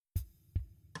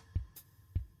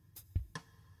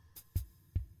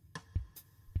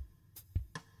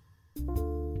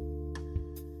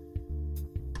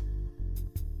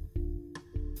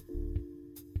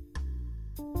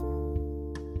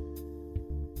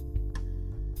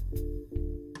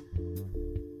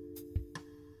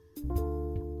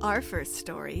Our first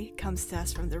story comes to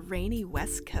us from the rainy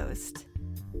West Coast.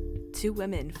 Two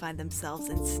women find themselves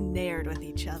ensnared with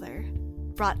each other,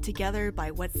 brought together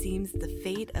by what seems the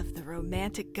fate of the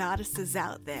romantic goddesses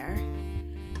out there.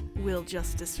 Will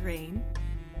justice reign?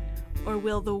 Or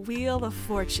will the wheel of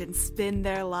fortune spin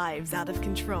their lives out of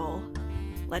control?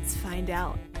 Let's find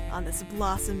out on this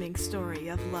blossoming story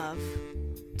of love,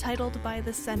 titled by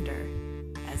the sender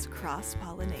as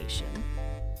Cross-Pollination.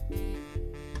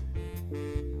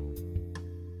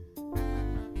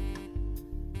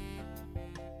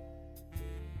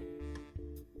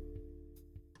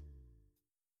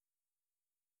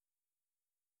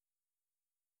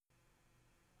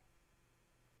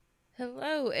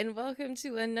 Hello, and welcome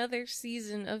to another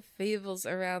season of Fables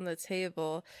Around the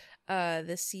Table.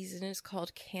 This season is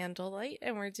called Candlelight,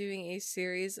 and we're doing a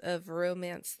series of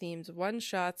romance-themed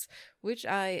one-shots, which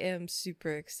I am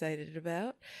super excited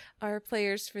about. Our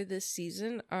players for this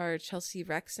season are Chelsea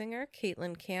Rexinger,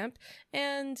 Caitlin Camp,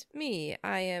 and me.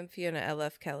 I am Fiona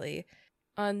L.F. Kelly.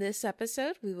 On this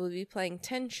episode, we will be playing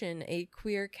Tension, a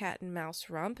queer cat and mouse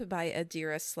romp by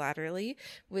Adira Slatterly,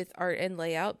 with art and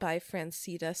layout by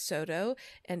Francita Soto,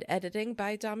 and editing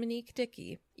by Dominique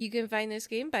Dickey. You can find this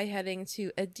game by heading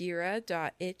to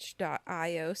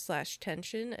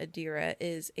adira.itch.io/tension. Adira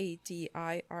is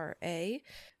A-D-I-R-A.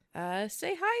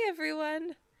 Say hi,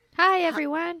 everyone! Hi,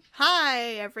 everyone!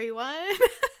 Hi, everyone!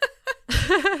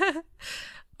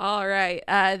 All right.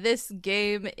 This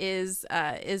game is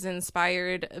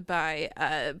inspired by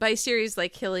series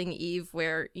like Killing Eve,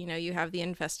 where you have the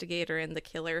investigator and the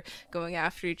killer going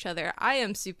after each other. I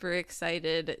am super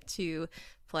excited to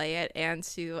play it and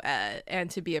to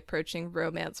be approaching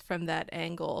romance from that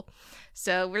angle.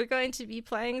 So we're going to be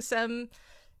playing some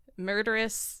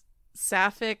murderous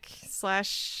sapphic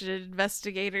 /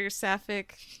 investigator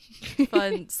sapphic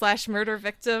fun / murder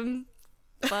victim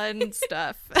fun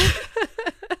stuff.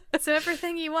 So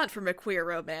everything you want from a queer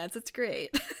romance. It's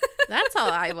great. That's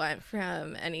all I want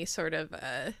from any sort of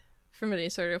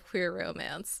queer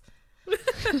romance.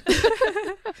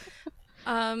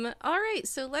 All right,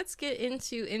 so let's get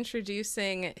into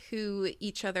introducing who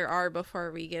each other are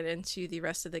before we get into the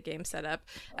rest of the game setup.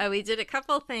 We did a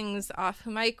couple things off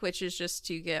mic, which is just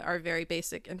to get our very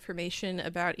basic information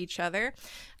about each other.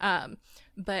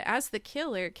 But as the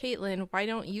killer, Caitlin, why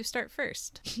don't you start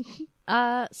first?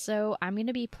 So I'm going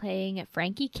to be playing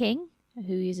Frankie King,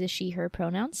 who uses she, her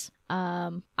pronouns.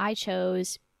 I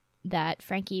chose that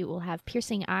Frankie will have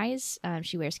piercing eyes.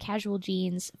 She wears casual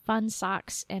jeans, fun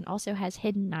socks, and also has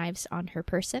hidden knives on her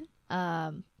person.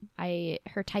 Her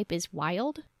type is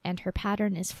wild, and her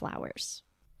pattern is flowers.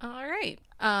 All right.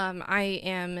 I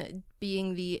am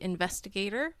being the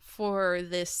investigator for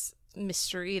this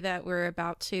mystery that we're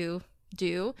about to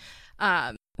do.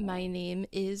 My name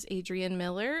is Adrienne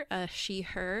Miller, she,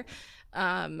 her.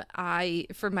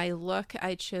 For my look,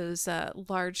 I chose a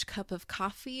large cup of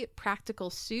coffee,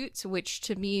 practical suit, which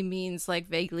to me means like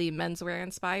vaguely menswear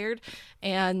inspired,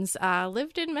 and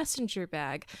lived in messenger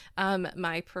bag.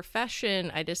 My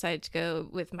profession, I decided to go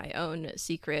with my own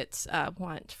secret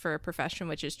want for a profession,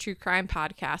 which is true crime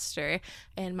podcaster,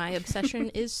 and my obsession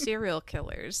is serial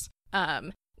killers.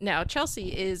 Now,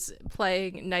 Chelsea is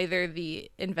playing neither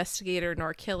the investigator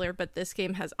nor killer, but this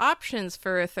game has options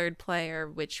for a third player,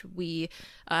 which we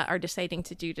are deciding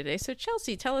to do today. So,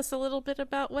 Chelsea, tell us a little bit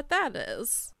about what that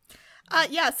is.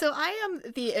 So I am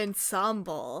the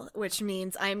ensemble, which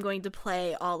means I'm going to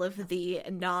play all of the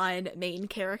non-main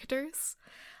characters,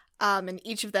 and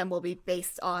each of them will be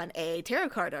based on a tarot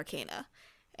card arcana.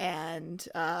 And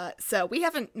so we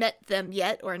haven't met them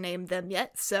yet or named them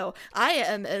yet, so I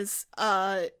am as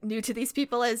new to these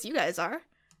people as you guys are.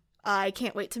 I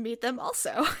can't wait to meet them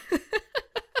also.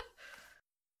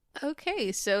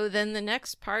 Okay, so then the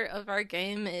next part of our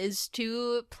game is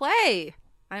to play.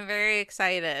 I'm very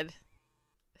excited.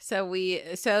 So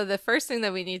the first thing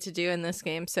that we need to do in this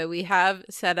game, so we have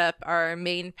set up our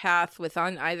main path with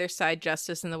on either side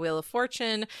Justice and the Wheel of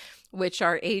Fortune, which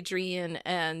are Adrienne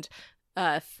and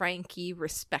Frankie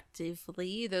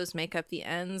respectively. Those make up the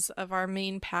ends of our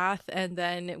main path, and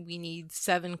then we need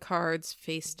 7 cards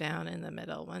face down in the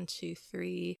middle. 1, 2,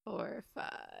 3, 4,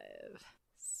 5,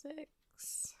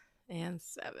 6, and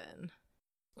 7.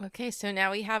 Okay, so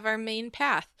now we have our main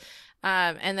path,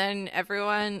 and then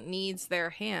everyone needs their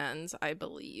hands, I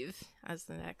believe, as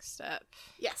the next step.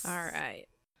 Yes. All right.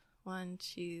 1,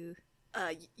 2.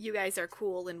 You guys are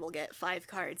cool and will get 5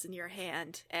 cards in your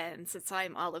hand, and since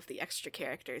I'm all of the extra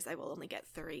characters, I will only get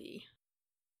 3.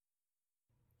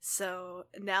 So,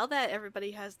 now that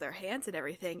everybody has their hands and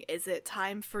everything, is it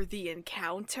time for the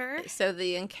encounter? So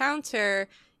the encounter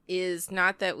is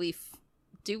not that we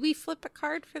do we flip a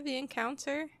card for the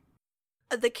encounter?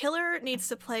 The killer needs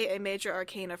to play a major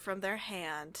arcana from their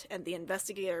hand, and the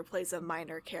investigator plays a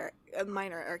minor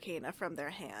arcana from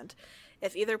their hand.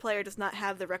 If either player does not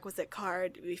have the requisite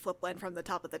card, we flip one from the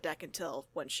top of the deck until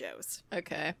one shows.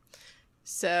 Okay.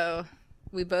 So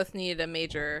we both need a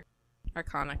major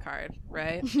arcana card,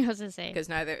 right? I was gonna say. Because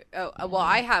neither... Oh, well,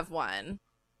 I have one,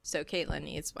 so Caitlin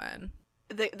needs one.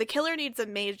 The killer needs a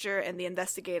major, and the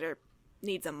investigator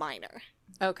needs a minor.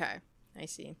 Okay, I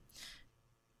see.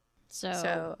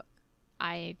 So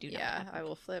I do not. Yeah, I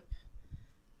will flip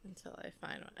until I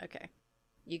find one. Okay.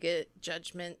 You get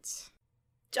judgment.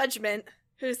 Judgment.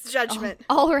 Who's the judgment?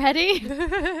 Oh, already?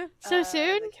 So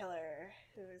soon? The killer.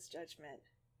 Who is judgment?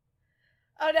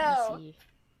 Oh no!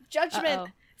 Judgment. Uh-oh.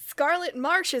 Scarlet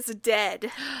Marsh is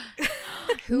dead.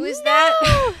 Who is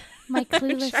that? My I'm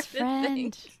trying clueless to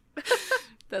friend. think.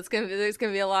 There's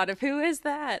gonna be a lot of who is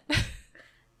that?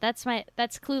 That's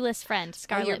clueless friend,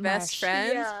 Scarlet your best Marsh.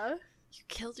 friend? Yeah. You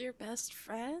killed your best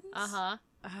friend? Uh-huh.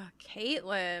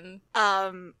 Caitlin.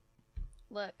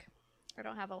 Look, I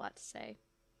don't have a lot to say.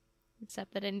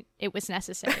 Except that it was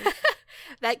necessary.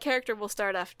 That character will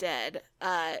start off dead,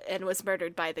 and was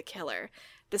murdered by the killer.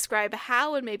 Describe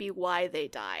how and maybe why they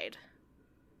died.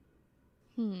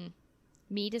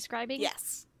 Me describing?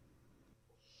 Yes.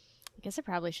 I guess I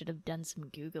probably should have done some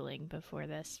Googling before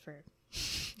this for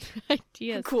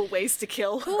ideas. Cool ways to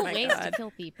kill. Cool my ways God. to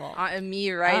kill people.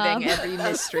 Me writing every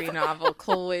mystery novel,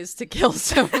 cool ways to kill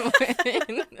someone.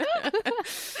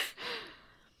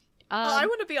 I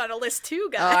want to be on a list too, Oh,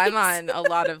 guys. I'm on a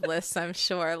lot of lists, I'm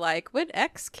sure. Like, would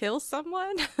X kill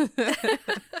someone?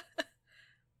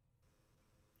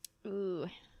 Ooh.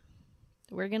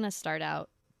 We're gonna start out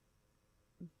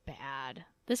bad.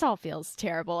 This all feels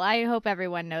terrible. I hope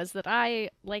everyone knows that I,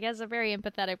 as a very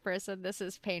empathetic person, this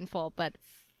is painful, but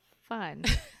fun.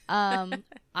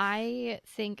 I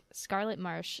think Scarlet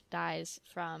Marsh dies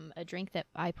from a drink that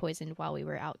I poisoned while we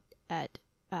were out at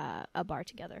a bar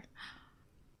together.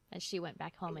 As she went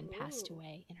back home and passed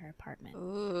away in her apartment.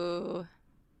 Ooh.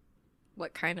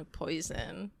 What kind of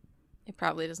poison? It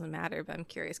probably doesn't matter, but I'm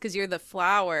curious. Because you're the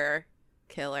flower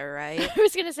killer, right? I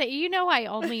was gonna say, I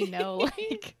only know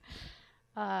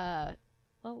well,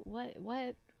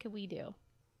 what could we do?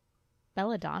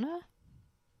 Belladonna?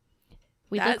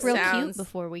 We That look real sounds- cute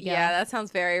before we go. Yeah, that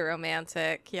sounds very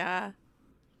romantic. Yeah.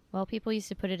 Well, people used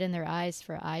to put it in their eyes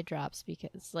for eye drops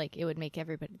because it would make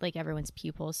everyone's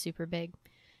pupils super big.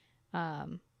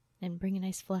 And bring a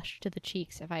nice flush to the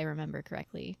cheeks, if I remember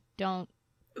correctly. Don't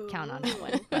count on that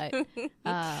one,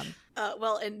 but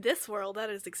well, in this world, that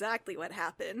is exactly what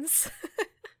happens.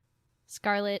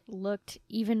 Scarlet looked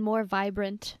even more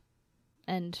vibrant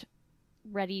and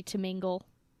ready to mingle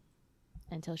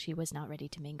until she was not ready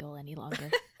to mingle any longer.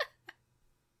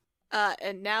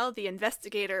 And now the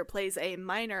investigator plays a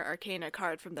minor arcana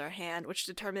card from their hand, which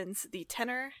determines the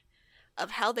tenor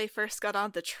of how they first got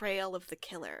on the trail of the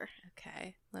killer.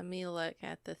 Okay, let me look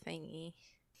at the thingy.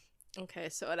 Okay,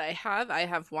 so what I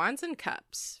have wands and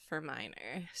cups for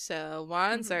minor. So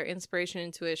wands are inspiration,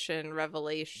 intuition,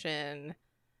 revelation,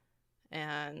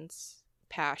 and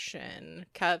passion.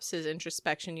 Cups is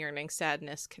introspection, yearning,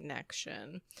 sadness,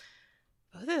 connection.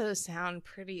 Both of those sound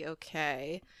pretty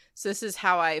okay. So this is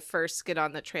how I first get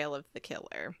on the trail of the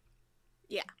killer.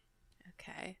 Yeah.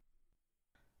 Okay.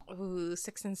 Ooh,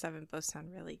 6 and 7 both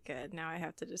sound really good. Now I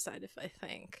have to decide if I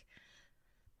think.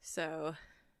 So,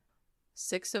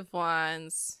 6 of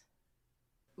Wands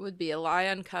would be a lie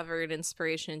uncovered,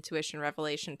 inspiration, intuition,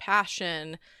 revelation,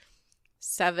 passion.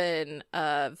 7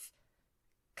 of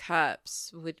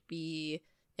Cups would be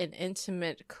an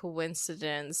intimate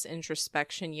coincidence,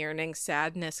 introspection, yearning,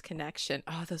 sadness, connection.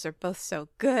 Oh, those are both so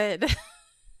good.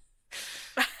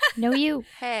 No, you.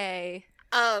 Hey.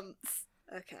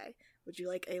 Okay. Would you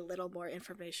like a little more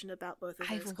information about both of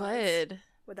I those cards?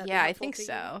 would. That be Yeah, I helpful think to you?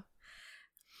 so.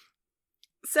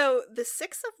 So the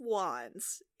 6 of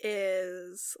Wands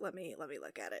is let me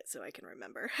look at it so I can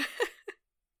remember.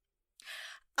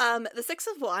 The 6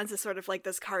 of Wands is sort of like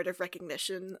this card of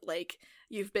recognition, like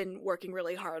you've been working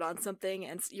really hard on something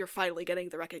and you're finally getting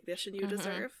the recognition you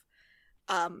deserve.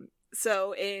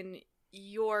 So in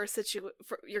your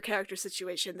for your character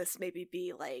situation, this maybe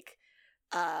be like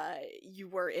you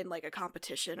were in like a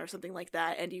competition or something like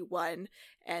that and you won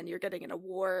and you're getting an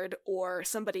award, or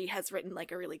somebody has written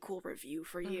like a really cool review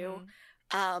for you,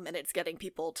 and it's getting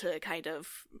people to kind of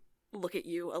look at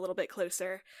you a little bit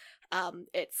closer.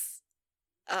 It's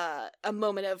a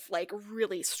moment of like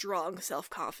really strong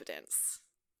self-confidence.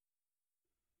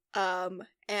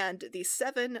 And the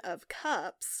 7 of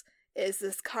Cups is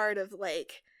this card of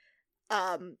like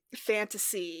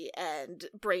fantasy and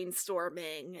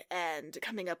brainstorming and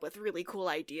coming up with really cool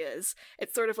ideas.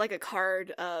 It's sort of like a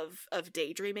card of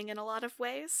daydreaming in a lot of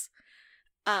ways.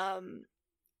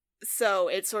 So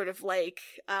it's sort of like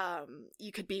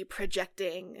you could be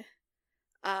projecting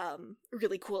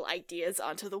really cool ideas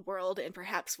onto the world, and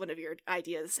perhaps one of your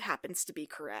ideas happens to be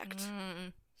correct.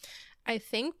 I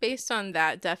think based on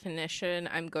that definition,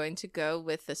 I'm going to go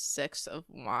with the Six of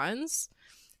Wands,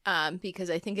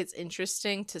 because I think it's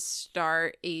interesting to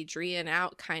start Adrian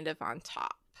out kind of on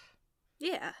top.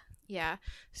 Yeah. Yeah.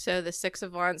 So the Six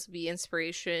of Wands would be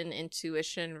inspiration,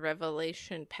 intuition,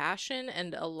 revelation, passion,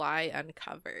 and a lie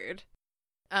uncovered.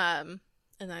 And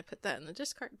I put that in the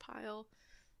discard pile.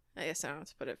 I guess I don't have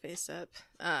to put it face up.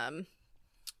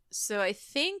 So I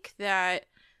think that...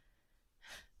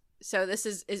 So this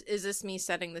is this me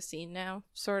setting the scene now,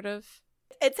 sort of?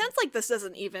 It sounds like this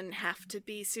doesn't even have to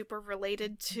be super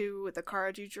related to the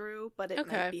card you drew, but it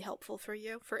might be helpful for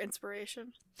you for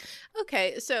inspiration.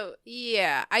 Okay, so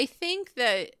yeah, I think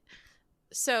that...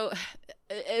 So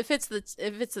if it's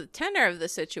the tenor of the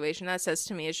situation, that says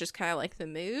to me it's just kind of like the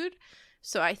mood.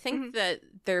 So I think that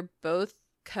they're both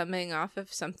coming off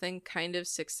of something kind of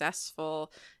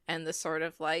successful, and the sort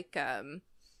of like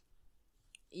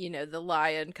the lie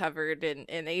uncovered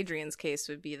in Adrian's case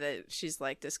would be that she's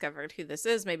like discovered who this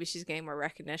is. Maybe she's getting more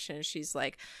recognition. She's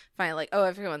like finally like, oh,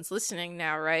 everyone's listening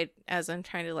now, right? As I'm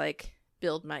trying to like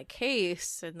build my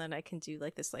case, and then I can do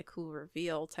like this like cool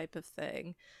reveal type of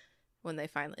thing when they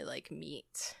finally like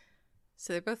meet.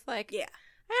 So they're both like, yeah,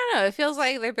 I don't know, it feels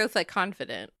like they're both like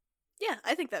confident. Yeah,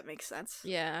 I think that makes sense.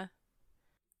 Yeah.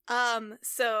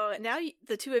 So now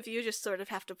the two of you just sort of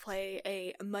have to play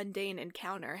a mundane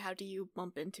encounter. How do you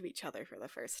bump into each other for the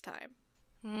first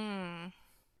time?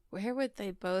 Where would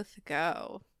they both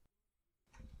go?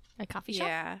 A coffee shop?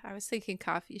 Yeah, I was thinking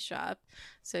coffee shop.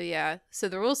 So yeah, so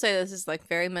the rules say this is like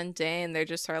very mundane. They're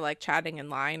just sort of like chatting in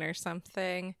line or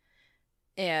something.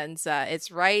 And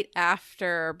it's right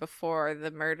after or before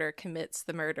the murder commits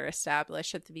the murder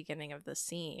established at the beginning of the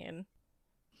scene.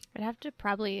 I'd have to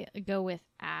probably go with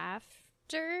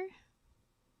after.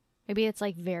 Maybe it's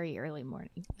like very early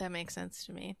morning. That makes sense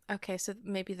to me. Okay, so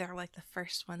maybe they're like the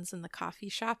first ones in the coffee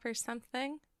shop or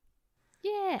something?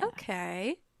 Yeah.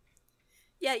 Okay.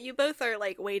 Yeah, you both are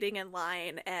like waiting in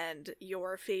line, and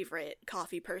your favorite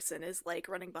coffee person is like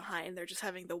running behind. They're just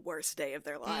having the worst day of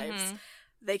their lives.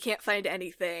 They can't find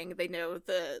anything. They know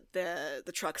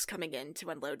the truck's coming in to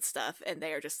unload stuff, and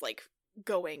they are just like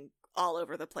going all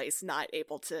over the place, not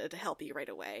able to help you right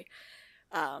away.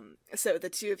 So the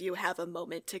two of you have a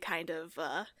moment to kind of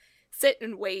sit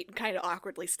and wait and kind of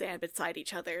awkwardly stand beside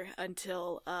each other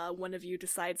until one of you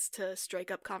decides to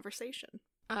strike up conversation.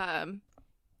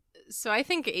 So I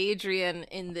think Adrian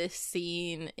in this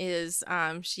scene is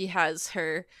she has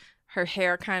her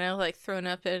hair kind of like thrown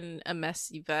up in a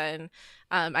messy bun.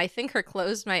 I think her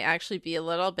clothes might actually be a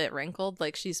little bit wrinkled,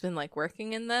 like she's been like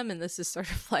working in them, and this is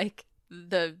sort of like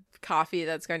the coffee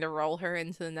that's going to roll her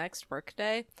into the next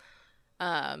workday.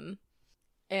 And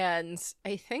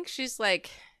I think she's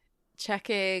like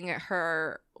checking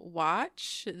her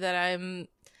watch that I'm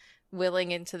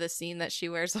willing into the scene that she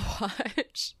wears a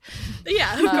watch.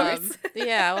 Yeah, of course.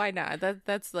 Yeah, why not?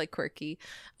 That's like quirky.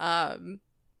 And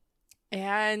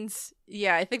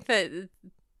yeah, I think that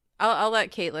I'll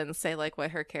let Caitlin say like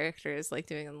what her character is like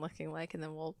doing and looking like, and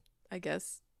then we'll, I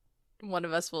guess, one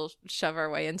of us will shove our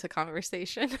way into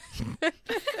conversation.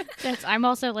 I'm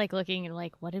also like looking and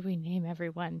like, what did we name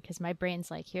everyone? Because my brain's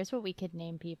like, here's what we could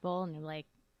name people, and I'm like,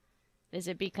 is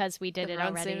it because we did it already?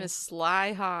 Everyone's name is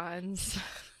Sly Hans.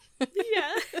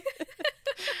 Yeah.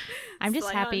 I'm just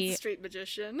Sly happy Hans, street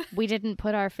magician. we didn't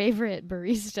put our favorite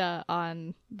barista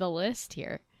on the list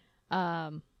here.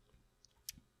 But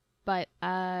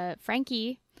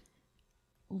Frankie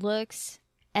looks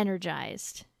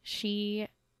energized. She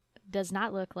does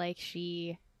not look like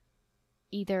she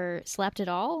either slept at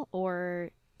all or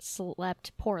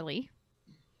slept poorly.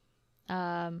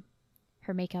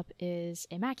 Her makeup is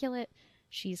immaculate.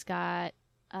 She's got,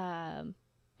 I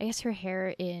guess, her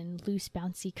hair in loose,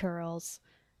 bouncy curls,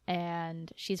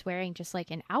 and she's wearing just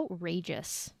like an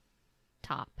outrageous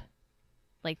top.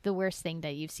 Like the worst thing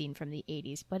that you've seen from the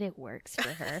 80s, but it works for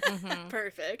her.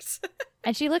 Perfect.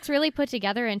 And she looks really put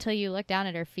together until you look down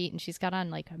at her feet, and she's got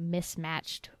on like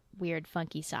mismatched, weird,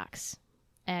 funky socks.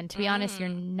 And to be honest, you're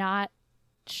not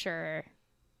sure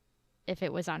if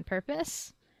it was on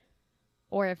purpose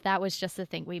or if that was just the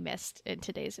thing we missed in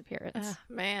today's appearance.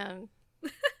 Man.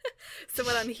 So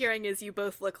what I'm hearing is you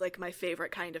both look like my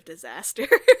favorite kind of disaster.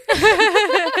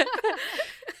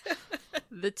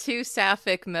 The two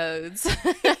sapphic modes.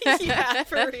 Yeah,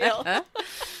 for real.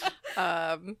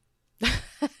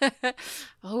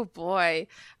 Oh boy.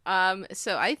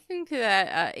 So I think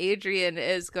that Adrian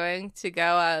is going to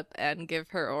go up and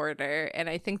give her order, and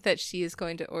I think that she is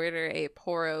going to order a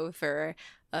pour over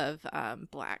of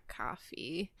black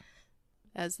coffee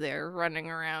as they're running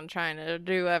around trying to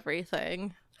do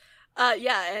everything.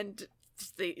 Yeah, and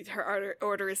her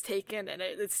order is taken, and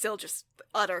it's still just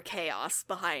utter chaos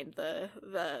behind the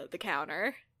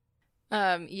counter.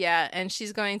 Yeah, and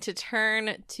she's going to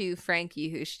turn to Frankie,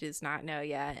 who she does not know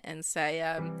yet, and say,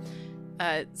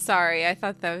 sorry, I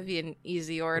thought that would be an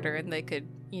easy order and they could,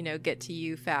 get to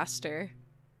you faster.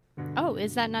 Oh,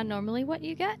 is that not normally what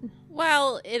you get?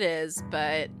 Well, it is,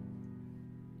 but,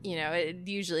 it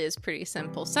usually is pretty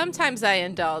simple. Sometimes I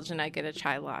indulge and I get a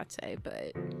chai latte,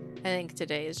 but I think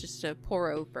today is just a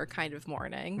pour-over kind of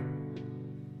morning.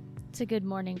 It's a good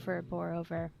morning for a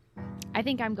pour-over. I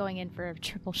think I'm going in for a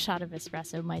triple shot of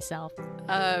espresso myself.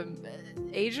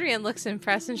 Adrian looks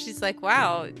impressed and she's like,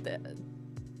 wow,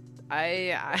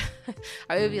 I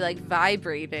would be like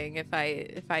vibrating if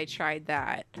I tried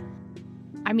that.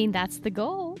 I mean, that's the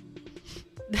goal.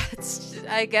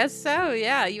 I guess so,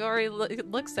 yeah. You already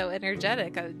look so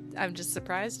energetic. I'm just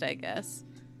surprised, I guess.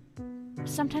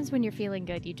 Sometimes when you're feeling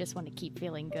good, you just want to keep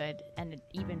feeling good, and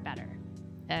even better.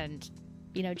 And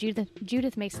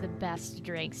Judith makes the best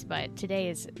drinks, but today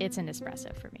it's an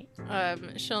espresso for me.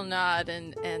 She'll nod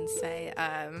and say,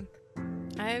 I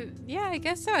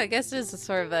guess so. I guess it's a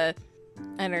sort of a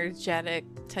energetic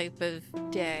type of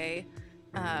day.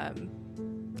 I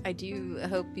do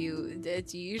hope do you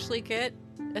usually get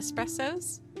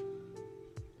espressos?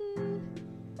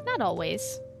 Not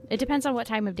always. It depends on what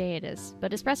time of day it is,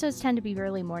 but espressos tend to be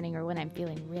early morning or when I'm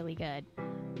feeling really good.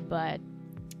 But,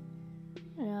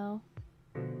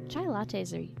 chai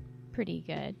lattes are pretty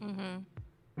good. Mm-hmm.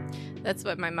 That's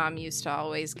what my mom used to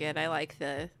always get. I like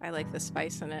the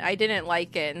spice in it. I didn't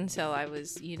like it until I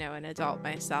was, an adult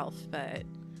myself, but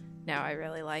now I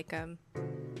really like them.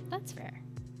 That's fair.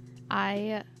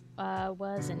 I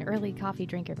was an early coffee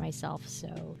drinker myself,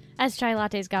 so as chai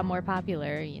lattes got more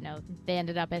popular, they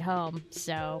ended up at home.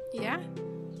 So yeah,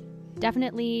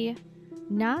 definitely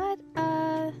not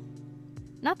the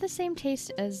same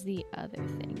taste as the other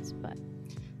things, but.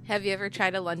 Have you ever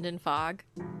tried a London Fog?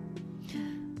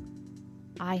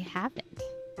 I haven't.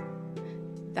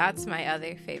 That's my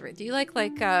other favorite. Do you like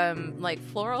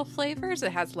floral flavors?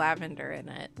 It has lavender in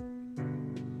it.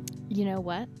 You know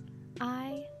what?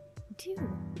 I do.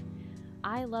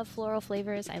 I love floral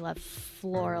flavors. I love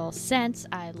floral scents.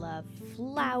 I love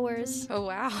flowers. Oh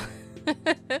wow.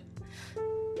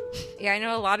 Yeah, I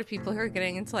know a lot of people who are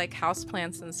getting into like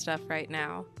houseplants and stuff right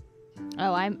now.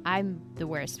 Oh, I'm the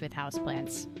worst with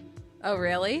houseplants. Oh,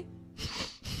 really?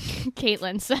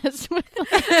 Caitlin says.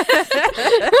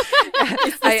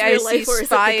 I see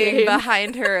spying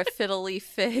behind her a fiddly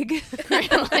fig.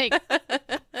 Like,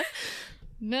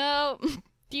 no.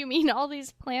 Do you mean all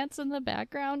these plants in the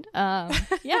background? Yeah,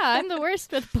 I'm the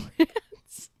worst with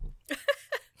plants.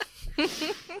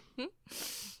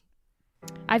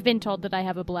 I've been told that I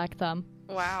have a black thumb.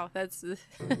 Wow, that's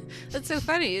so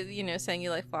funny, saying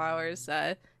you like flowers.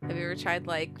 Have you ever tried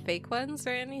like fake ones or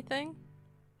anything?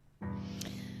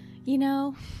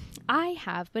 I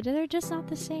have, but they're just not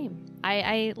the same.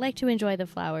 I like to enjoy the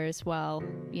flowers while,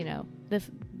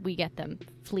 we get them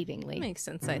fleetingly. Makes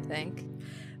sense, I think.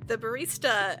 The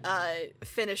barista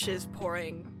finishes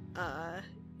pouring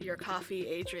your coffee,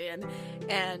 Adrian,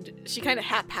 and she kind of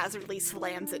haphazardly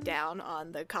slams it down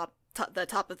on the top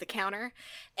of the counter,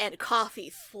 and coffee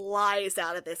flies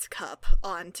out of this cup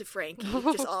onto Frankie,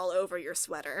 just all over your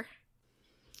sweater.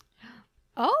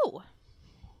 Oh!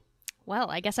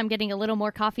 Well, I guess I'm getting a little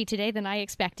more coffee today than I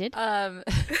expected. The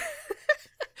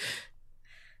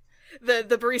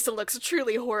barista looks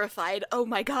truly horrified. Oh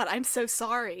my god, I'm so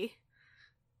sorry.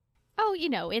 Oh,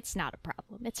 it's not a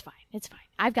problem. It's fine. It's fine.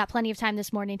 I've got plenty of time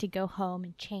this morning to go home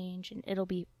and change, and it'll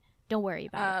be... Don't worry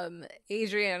about it.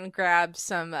 Adrian grabs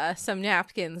some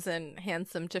napkins and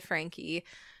hands them to Frankie,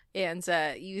 and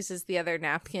uses the other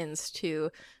napkins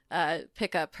to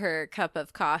pick up her cup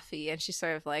of coffee, and she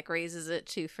sort of like raises it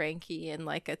to Frankie in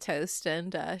like a toast,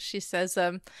 and she says,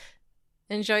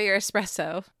 enjoy your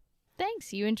espresso.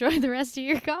 Thanks. You enjoy the rest of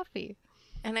your coffee.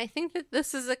 And I think that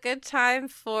this is a good time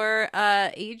for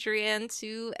Adrian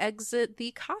to exit the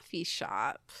coffee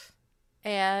shop.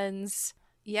 And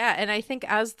yeah, and I think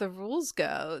as the rules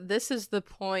go, this is the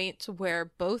point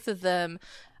where both of them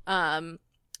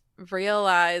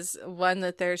realize, one,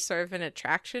 that there's sort of an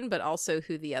attraction, but also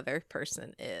who the other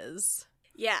person is.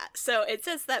 Yeah, so it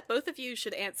says that both of you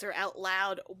should answer out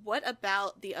loud, what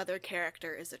about the other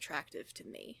character is attractive to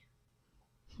me?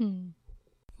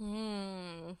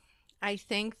 I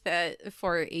think that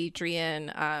for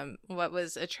Adrian, what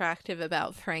was attractive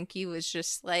about Frankie was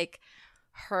just like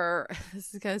her,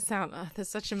 this is gonna sound that's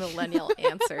such a millennial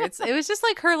answer, it was just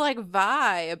like her like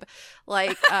vibe,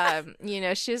 like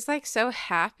she's like so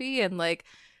happy and like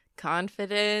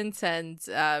confident and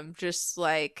just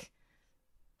like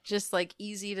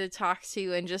easy to talk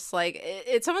to, and just like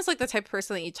it's almost like the type of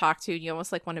person that you talk to and you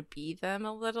almost like want to be them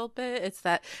a little bit. It's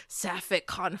that sapphic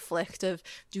conflict of,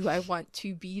 do I want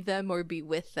to be them or be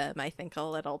with them? I think a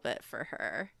little bit for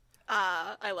her.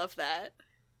 I love that.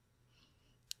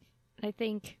 I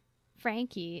think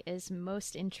Frankie is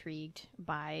most intrigued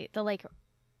by the like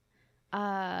what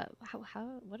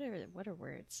are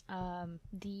words?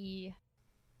 The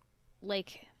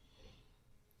like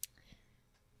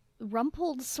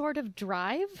rumpled sort of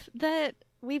drive that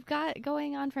we've got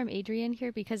going on from Adrian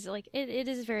here, because like it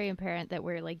is very apparent that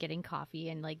we're like getting coffee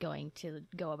and like going to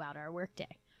go about our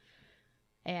workday.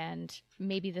 And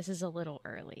maybe this is a little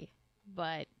early,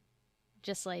 but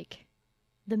just like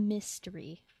the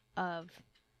mystery of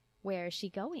where is she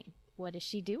going? What is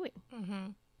she doing? Mm-hmm.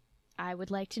 I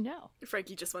would like to know.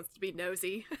 Frankie just wants to be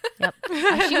nosy. Yep.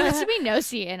 She wants to be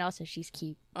nosy, and also she's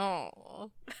cute.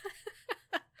 Oh.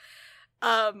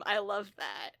 I love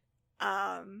that.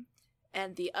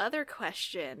 And the other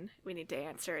question we need to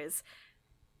answer is,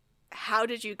 how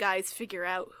did you guys figure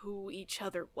out who each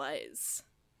other was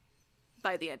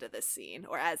by the end of this scene,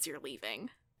 or as you're leaving?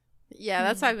 Yeah,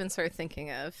 that's what I've been sort of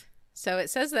thinking of. So it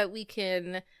says that we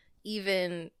can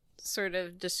even sort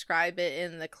of describe it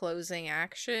in the closing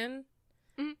action.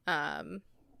 Mm-hmm.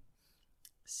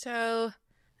 So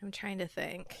I'm trying to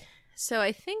think. So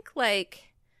I think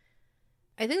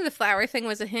the flower thing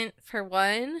was a hint for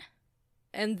one.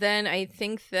 And then I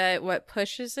think that what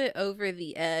pushes it over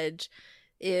the edge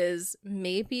is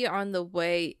maybe on the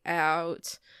way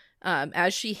out,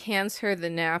 as she hands her the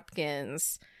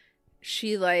napkins,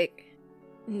 she like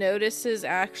notices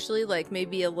actually like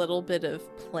maybe a little bit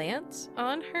of plant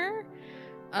on her,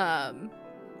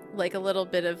 like a little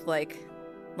bit of like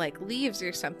leaves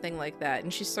or something like that,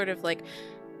 and she's sort of like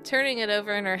turning it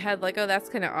over in her head like, oh, that's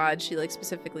kind of odd. She like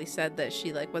specifically said that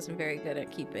she like wasn't very good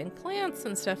at keeping plants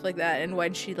and stuff like that, and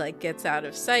when she like gets out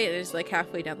of sight and is like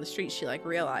halfway down the street, she like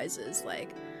realizes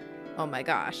like, oh my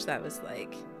gosh, that was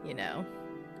like,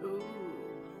 Ooh.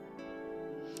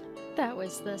 That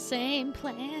was the same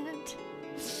plant.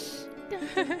 Dun,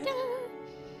 dun, dun.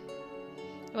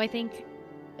 Well, I think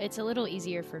it's a little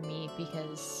easier for me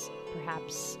because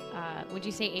perhaps would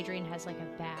you say Adrian has like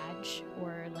a badge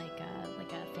or like a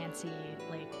fancy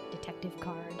like detective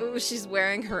card? Ooh, she's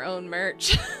wearing her own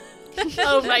merch.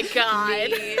 Oh my god.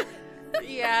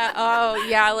 Yeah. Oh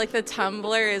yeah, like the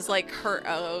Tumblr is like her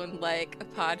own like a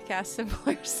podcast symbol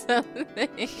or something.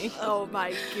 Oh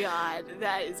my god,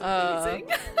 that is amazing.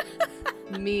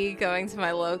 Me going to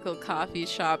my local coffee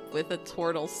shop with a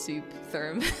turtle soup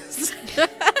thermos.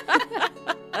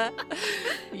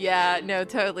 Yeah, no,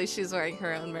 totally. She's wearing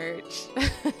her own merch.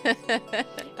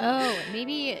 Oh,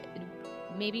 maybe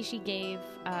she gave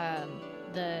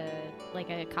the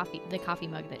coffee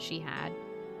mug that she had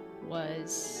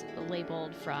was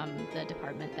labeled from the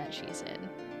department that she's in.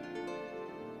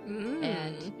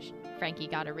 And Frankie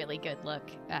got a really good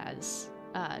look as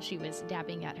she was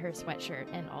dabbing at her sweatshirt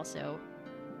and also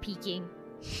peeking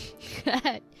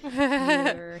at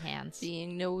your hands.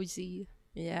 Being nosy.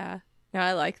 Yeah. No,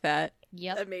 I like that.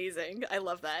 Yep. Amazing. I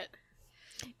love that.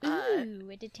 Ooh,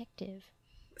 a detective.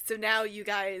 So now you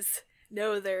guys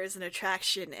know there is an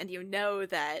attraction, and you know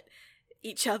that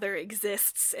each other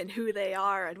exists and who they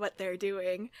are and what they're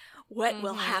doing. What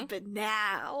will happen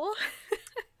now?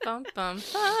 Bum, bum,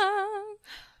 bum.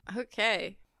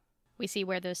 Okay. We see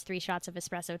where those 3 shots of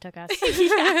espresso took us.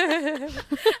 Yeah.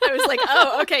 I was like,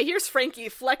 oh, okay, here's Frankie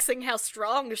flexing how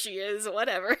strong she is,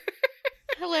 whatever.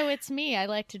 Hello, it's me. I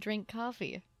like to drink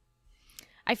coffee.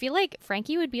 I feel like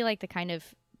Frankie would be like the kind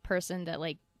of person that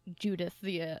like Judith,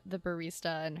 the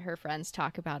barista, and her friends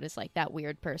talk about as like that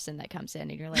weird person that comes in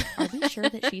and you're like, are we sure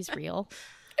that she's real?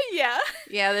 Yeah.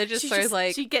 Yeah, they're just sort of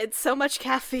like... She gets so much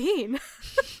caffeine.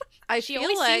 She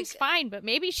always seems fine, but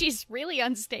maybe she's really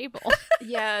unstable.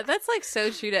 Yeah, that's like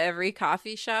so true to every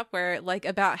coffee shop where like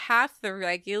about half the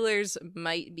regulars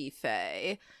might be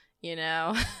fae,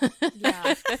 Yeah.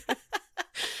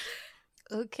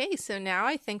 Okay, so now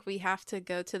I think we have to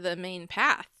go to the main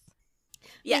path.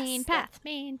 Yes.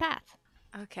 Main path.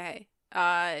 Okay.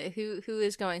 Who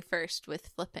is going first with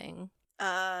flipping?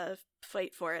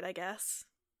 Fight for it, I guess.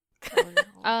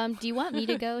 Do you want me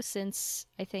to go, since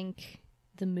I think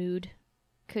the mood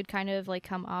could kind of like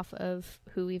come off of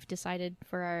who we've decided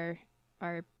for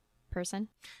our person?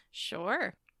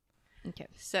 Sure. Okay.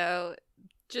 So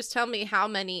just tell me how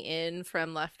many in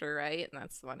from left or right, and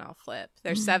that's the one I'll flip.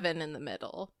 There's 7 in the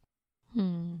middle.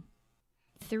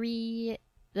 3.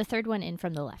 The third one in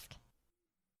from the left.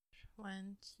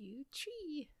 1, 2,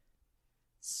 3.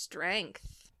 Strength.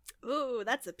 Ooh,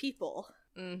 that's a people.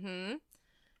 Mm-hmm.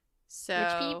 So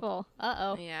Which people?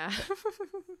 Uh-oh. Yeah.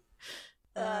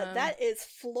 That is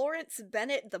Florence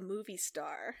Bennett, the movie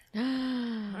star.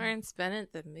 Florence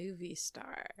Bennett, the movie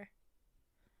star.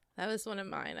 That was one of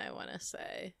mine, I want to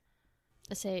say.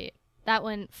 I say that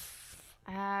one.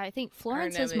 I think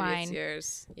Florence is maybe mine. It's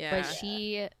yours. Yeah. But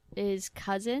she is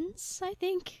cousins, I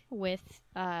think, with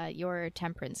your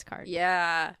temperance card.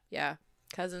 Yeah. Yeah.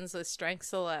 Cousins with strength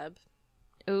celeb.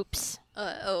 Oops.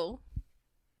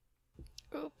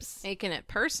 Oops. Making it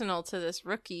personal to this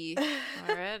rookie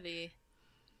already.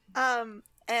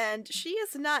 And she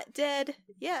is not dead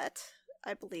yet,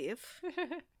 I believe.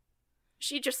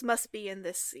 She just must be in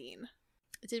this scene.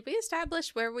 Did we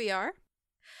establish where we are?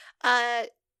 I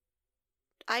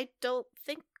don't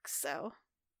think so.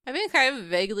 I've been kind of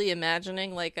vaguely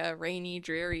imagining like a rainy,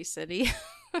 dreary city.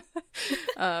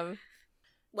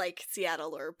 Like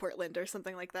Seattle or Portland or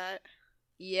something like that.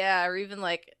 Yeah, or even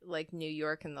like New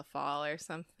York in the fall or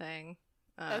something.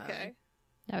 Okay.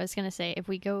 I was going to say, if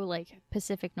we go like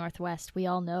Pacific Northwest, we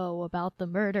all know about the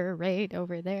murder rate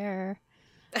over there.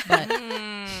 But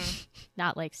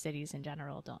not like cities in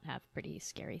general don't have pretty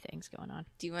scary things going on.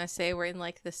 Do you want to say we're in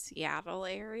like the Seattle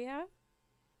area?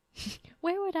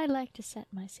 Where would I like to set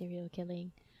my serial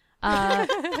killing?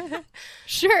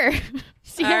 Sure.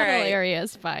 Seattle area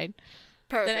is fine.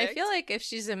 Perfect. Then I feel like if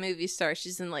she's a movie star,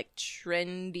 she's in like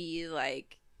trendy,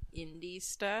 like indie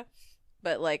stuff,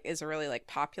 but like is a really like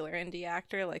popular indie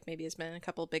actor. Like maybe has been in a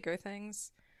couple bigger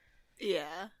things.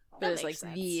 Yeah. But is like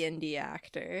the indie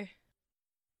actor.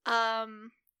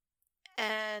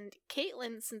 And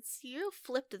Caitlin, since you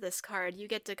flipped this card, you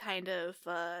get to kind of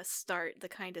start the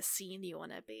kind of scene you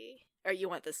want to be, or you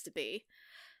want this to be.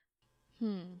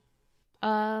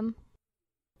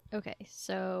 Okay,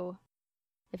 so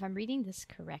if I'm reading this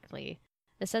correctly,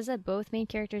 it says that both main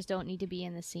characters don't need to be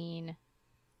in the scene.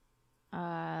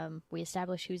 We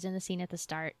establish who's in the scene at the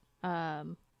start.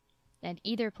 And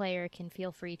either player can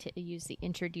feel free to use the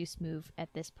introduce move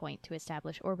at this point to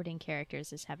establish orbiting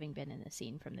characters as having been in the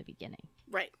scene from the beginning.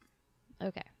 Right.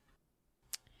 Okay.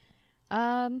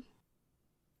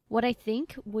 What I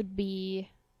think would be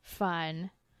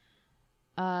fun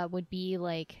would be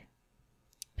like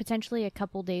potentially a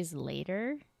couple days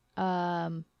later.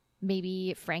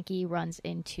 Maybe Frankie runs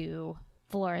into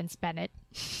Florence Bennett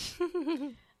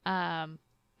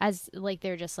as like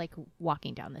they're just like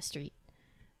walking down the street.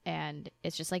 And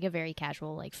it's just like a very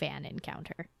casual like fan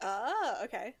encounter. Oh,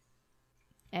 okay.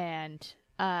 And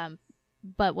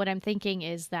but what I'm thinking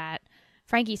is that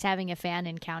Frankie's having a fan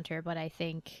encounter, but I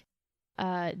think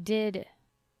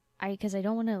because I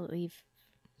don't want to leave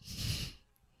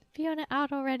Fiona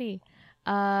out already.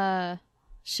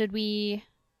 Should we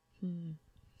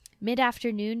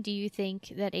mid-afternoon, do you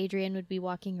think that Adrian would be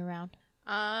walking around?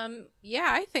 Yeah,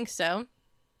 I think so.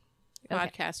 Okay.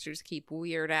 Podcasters keep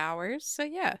weird hours, so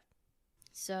yeah.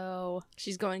 So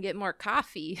She's going to get more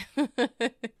coffee.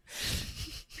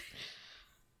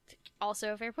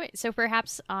 also a fair point. So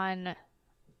perhaps on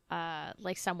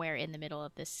like somewhere in the middle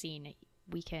of this scene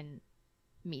we can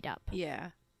meet up. Yeah.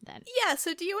 Then. Yeah,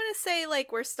 so do you want to say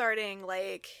like we're starting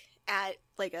like at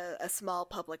like a small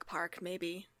public park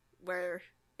maybe where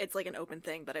it's like an open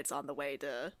thing but it's on the way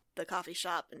to the coffee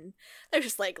shop and there's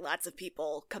just like lots of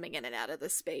people coming in and out of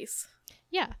this space.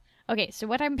 Yeah. Okay, so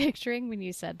what I'm picturing when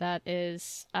you said that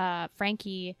is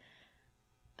Frankie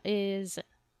is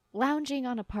lounging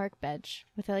on a park bench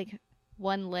with like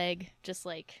one leg just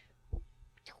like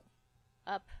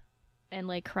up and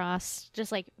like crossed,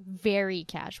 just like very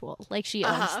casual. Like she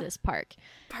owns this park.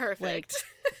 Perfect. Like,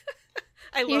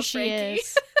 I love she Frankie.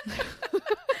 is.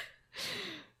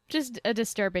 Just a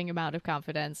disturbing amount of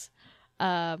confidence.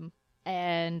 And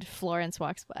Florence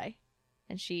walks by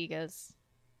and she goes,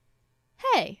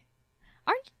 "Hey,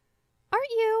 aren't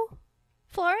you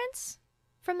Florence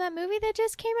from that movie that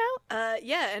just came out?"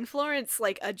 Yeah, and Florence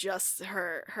like adjusts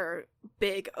her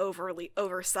big overly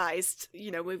oversized,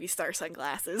 movie star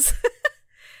sunglasses.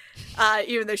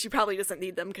 Even though she probably doesn't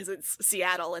need them because it's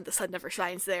Seattle and the sun never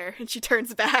shines there. And she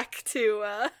turns back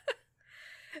to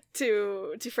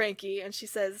Frankie and she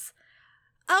says,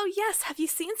 "Oh yes, have you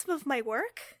seen some of my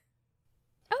work?"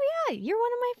 "Oh yeah, you're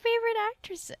one of my favorite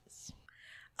actresses."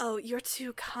 Oh, you're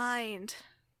too kind.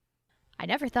 I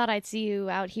never thought I'd see you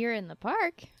out here in the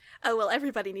park. Oh, well,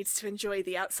 everybody needs to enjoy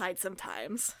the outside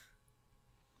sometimes.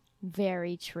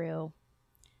 Very true.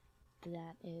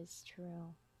 That is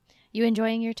true. You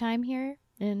enjoying your time here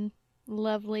in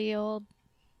lovely old...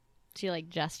 She, like,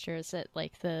 gestures at,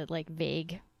 like, the, like,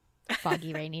 vague,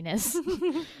 foggy raininess.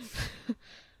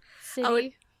 City. Oh,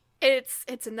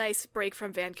 it's a nice break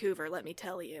from Vancouver, let me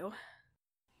tell you.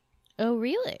 Oh,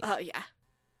 really? Oh, yeah.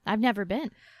 I've never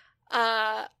been.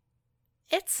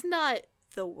 It's not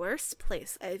the worst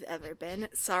place I've ever been.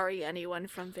 Sorry, anyone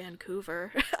from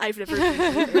Vancouver. I've never been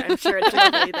either. I'm sure it's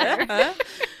lovely there.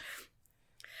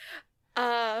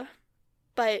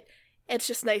 But it's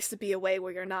just nice to be away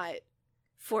where you're not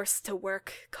forced to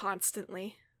work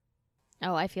constantly.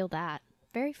 Oh, I feel that.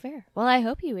 Very fair. Well, I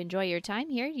hope you enjoy your time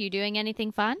here. You doing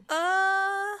anything fun?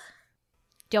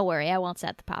 Don't worry, I won't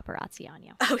set the paparazzi on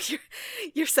you. Oh,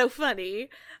 you're so funny.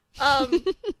 I'm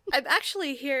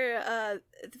actually here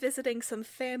visiting some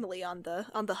family on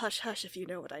the hush hush, if you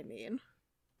know what I mean.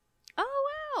 Oh,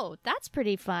 wow. That's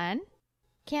pretty fun.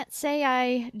 Can't say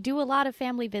I do a lot of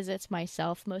family visits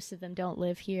myself. Most of them don't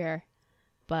live here.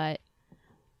 But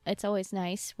it's always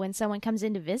nice when someone comes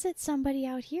in to visit somebody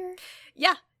out here.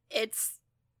 Yeah, it's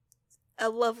a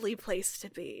lovely place to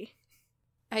be.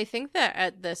 I think that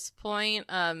at this point,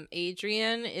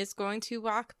 Adrian is going to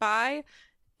walk by,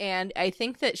 and I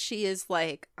think that she is,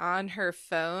 like, on her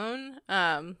phone,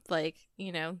 like,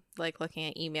 you know, like looking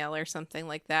at email or something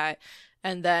like that,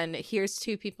 and then hears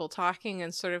two people talking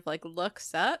and sort of, like,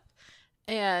 looks up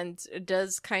and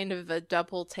does kind of a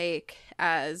double take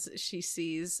as she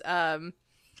sees,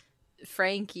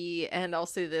 Frankie and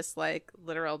also this, like,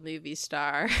 literal movie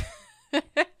star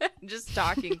just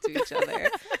talking to each other.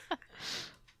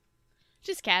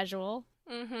 Just casual.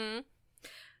 Mm-hmm.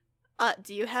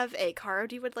 Do you have a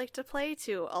card you would like to play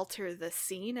to alter the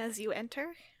scene as you enter?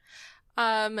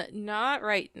 Not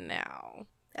right now.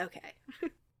 Okay.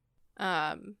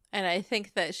 And I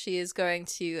think that she's going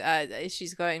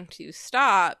to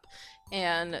stop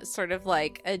and sort of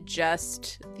like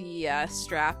adjust the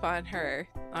strap on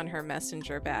her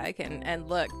messenger bag and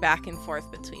look back and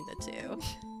forth between the two.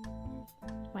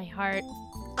 My heart.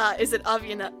 Is it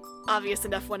obvious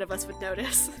enough one of us would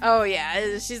notice? Oh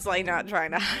yeah, she's like not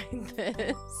trying to hide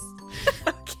this.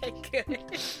 Okay,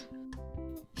 good.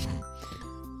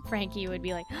 Frankie would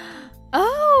be like,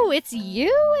 "Oh, it's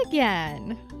you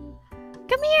again.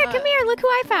 Come here, look who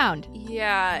I found."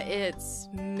 Yeah, it's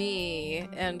me.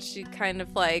 And she kind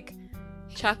of like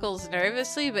chuckles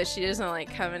nervously, but she doesn't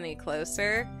like come any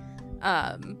closer.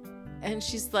 And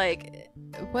she's like,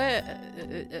 what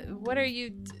are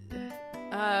you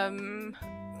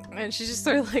and she's just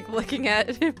sort of like looking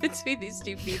at between these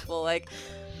two people like,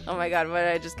 oh my god, what did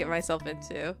I just get myself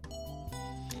into?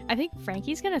 I think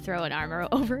Frankie's gonna throw an arm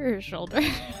over her shoulder.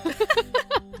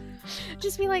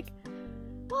 Just be like,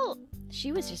 well,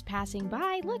 she was just passing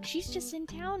by. Look, she's just in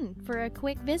town for a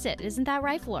quick visit. Isn't that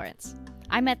right, Florence?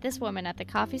 I met this woman at the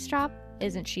coffee shop.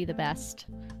 Isn't she the best?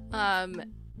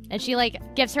 And she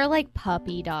like gives her like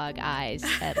puppy dog eyes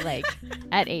at like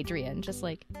at Adrian, just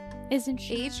like, isn't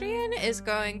she? Adrian is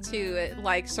going to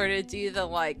like sort of do the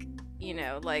like, you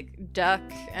know, like duck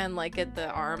and like get the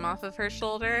arm off of her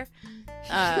shoulder,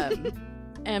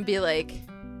 and be like,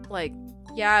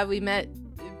 yeah, we met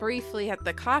briefly at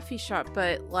the coffee shop,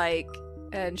 but like,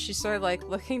 and she's sort of like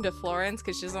looking to Florence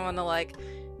because she doesn't want to like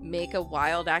make a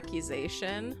wild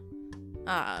accusation.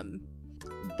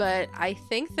 But I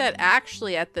think that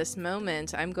actually at this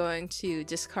moment, I'm going to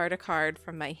discard a card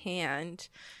from my hand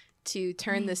to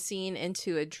turn the scene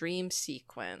into a dream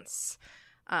sequence.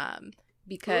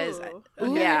 Because,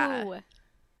 yeah. Ooh.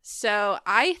 So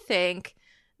I think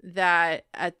that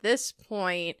at this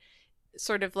point,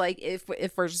 sort of like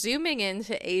if we're zooming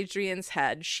into Adrian's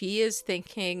head, she is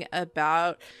thinking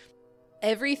about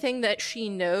everything that she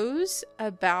knows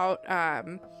about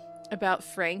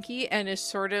Frankie and is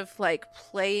sort of like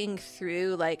playing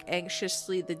through like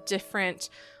anxiously the different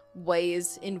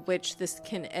ways in which this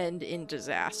can end in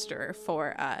disaster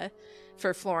for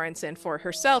Florence and for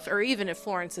herself, or even if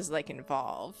Florence is like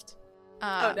involved.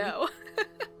 Oh no.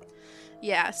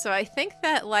 Yeah, so I think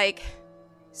that like,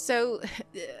 so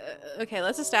okay,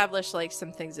 let's establish like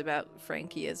some things about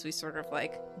Frankie as we sort of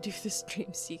like do this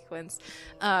dream sequence.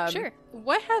 Sure.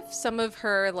 What have some of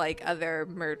her like other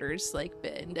murders like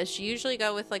been? Does she usually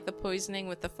go with like the poisoning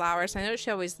with the flowers? I know she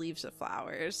always leaves the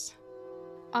flowers.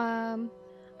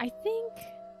 I think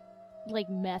like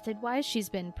method-wise she's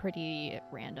been pretty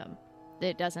random.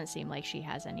 It doesn't seem like she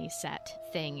has any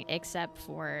set thing except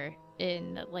for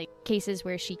in like cases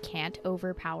where she can't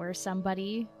overpower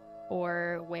somebody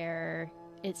or where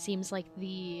it seems like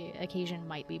the occasion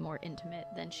might be more intimate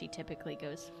than she typically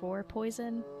goes for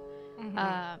poison.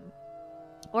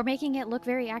 Or making it look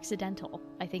very accidental.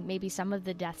 I think maybe some of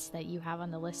the deaths that you have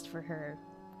on the list for her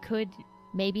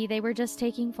maybe they were just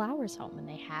taking flowers home and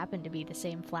they happen to be the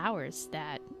same flowers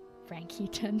that Frankie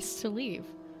tends to leave.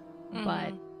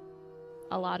 But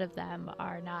a lot of them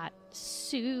are not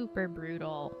super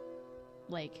brutal,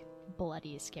 like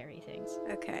bloody, scary things.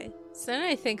 Okay. So then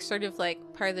I think sort of like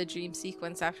part of the dream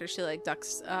sequence after she like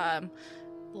ducks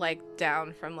like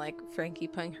down from like Frankie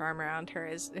putting her arm around her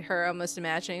is her almost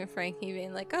imagining Frankie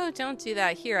being like, oh, don't do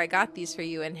that, here, I got these for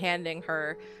you, and handing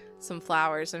her some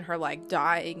flowers, and her like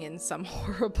dying in some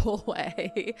horrible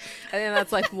way. I think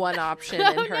that's like one option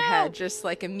in her head, just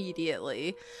like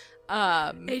immediately.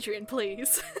 Adrian,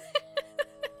 please.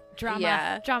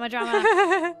 Drama.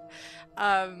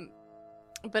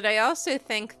 But I also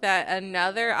think that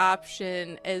another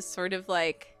option is sort of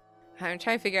like, I'm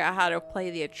trying to figure out how to play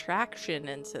the attraction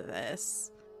into this.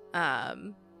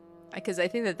 Because I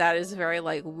think that is very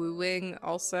like wooing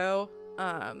also.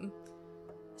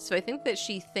 So I think that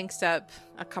she thinks up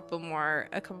a couple more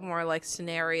like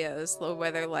scenarios,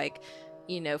 whether like,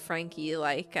 you know, Frankie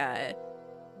like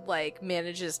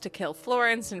manages to kill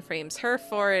Florence and frames her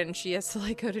for it, and she has to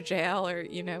like go to jail, or,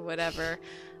 you know, whatever.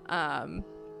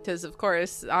 Because of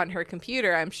course on her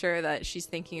computer, I'm sure that she's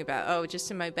thinking about, oh,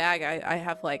 just in my bag, I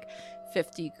have like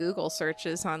 50 Google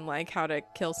searches on like how to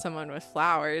kill someone with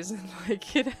flowers, and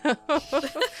like, you know,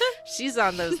 she's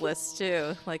on those lists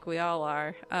too, like we all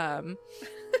are.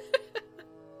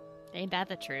 Ain't that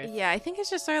the truth? Yeah, I think it's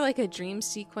just sort of like a dream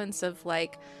sequence of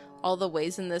like all the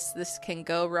ways in this can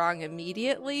go wrong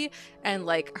immediately, and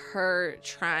like her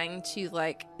trying to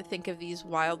like think of these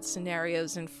wild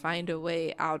scenarios and find a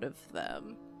way out of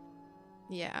them.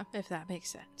 Yeah, if that makes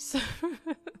sense.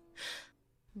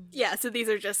 Yeah, so these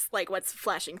are just like what's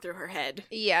flashing through her head.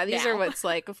 Yeah, these now. are what's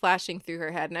like flashing through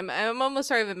her head, and I'm almost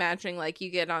sort of imagining like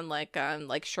you get on like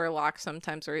Sherlock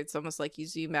sometimes, where it's almost like you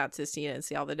zoom out to see it and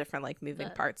see all the different like moving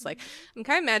parts. Like I'm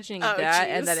kind of imagining that,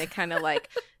 and then it kind of like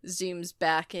zooms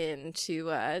back into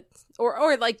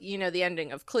or like, you know, the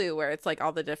ending of Clue, where it's like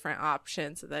all the different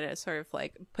options, and then it sort of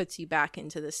like puts you back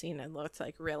into the scene and what's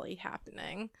like really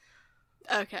happening.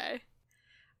 Okay.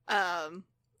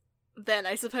 Then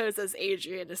I suppose as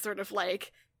Adrian is sort of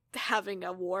like having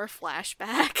a war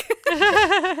flashback.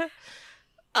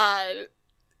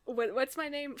 What's my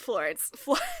name? Florence.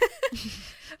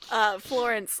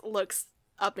 Florence looks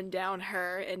up and down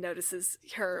her and notices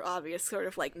her obvious sort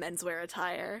of like menswear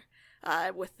attire,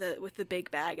 with the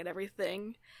big bag and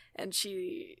everything, and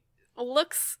she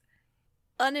looks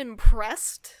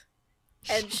unimpressed,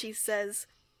 and she says,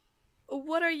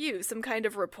 "What are you, some kind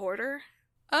of reporter?"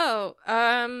 Oh,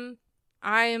 I'm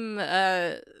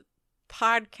a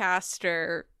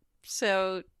podcaster,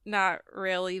 so not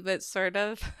really, but sort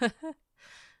of.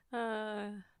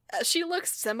 She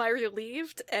looks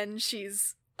semi-relieved, and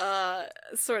she's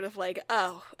sort of like,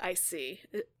 oh, I see.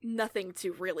 Nothing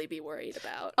to really be worried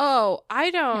about. Oh,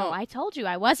 I don't. No, I told you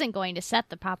I wasn't going to set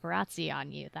the paparazzi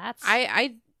on you. That's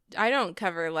I don't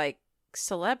cover like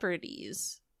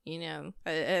celebrities, you know.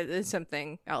 It's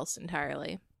something else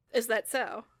entirely. Is that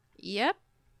so? Yep.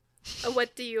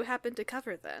 What do you happen to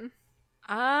cover then?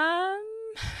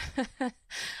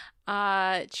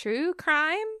 True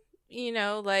crime? You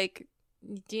know, like,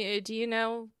 do you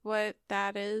know what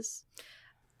that is?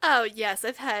 Oh, yes,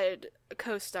 I've had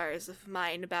co-stars of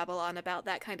mine babble on about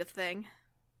that kind of thing.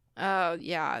 Oh,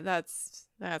 yeah, that's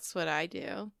what I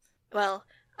do. Well,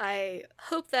 I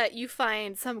hope that you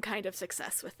find some kind of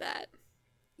success with that.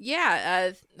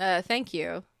 Yeah, thank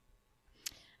you.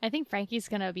 I think Frankie's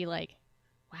gonna be like,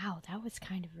 wow, that was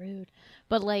kind of rude.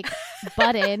 But like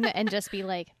butt in and just be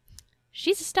like,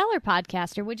 she's a stellar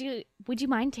podcaster. Would you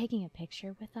mind taking a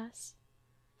picture with us?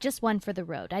 Just one for the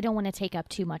road. I don't want to take up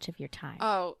too much of your time.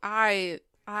 Oh, I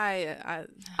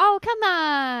Oh, come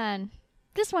on.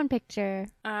 Just one picture.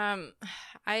 I'm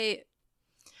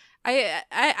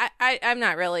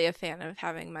not really a fan of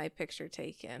having my picture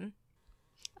taken.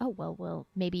 Oh, well,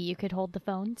 maybe you could hold the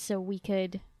phone so I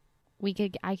could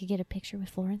get a picture with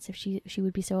Florence if she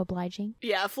would be so obliging.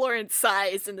 Yeah, Florence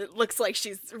sighs, and it looks like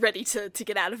she's ready to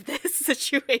get out of this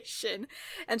situation.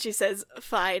 And she says,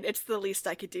 fine, it's the least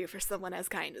I could do for someone as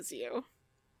kind as you.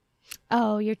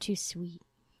 Oh, you're too sweet.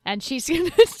 And she's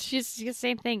the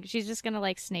same thing. She's just gonna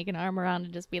like snake an arm around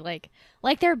and just be like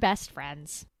they're best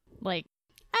friends. Like,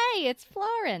 hey, it's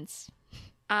Florence.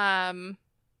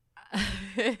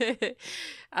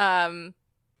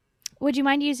 Would you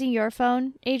mind using your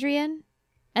phone, Adrian?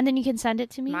 And then you can send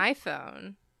it to me? My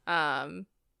phone.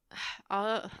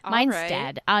 all Mine's right.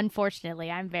 dead. Unfortunately,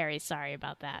 I'm very sorry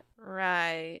about that.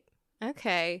 Right.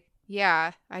 Okay.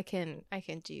 Yeah, I can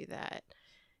do that.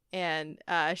 And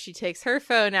she takes her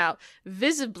phone out,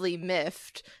 visibly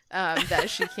miffed that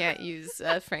she can't use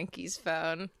Frankie's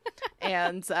phone.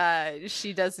 And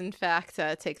she does, in fact,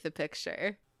 take the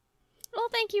picture. Well,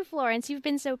 thank you, Florence. You've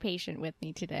been so patient with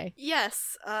me today.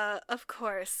 Yes, of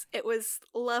course. It was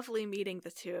lovely meeting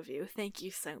the two of you. Thank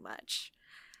you so much.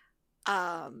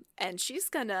 And she's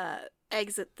gonna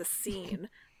exit the scene,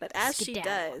 but as she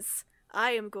Skedaddle. does,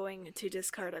 I am going to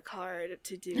discard a card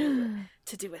to do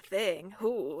a thing.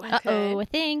 Ooh. Uh-oh, a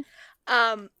thing.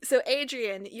 So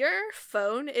Adrian, your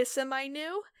phone is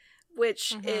semi-new,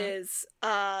 which is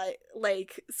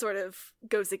like sort of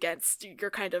goes against your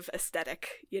kind of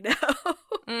aesthetic, you know?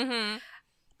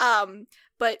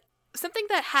 But something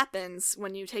that happens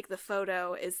when you take the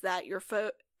photo is that your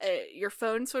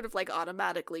phone sort of like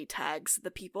automatically tags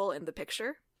the people in the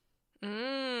picture.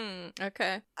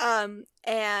 Okay.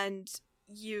 And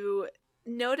you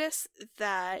notice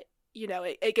that, you know,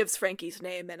 it gives Frankie's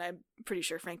name, and I'm pretty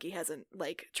sure Frankie hasn't,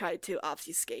 like, tried to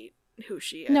obfuscate who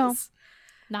she is. No,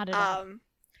 not at all.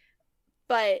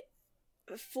 But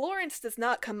Florence does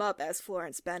not come up as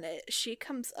Florence Bennett. She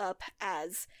comes up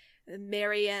as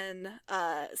Marianne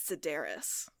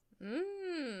Sedaris.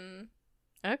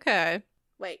 Okay.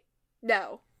 Wait,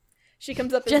 no. She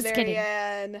comes up as Just kidding.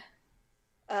 Marianne.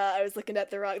 I was looking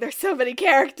at the wrong. There's so many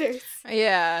characters.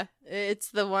 Yeah,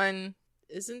 it's the one.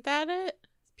 Isn't that it?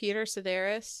 Peter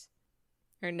Sedaris?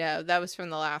 Or no, that was from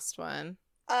the last one.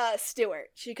 Stewart.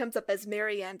 She comes up as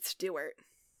Marianne Stewart.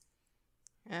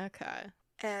 Okay.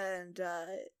 And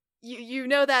you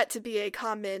know that to be a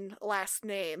common last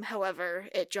name. However,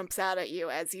 it jumps out at you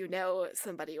as you know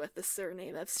somebody with the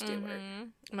surname of Stewart.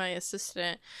 My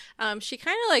assistant. She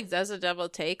kind of like does a double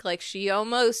take. Like she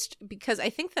almost, because I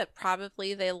think that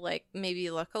probably they like maybe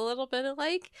look a little bit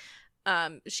alike.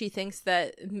 She thinks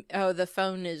that, oh, the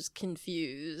phone is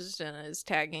confused and is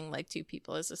tagging like two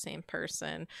people as the same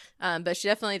person. But she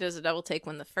definitely does a double take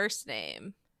when the first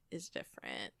name is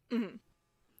different. Mm-hmm.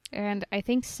 And I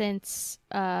think since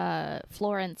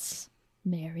Florence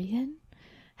Marion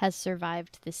has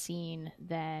survived the scene,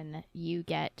 then you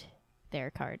get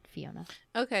their card, Fiona.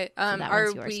 Okay. that Are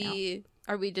one's yours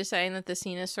we deciding that the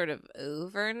scene is sort of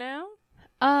over now?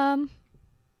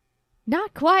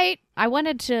 Not quite. I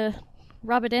wanted to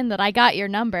rub it in that I got your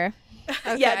number.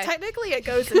 Okay. Yeah, technically it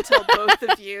goes until both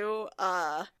of you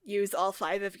use all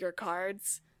 5 of your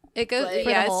cards. It goes. Like- Yeah, For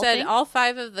the it whole said thing? all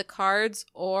 5 of the cards,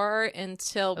 or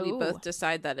until we Ooh. both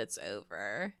decide that it's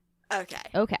over. Okay.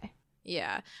 Okay.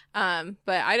 Yeah. But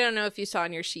I don't know if you saw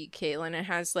on your sheet, Caitlin. It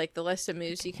has like the list of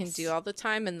moves you can do all the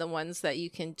time, and the ones that you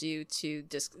can do to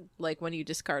like when you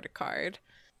discard a card.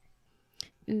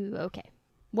 Ooh, okay.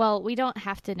 Well, we don't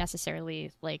have to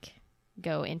necessarily like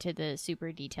go into the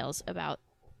super details about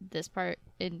this part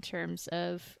in terms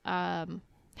of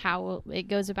how it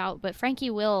goes about, but Frankie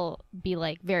will be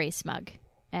like very smug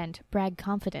and brag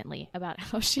confidently about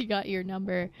how she got your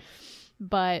number,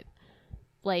 but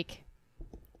like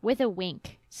with a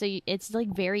wink. So it's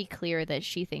like very clear that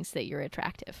she thinks that you're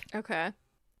attractive. Okay.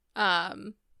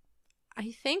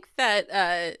 I think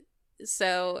that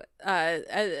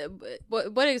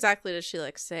what exactly does she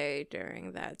like say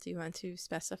during that? Do you want to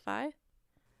specify?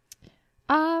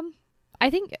 I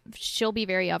think she'll be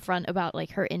very upfront about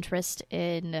like her interest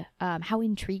in how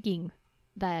intriguing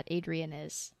that Adrian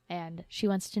is, and she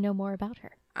wants to know more about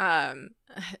her.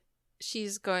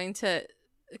 She's going to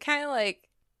kind of like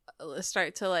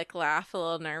start to like laugh a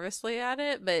little nervously at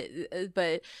it,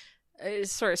 but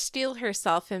sort of steel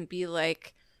herself and be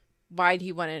like, why do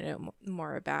you want to know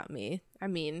more about me? I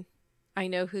mean, I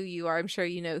know who you are. I'm sure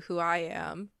you know who I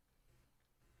am.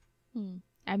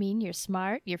 I mean, you're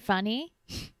smart, you're funny,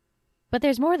 but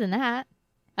there's more than that,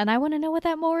 and I want to know what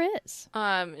that more is.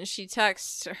 She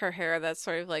tucks her hair that's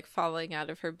sort of like falling out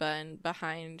of her bun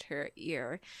behind her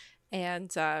ear,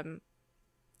 and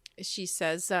she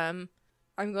says, I'm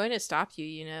going to stop you,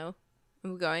 you know.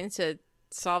 I'm going to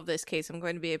solve this case. I'm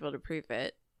going to be able to prove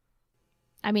it.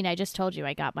 I mean, I just told you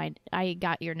I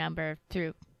got your number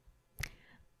through.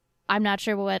 I'm not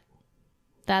sure what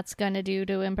that's going to do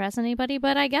to impress anybody,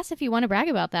 but I guess if you want to brag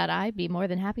about that, I'd be more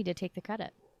than happy to take the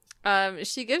credit.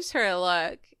 She gives her a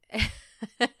look,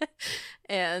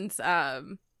 and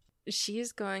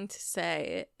she's going to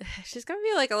say, she's going to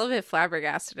be like a little bit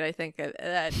flabbergasted, I think,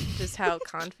 at just how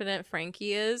confident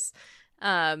Frankie is.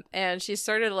 And she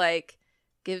sort of like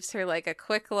gives her like a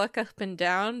quick look up and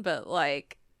down, but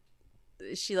like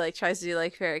she like tries to do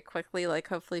like very quickly, like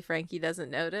hopefully Frankie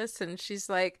doesn't notice. And she's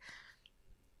like,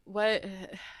 what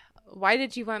why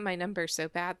did you want my number so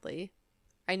badly?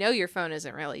 I know your phone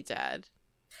isn't really dead.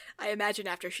 I imagine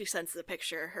after she sends the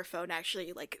picture, her phone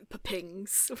actually, like,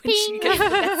 pings when Ping! she gets the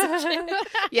message.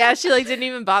 Yeah, she, like, didn't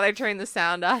even bother turning the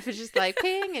sound off. It's just like,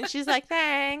 ping, and she's like,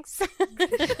 thanks.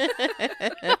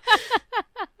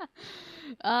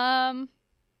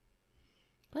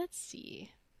 Let's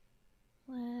see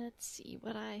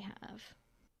what I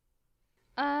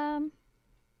have.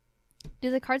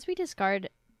 Do the cards we discard,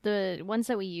 the ones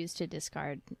that we use to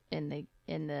discard in the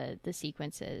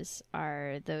sequences,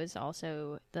 are those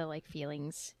also the, like,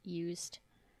 feelings used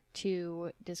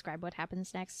to describe what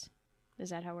happens next?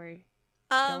 Is that how we're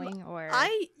going? Or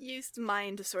I used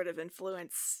mine to sort of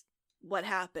influence what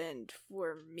happened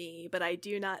for me, but I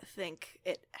do not think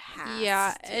it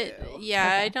has to. Okay.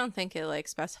 I don't think it, like,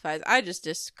 specifies. I just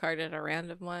discarded a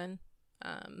random one.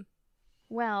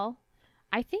 Well,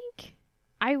 I think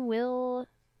I will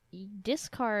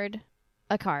discard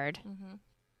a card. Mm-hmm.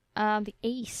 The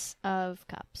Ace of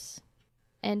Cups.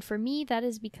 And for me, that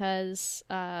is because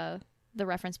the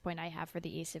reference point I have for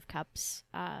the Ace of Cups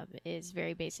is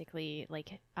very basically,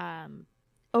 like,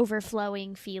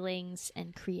 overflowing feelings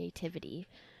and creativity.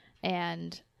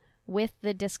 And with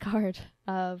the discard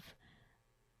of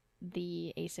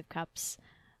the Ace of Cups,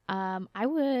 I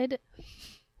would,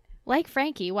 like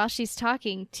Frankie, while she's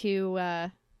talking to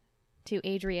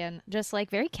Adrian, just, like,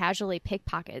 very casually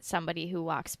pickpocket somebody who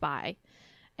walks by.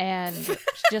 And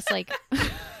just, like,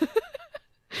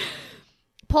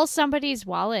 pull somebody's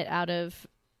wallet out of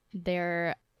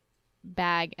their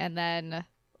bag and then,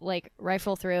 like,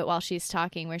 rifle through it while she's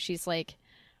talking, where she's like,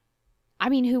 I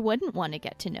mean, who wouldn't want to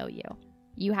get to know you?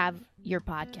 You have your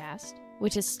podcast,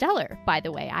 which is stellar, by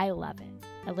the way. I love it.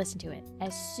 I listen to it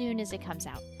as soon as it comes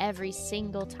out, every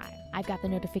single time. I've got the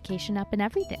notification up and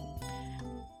everything.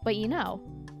 But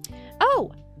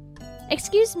oh,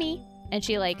 excuse me. And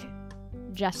she, like,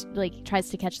 just, like, tries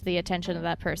to catch the attention of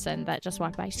that person that just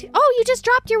walked by. Oh, you just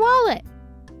dropped your wallet.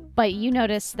 But you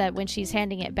notice that when she's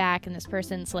handing it back and this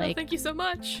person's like, thank you so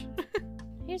much.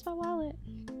 Here's my wallet.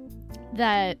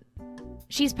 That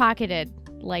she's pocketed,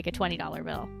 like, a $20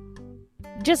 bill.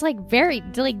 Just, like, very,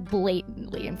 like,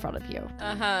 blatantly in front of you.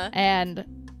 Uh-huh. And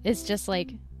it's just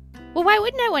like, well, why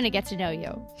wouldn't I want to get to know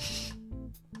you?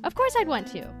 Of course I'd want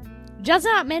to. Does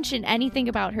not mention anything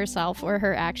about herself or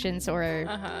her actions or,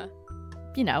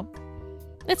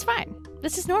 it's fine.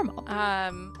 This is normal.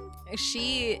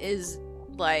 She is,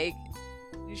 like,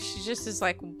 she just is,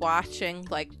 like, watching,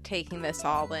 like, taking this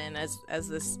all in as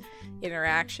this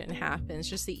interaction happens,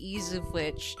 just the ease of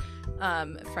which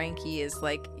Frankie is,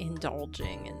 like,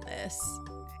 indulging in this.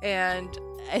 And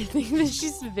I think that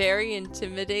she's very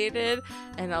intimidated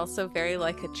and also very,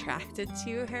 like, attracted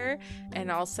to her,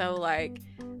 and also, like,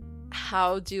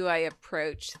 how do I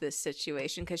approach this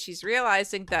situation? Because she's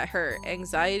realizing that her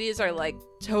anxieties are, like,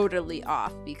 totally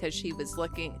off, because she was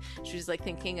like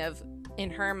thinking of, in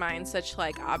her mind, such,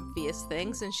 like, obvious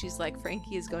things, and she's like,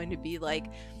 Frankie is going to be, like,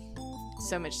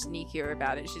 so much sneakier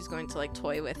about it. She's going to, like,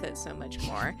 toy with it so much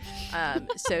more.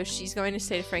 So she's going to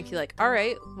say to Frankie, like, all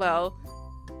right, well,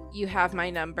 you have my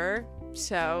number,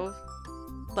 so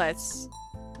let's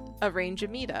arrange a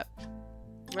meetup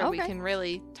where we can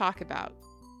really talk about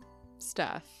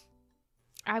stuff.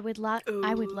 I would love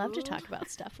to talk about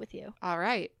stuff with you. All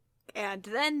right. And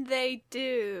then they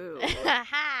do.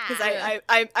 Because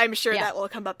I'm sure that will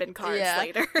come up in cards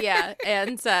later. Yeah,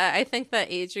 and I think that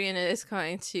Adrian is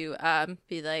going to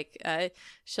be like,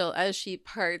 as she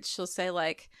parts, she'll say,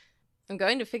 like, I'm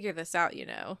going to figure this out,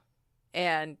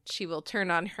 and she will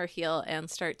turn on her heel and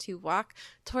start to walk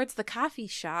towards the coffee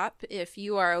shop, if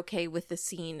you are okay with the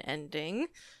scene ending.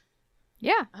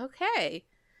 Yeah. Okay.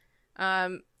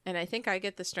 And I think I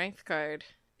get the strength card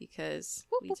because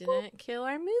we didn't kill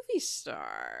our movie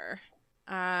star.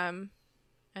 And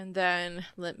then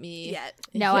let me...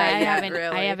 No, I haven't.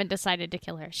 Really. I haven't decided to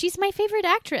kill her. She's my favorite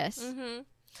actress. Mm-hmm.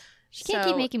 She can't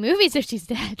keep making movies if she's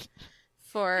dead.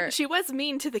 She was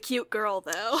mean to the cute girl,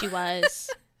 though. She was.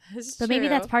 But true. Maybe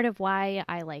that's part of why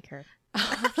I like her.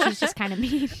 She's just kind of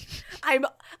mean.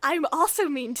 I'm also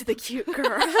mean to the cute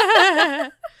girl.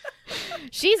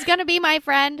 She's gonna be my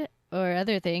friend, or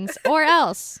other things, or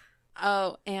else.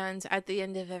 Oh, and at the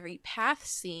end of every path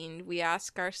scene, we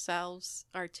ask ourselves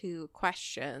our two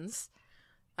questions.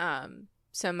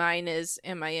 So mine is,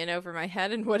 am I in over my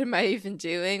head, and what am I even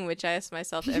doing? Which I ask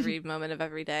myself every moment of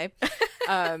every day.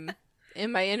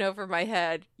 Am I in over my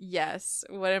head? Yes.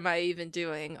 What am I even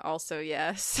doing? Also,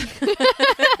 yes.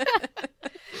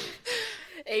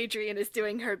 Adrian is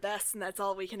doing her best, and that's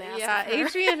all we can ask. Yeah,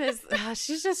 Adrian is,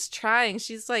 she's just trying.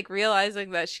 She's, like,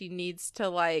 realizing that she needs to,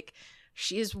 like,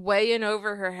 she's way in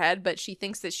over her head, but she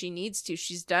thinks that she needs to.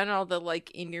 She's done all the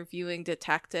like interviewing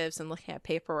detectives and looking at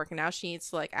paperwork, and now she needs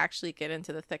to like actually get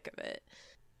into the thick of it.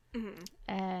 Mhm.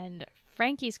 And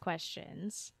Frankie's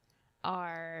questions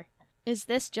are, is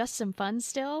this just some fun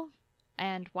still?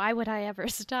 And why would I ever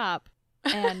stop?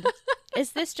 And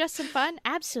is this just some fun?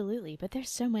 Absolutely, but there's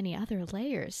so many other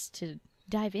layers to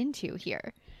dive into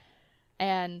here.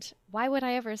 And why would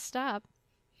I ever stop?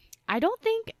 I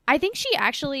think she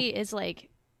actually is like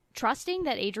trusting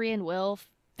that Adrian will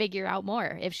figure out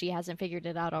more if she hasn't figured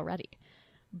it out already.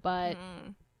 But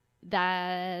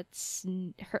that's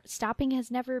her stopping has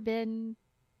never been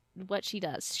what she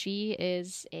does. She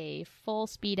is a full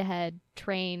speed ahead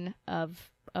train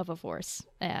of a force,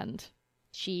 and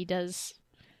she does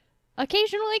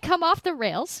occasionally come off the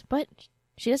rails, but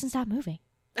she doesn't stop moving.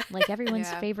 Like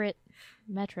everyone's favorite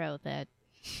Metro that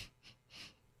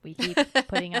we keep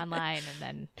putting online,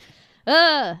 and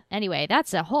then anyway,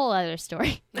 that's a whole other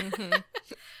story. Mm-hmm.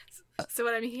 So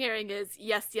what I'm hearing is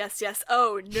yes, yes, yes.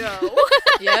 Oh no.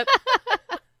 Yep.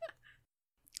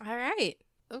 All right.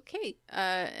 Okay.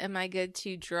 Am I good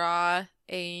to draw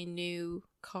a new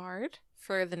card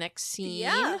for the next scene?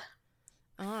 Yeah.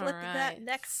 All Flip right. that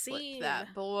next scene. Flip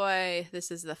that boy. This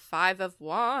is the 5 of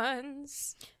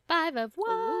Wands. 5 of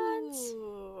Wands.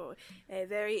 Ooh, a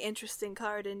very interesting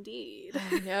card indeed.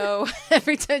 I know.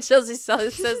 Every time Chelsea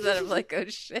says that, I'm like, oh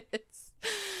shit.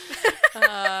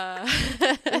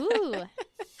 Ooh.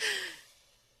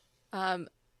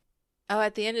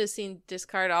 At the end of the scene,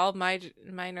 discard all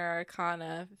minor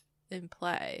arcana in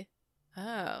play.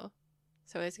 Oh.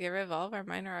 So we have to get rid of all of our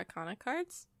minor arcana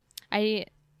cards? I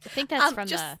think that's from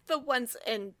just the ones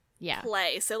in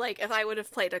play. So, like, if I would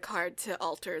have played a card to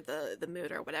alter the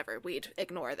mood or whatever, we'd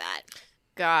ignore that.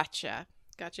 Gotcha.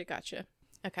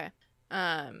 Okay.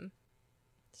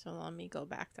 So let me go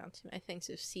back down to my things.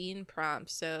 So scene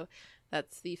prompts. So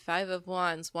that's the 5 of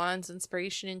Wands. Wands,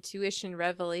 inspiration, intuition,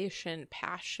 revelation,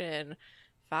 passion.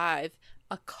 5.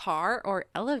 A car or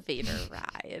elevator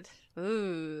ride.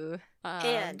 Ooh.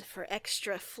 And for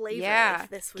extra flavor, if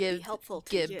this would be helpful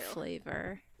to you.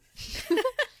 Flavor.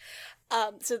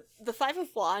 So the 5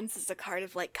 of Wands is a card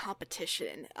of like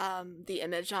competition. The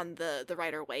image on the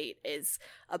Rider-Waite is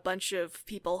a bunch of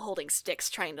people holding sticks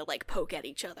trying to like poke at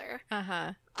each other.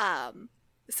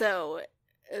 So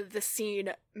the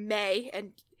scene may,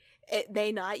 and it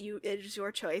may not, it is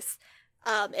your choice.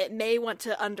 It may want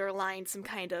to underline some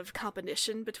kind of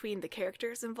competition between the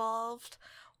characters involved,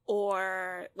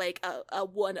 or like a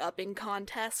one-upping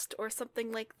contest or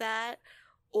something like that,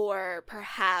 or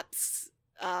perhaps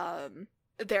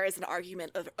there is an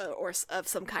argument of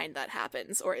some kind that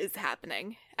happens or is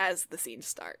happening as the scene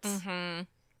starts.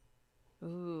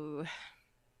 Ooh.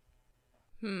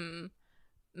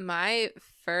 My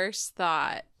first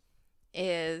thought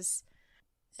is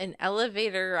an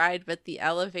elevator ride, but the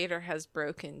elevator has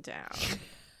broken down.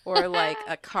 Or like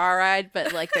a car ride,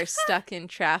 but like they're stuck in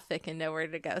traffic and nowhere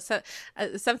to go. So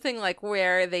something like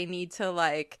where they need to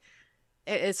like,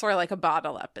 it's sort of like a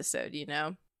bottle episode, you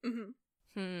know?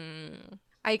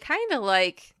 I kind of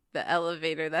like the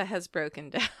elevator that has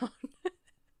broken down.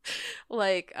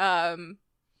 Like,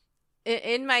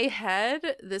 in my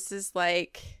head, this is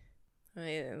like, let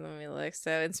me look.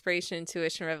 So inspiration,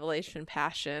 intuition, revelation,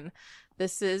 passion.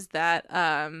 This is that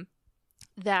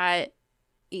that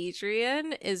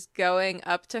Adrian is going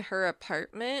up to her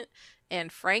apartment,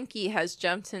 and Frankie has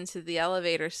jumped into the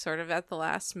elevator sort of at the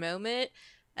last moment,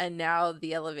 and now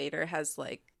the elevator has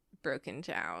like broken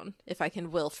down. If I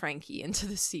can will Frankie into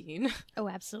the scene. Oh,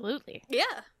 absolutely.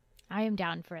 Yeah. I am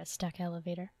down for a stuck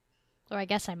elevator. Or I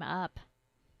guess I'm up.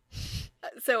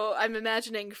 So I'm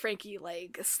imagining Frankie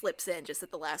like slips in just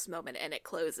at the last moment and it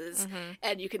closes,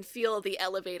 and you can feel the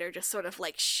elevator just sort of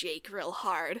like shake real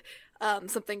hard.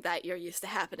 Something that you're used to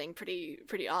happening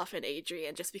pretty often,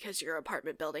 Adrian, just because your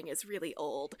apartment building is really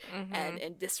old and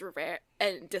in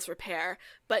disrepair.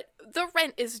 But the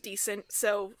rent is decent,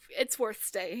 so it's worth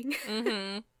staying.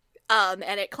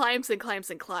 And it climbs and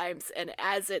climbs and climbs, and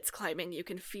as it's climbing, you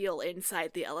can feel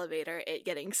inside the elevator it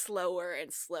getting slower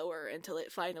and slower until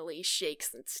it finally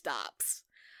shakes and stops.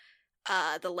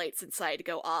 The lights inside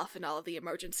go off, and all of the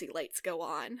emergency lights go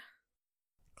on.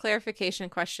 Clarification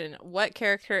question. What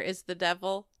character is the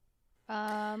devil?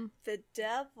 The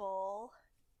devil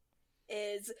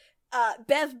is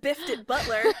Bev Biffed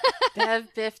Butler.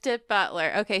 Bev Biffed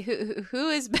Butler. Okay, who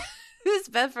is who's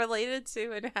Bev related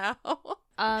to and how?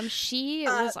 She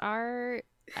was our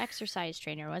exercise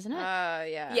trainer, wasn't it?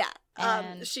 Yeah.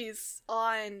 Yeah. She's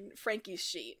on Frankie's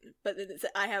sheet, but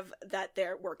I have that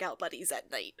they're workout buddies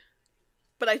at night.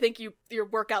 But I think you're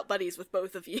workout buddies with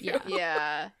both of you.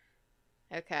 Yeah.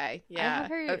 Okay. Yeah. have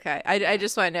her- Okay. I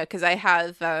just want to know because I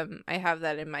have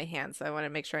that in my hand, so I want to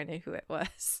make sure I know who it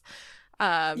was.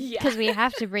 Yeah. Because we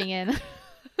have to bring in.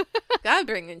 Gotta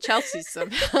bring in Chelsea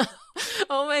somehow.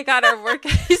 Oh my god, our work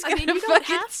is I gonna mean, you don't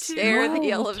fucking have to. tear No, the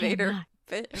we elevator cannot.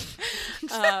 bit.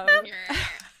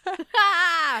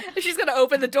 She's gonna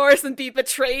open the doors and be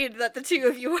betrayed that the two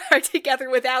of you are together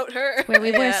without her. Where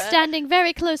we were Yeah. standing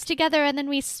very close together and then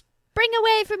we spring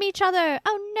away from each other.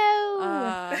 Oh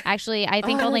no! Actually, I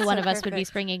think oh, only that's one so of us would be perfect.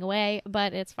 springing away,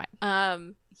 but it's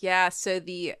fine. Yeah, so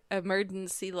the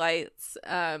emergency lights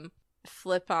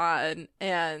flip on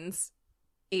and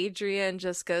Adrian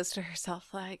just goes to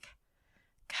herself like,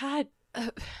 God,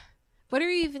 what are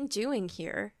you even doing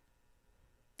here?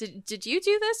 Did you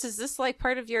do this? Is this like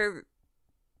part of your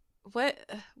what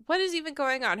is even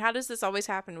going on? How does this always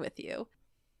happen with you?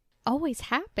 Always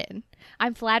happen.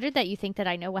 I'm flattered that you think that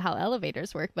I know how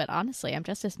elevators work, but honestly, I'm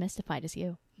just as mystified as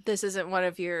you. This isn't one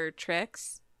of your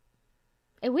tricks?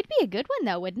 It would be a good one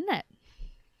though, wouldn't it?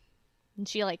 And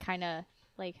she like kind of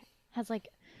like has like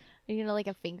like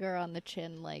a finger on the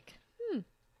chin, like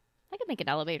I could make an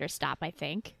elevator stop, I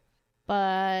think.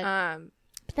 But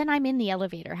then I'm in the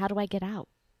elevator. How do I get out?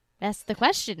 That's the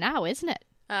question now, isn't it?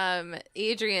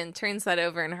 Adrian turns that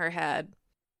over in her head.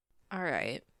 All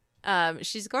right.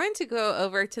 She's going to go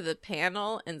over to the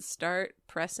panel and start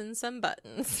pressing some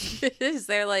buttons. Is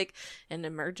there like an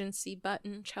emergency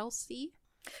button, Chelsea?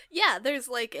 Yeah, there's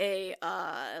like a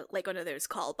like one of those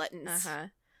call buttons.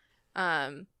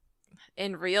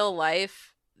 In real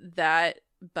life, that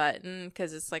button,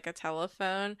 because it's like a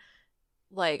telephone,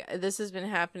 like this has been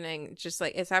happening, just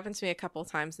like it's happened to me a couple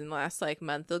times in the last like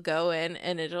month. They'll go in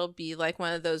and it'll be like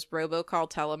one of those robocall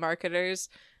telemarketers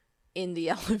in the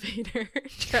elevator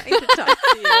trying to talk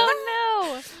to you.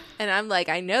 Oh no! And I'm like,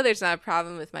 I know there's not a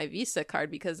problem with my Visa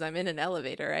card because I'm in an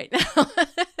elevator right now.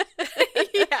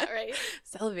 Yeah, right.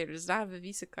 This elevator does not have a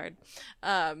Visa card.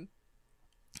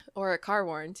 Or a car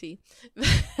warranty.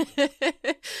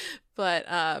 But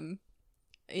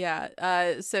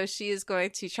so she is going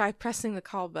to try pressing the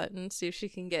call button, see if she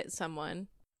can get someone.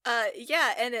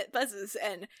 Yeah, and it buzzes,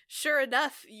 and sure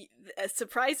enough,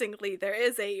 surprisingly, there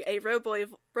is a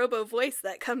robo voice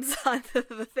that comes on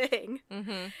the thing,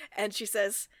 Mm-hmm. and she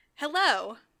says,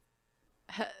 "Hello,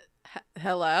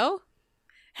 Hello?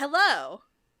 hello,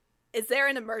 is there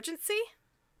an emergency?"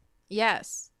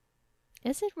 Yes.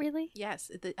 Is it really?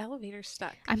 Yes, the elevator's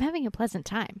stuck. I'm having a pleasant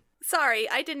time. Sorry,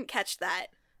 I didn't catch that.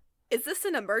 Is this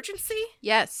an emergency?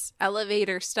 Yes,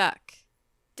 elevator stuck.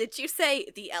 Did you say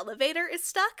the elevator is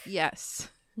stuck? Yes.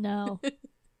 No.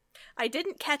 I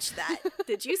didn't catch that.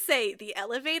 Did you say the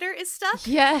elevator is stuck?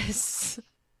 Yes.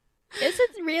 Is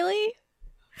it really?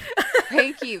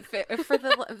 Frankie, for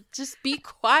the just be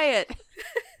quiet.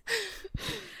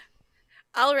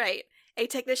 All right. A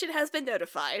technician has been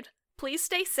notified. Please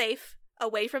stay safe,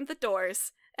 away from the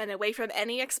doors, and away from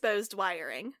any exposed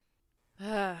wiring.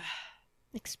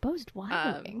 Exposed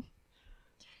wiring.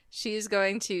 She's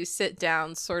going to sit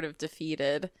down sort of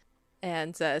defeated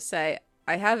and say,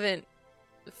 I haven't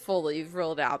fully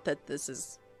ruled out that this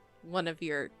is one of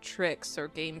your tricks or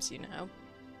games, you know.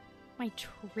 My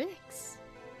tricks?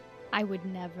 I would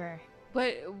never.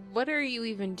 What are you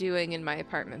even doing in my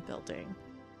apartment building?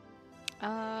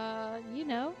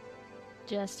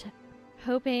 Just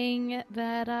hoping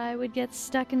that I would get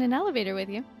stuck in an elevator with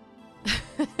you.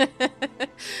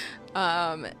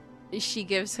 She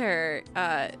gives her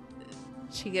a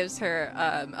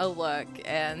look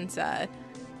and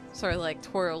sort of like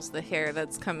twirls the hair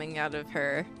that's coming out of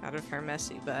her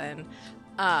messy bun.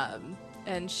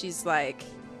 And she's like,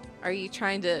 "Are you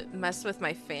trying to mess with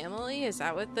my family? Is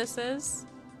that what this is?"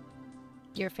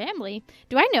 Your family?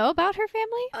 Do I know about her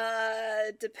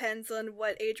family? Depends on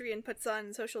what Adrian puts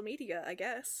on social media, I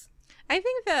guess. I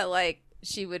think that like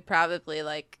she would probably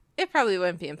like it probably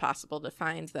wouldn't be impossible to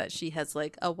find that she has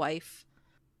like a wife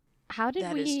How did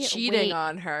that we is cheating wait.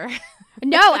 on her.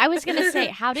 No, I was gonna say,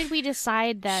 how did we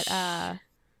decide that?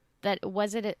 Who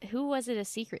was it a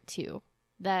secret to?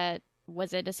 That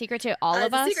was it a secret to all of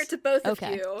It's us? a secret to both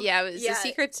Okay. of you. Yeah, it was a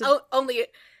secret to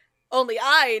Only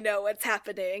I know what's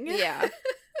happening. Yeah.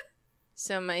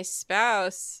 So my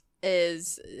spouse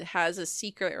has a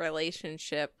secret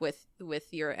relationship with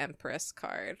your Empress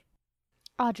card.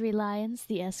 Audrey Lyons,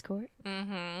 the escort.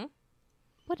 Mm-hmm.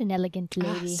 What an elegant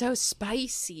lady. So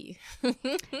spicy.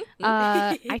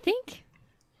 I think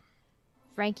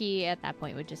Frankie at that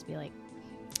point would just be like,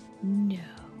 no,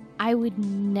 I would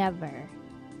never.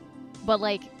 But,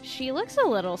 like, she looks a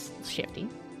little shifty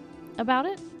about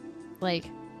it. Like,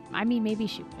 I mean, maybe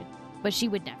she would, but she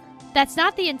would never. That's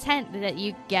not the intent that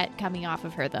you get coming off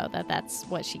of her, though, that's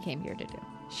what she came here to do.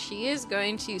 She is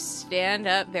going to stand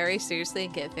up very seriously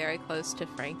and get very close to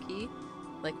Frankie,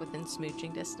 like within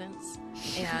smooching distance.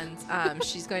 And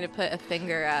she's going to put a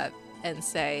finger up and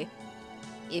say,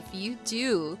 if you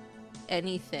do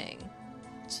anything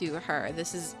to her,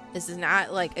 this is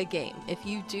not like a game. If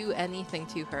you do anything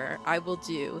to her, I will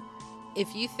do.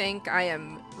 If you think I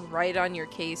am right on your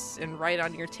case and right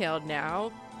on your tail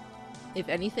now, if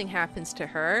anything happens to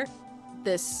her,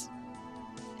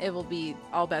 it will be,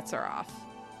 all bets are off.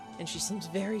 And she seems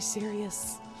very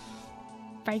serious.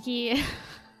 Frankie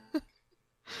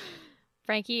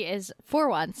is, for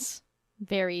once,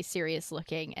 very serious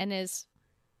looking and is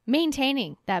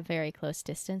maintaining that very close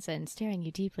distance and staring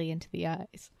you deeply into the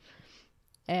eyes.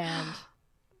 And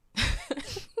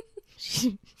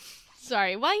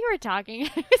sorry, while you were talking,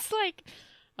 I was like,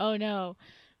 oh no,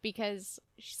 because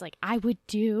she's like, I would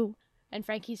do. And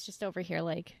Frankie's just over here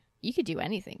like, you could do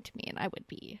anything to me and I would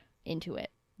be into it.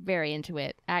 Very into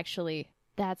it. Actually,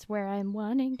 that's where I'm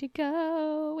wanting to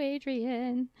go,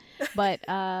 Adrian. But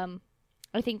I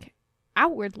think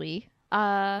outwardly,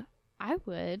 I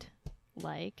would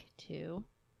like to,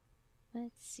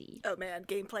 let's see. Oh man,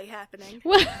 gameplay happening.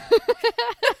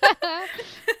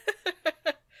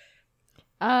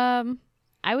 I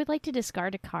would like to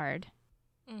discard a card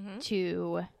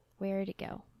to, where to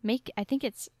go? I think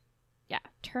it's,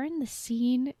 turn the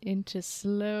scene into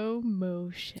slow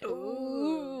motion.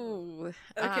 Ooh.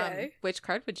 Okay. Which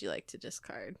card would you like to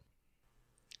discard?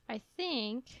 I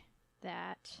think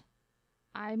that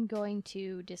I'm going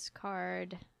to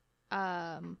discard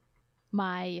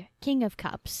my King of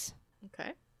Cups.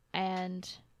 Okay. And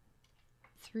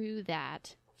through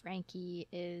that, Frankie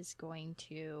is going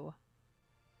to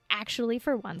actually,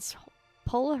 for once,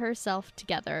 pull herself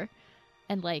together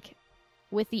and, like,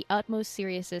 with the utmost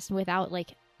seriousness, without,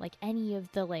 like any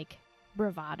of the, like,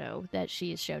 bravado that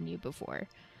she has shown you before.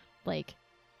 Like,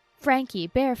 Frankie,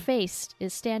 bare-faced,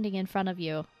 is standing in front of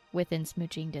you within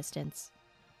smooching distance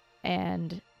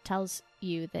and tells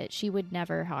you that she would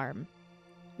never harm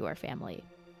your family.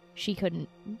 She couldn't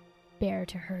bear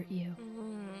to hurt you.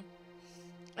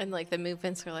 And, like, the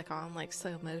movements are, like, all in, like,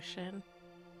 slow motion.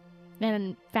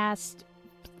 And fast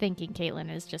thinking Caitlin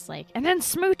is just like, and then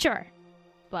smooch her!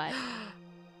 But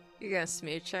You're gonna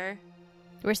smooch her?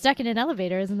 we're stuck in an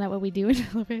elevator. Isn't that what we do in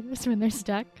elevators when they're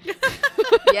stuck?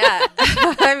 Yeah.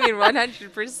 I mean,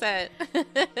 100%.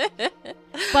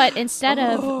 But instead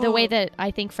of the way that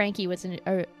I think Frankie was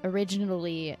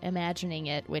originally imagining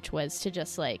it, which was to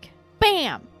just like,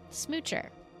 bam, smooch her,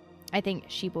 I think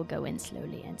she will go in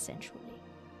slowly and sensually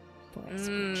for a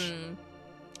smooch.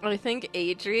 I think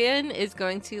Adrian is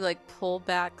going to, like, pull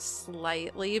back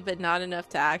slightly, but not enough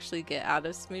to actually get out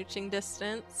of smooching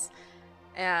distance.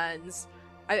 And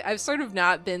I've sort of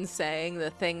not been saying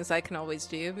the things I can always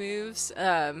do moves,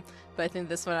 but I think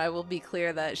this one I will be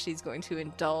clear that she's going to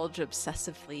indulge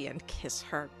obsessively and kiss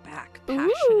her back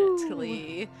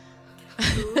passionately.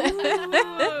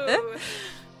 Ooh.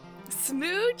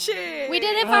 Smooching! We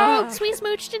did it, folks! We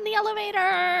smooched in the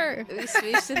elevator! We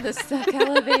smooched in the stuck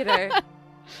elevator.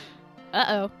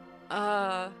 Uh-oh.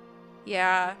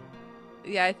 Yeah.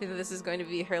 Yeah, I think this is going to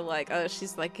be her, like,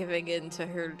 she's, like, giving in to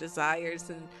her desires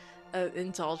and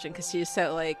indulging because she's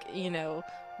so, like, you know,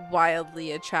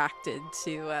 wildly attracted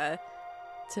to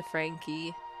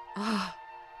Frankie. Oh,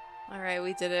 all right,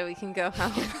 we did it. We can go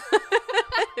home.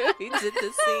 We did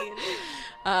the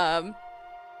scene.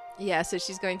 Yeah, so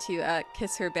she's going to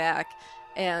kiss her back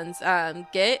and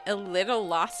get a little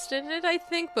lost in it, I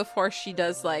think, before she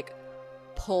does, like,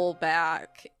 pull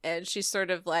back. And she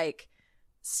sort of, like,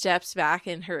 steps back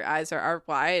and her eyes are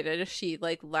wide, and she,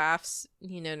 like, laughs,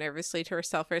 you know, nervously to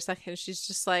herself for a second. She's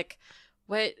just like,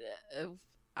 what?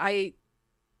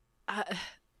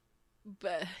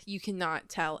 But you cannot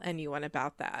tell anyone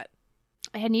about that.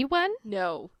 Anyone?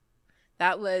 No.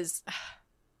 That was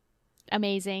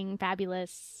Amazing,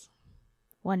 fabulous,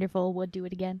 wonderful, would do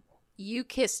it again. You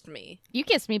kissed me. You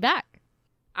kissed me back.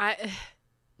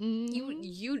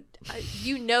 You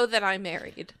know that I'm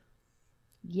married.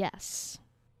 Yes.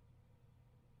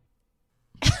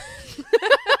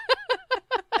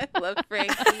 I love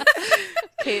Frankie.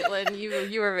 Caitlin,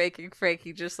 you were making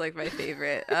Frankie just like my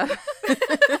favorite.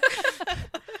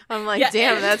 I'm like, yeah,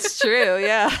 damn, that's true.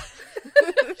 Yeah.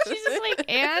 She's just like,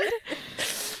 and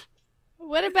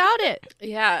what about it?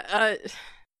 Yeah.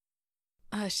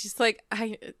 She's like,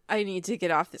 I need to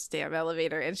get off this damn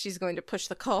elevator, and she's going to push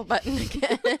the call button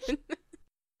again.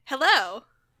 Hello.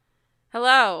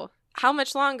 Hello. How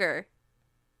much longer?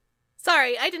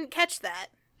 Sorry, I didn't catch that.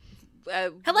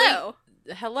 Hello.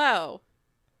 Hello.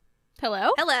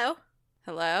 Hello? Hello.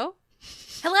 Hello?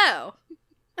 Hello.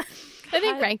 I think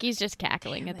God Frankie's just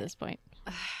cackling damn at it. this point.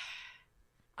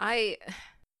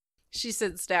 She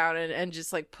sits down and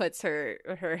just like puts her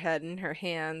head in her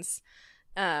hands.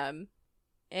 And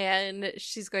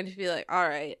she's going to be like, all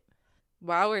right,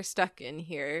 while we're stuck in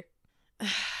here.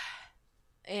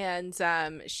 And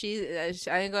I'm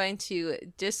going to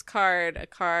discard a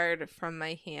card from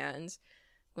my hand.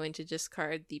 I'm going to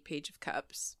discard the Page of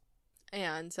Cups.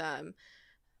 And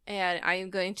I am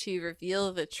going to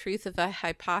reveal the truth of a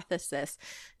hypothesis.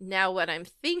 Now, what I'm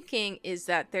thinking is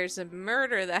that there's a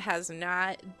murder that has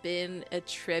not been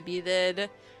attributed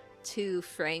to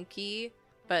Frankie,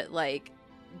 but like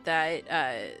that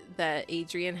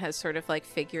Adrian has sort of like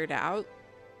figured out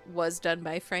was done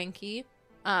by Frankie.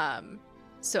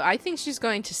 So I think she's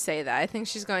going to say that. I think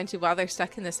she's going to, while they're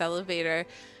stuck in this elevator,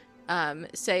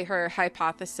 say her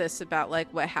hypothesis about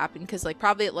like what happened, because like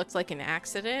probably it looked like an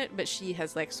accident, but she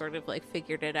has like sort of like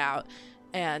figured it out,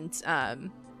 and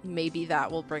maybe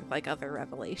that will bring like other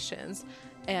revelations.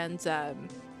 And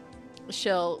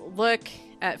she'll look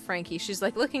at Frankie. She's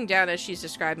like looking down as she's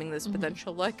describing this, but then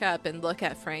she'll look up and look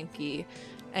at Frankie,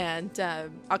 and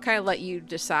I'll kind of let you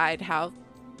decide how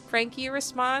Frankie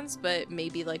responds, but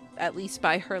maybe like at least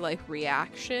by her like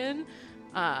reaction,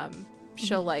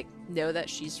 she'll like know that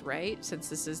she's right, since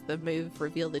this is the move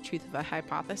reveal the truth of a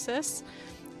hypothesis.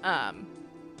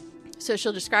 So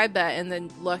she'll describe that and then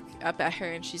look up at her,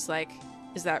 and she's like,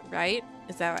 is that right?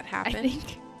 Is that what happened? I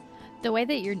think the way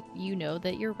that you know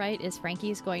that you're right is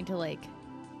Frankie's going to like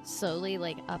slowly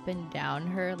like up and down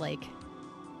her like,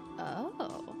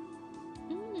 oh,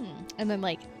 and then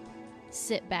like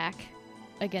sit back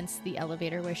against the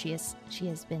elevator where she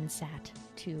has been sat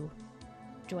to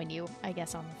join you, I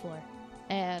guess, on the floor,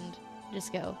 and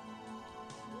just go,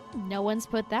 no one's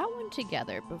put that one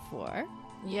together before.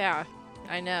 Yeah,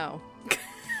 I know.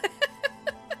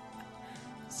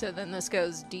 So then this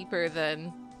goes deeper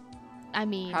than I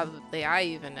mean, probably I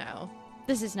even know.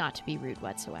 this is not to be rude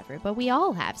whatsoever, but we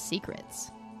all have secrets.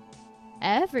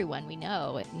 Everyone we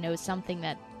know knows something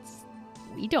that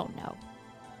we don't know.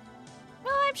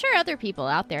 Well, I'm sure other people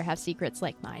out there have secrets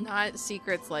like mine. Not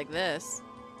secrets like this.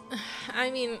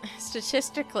 I mean,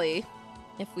 statistically,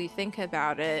 if we think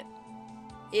about it,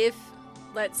 if,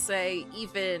 let's say,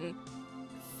 even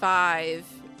 5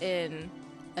 in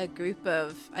a group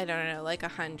of, I don't know, like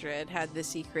 100 had the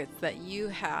secrets that you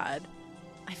had,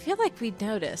 I feel like we'd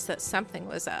notice that something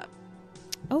was up.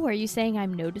 Oh, are you saying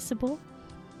I'm noticeable?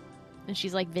 And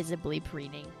she's like visibly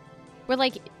preening. We're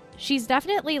like, she's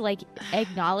definitely like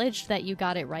acknowledged that you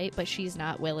got it right, but she's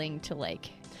not willing to like.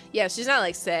 Yeah, she's not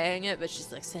like saying it, but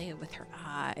she's like saying it with her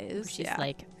eyes. She's yeah.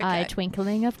 like, Okay. eye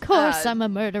twinkling. Of course, I'm a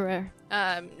murderer.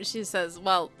 She says,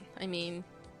 well, I mean,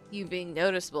 you being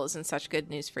noticeable isn't such good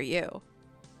news for you.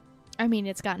 I mean,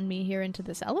 it's gotten me here into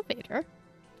this elevator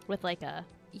with like a.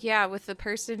 Yeah, with the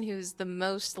person who's the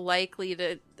most likely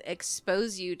to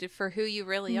expose you for who you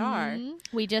really are. Mhm.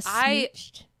 We just. I-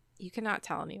 smooched. You cannot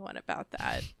tell anyone about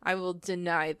that. I will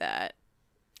deny that.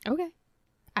 Okay.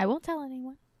 I won't tell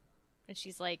anyone. And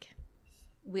she's like,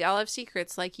 We all have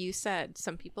secrets, like you said.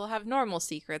 Some people have normal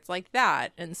secrets like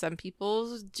that, and some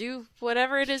people do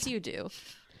whatever it is you do.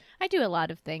 I do a lot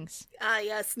of things. Ah,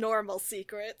 yes, normal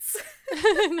secrets.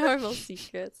 Normal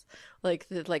secrets. Like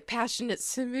the passionate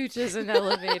smooches in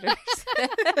elevators.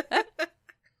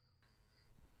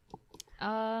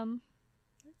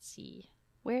 Let's see.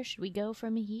 Where should we go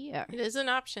from here? It is an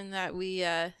option that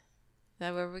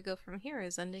that where we go from here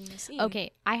is ending the scene.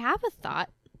 Okay, I have a thought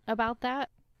about that,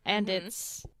 and Mhm.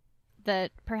 it's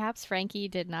that perhaps Frankie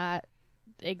did not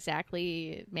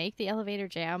exactly make the elevator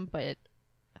jam, but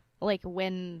like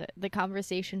when the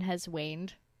conversation has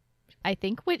waned, I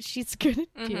think what she's gonna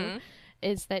do Mhm.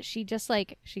 is that she just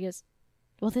like, she goes,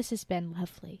 well, this has been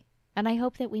lovely, and I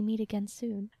hope that we meet again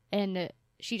soon. And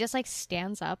she just like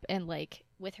stands up and like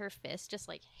with her fist just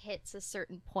like hits a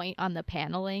certain point on the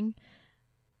paneling,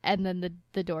 and then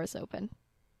the doors open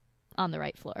on the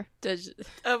right floor. Does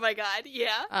Oh my god,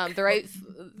 yeah. the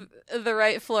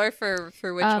right floor for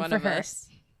which one for of her. us?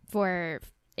 For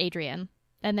Adrian.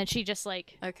 And then she just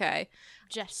like Okay.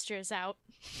 gestures out.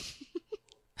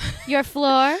 Your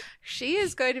floor? She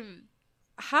is going to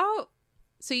how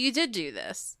so you did do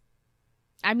this.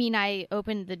 I mean, I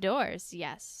opened the doors,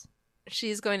 yes.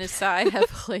 She's going to sigh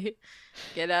heavily,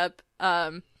 get up,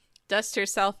 dust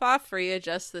herself off,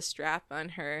 readjust the strap on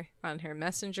her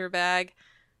messenger bag,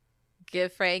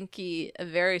 give Frankie a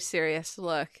very serious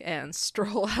look, and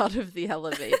stroll out of the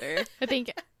elevator. I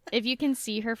think if you can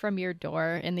see her from your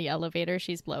door in the elevator,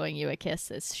 she's blowing you a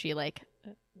kiss as she like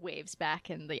waves back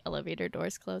and the elevator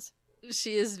doors close.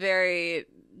 She is very,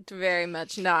 very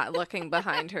much not looking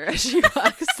behind her as she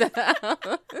walks down.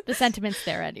 The sentiment's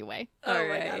there anyway. Oh All my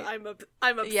right. god,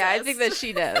 I'm obsessed. Yeah, I think that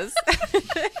she knows.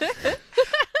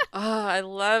 Oh, I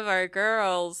love our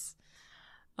girls.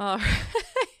 All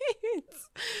right.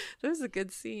 That was a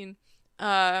good scene.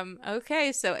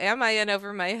 Okay, so am I in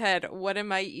over my head? What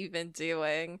am I even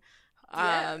doing?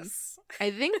 Yes.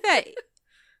 I think that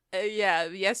yeah,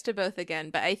 yes to both again,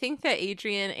 but I think that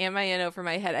Adrian, am I in over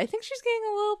my head? I think she's getting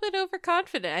a little bit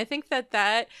overconfident. I think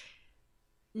that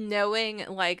knowing,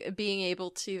 like, being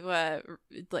able to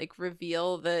like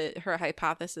reveal her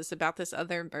hypothesis about this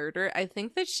other murder, I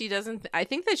think that she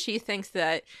thinks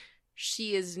that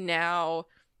she is now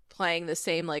playing the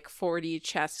same like 4D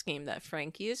chess game that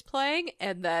Frankie is playing,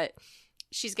 and that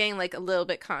she's getting like a little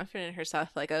bit confident in herself,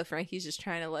 like, oh, Frankie's just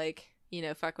trying to, like, you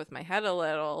know, fuck with my head a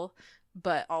little,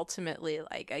 but ultimately,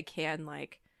 like, I can,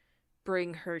 like,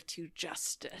 bring her to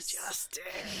justice.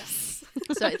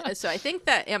 So I think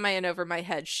that am I in over my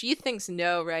head? She thinks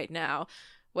no right now.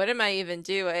 What am I even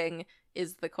doing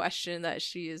is the question that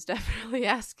she is definitely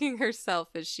asking herself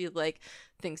as she, like,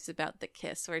 thinks about the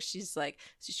kiss, where she's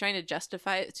trying to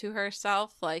justify it to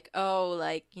herself, like, oh,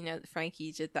 like, you know,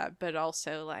 Frankie did that, but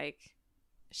also, like,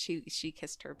 she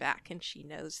kissed her back and she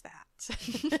knows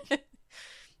that.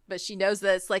 But she knows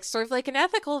that it's, like, sort of like an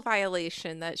ethical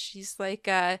violation, that she's, like,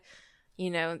 you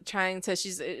know,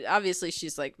 she's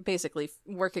like basically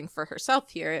working for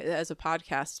herself here as a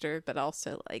podcaster, but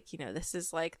also, like, you know, this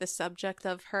is like the subject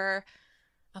of her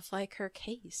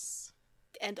case.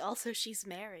 And also she's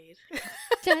married.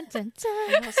 Dun, dun,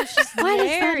 dun. And also she's Why does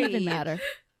that married. even matter?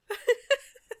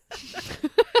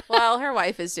 Well, her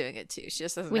wife is doing it too. She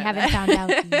just doesn't We know haven't that. found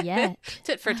out yet.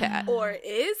 Tit for tat. Or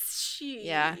is she?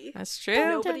 Yeah, that's true.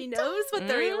 Nobody Dun, dun, knows what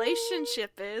the dun.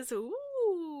 relationship is. Ooh.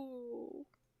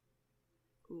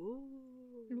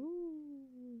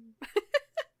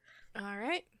 All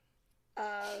right.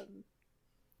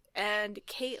 And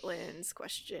Caitlin's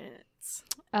questions.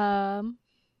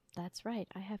 That's right.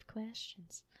 I have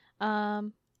questions.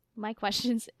 My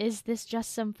questions, is this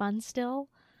just some fun still?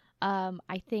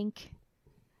 I think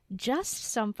just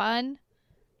some fun.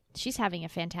 She's having a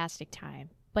fantastic time,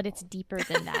 but it's deeper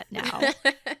than that now.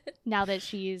 Now that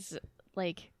she's,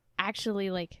 like, actually,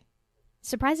 like,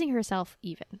 surprising herself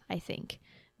even, I think,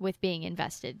 with being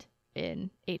invested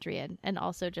in Adrian, and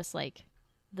also just, like,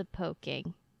 the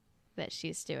poking that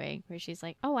she's doing, where she's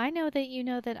like, oh, I know that you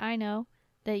know that I know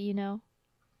that you know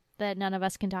that none of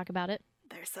us can talk about it.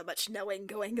 There's so much knowing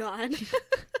going on.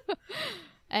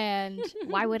 And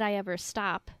why would I ever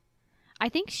stop? I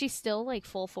think she's still, like,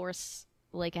 full force,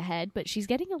 like, ahead, but she's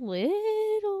getting a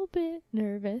little bit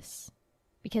nervous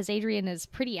because Adrian is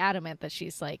pretty adamant that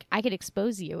she's like, I could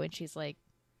expose you, and she's like,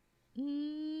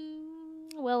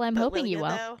 well, I'm But hoping will you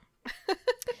won't. though?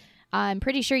 I'm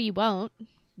pretty sure you won't,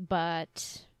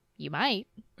 but you might.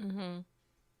 Mm-hmm.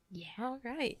 Yeah. All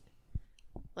right.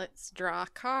 Let's draw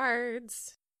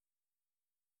cards.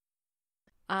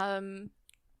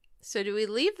 So do we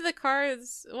leave the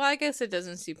cards? Well, I guess it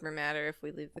doesn't super matter if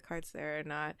we leave the cards there or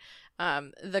not.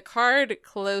 The card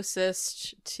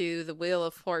closest to the Wheel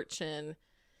of Fortune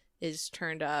is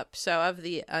turned up. So of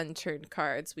the unturned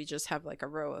cards, we just have, like, a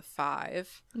row of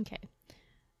 5. Okay.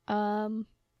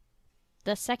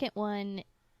 The second one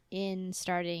in,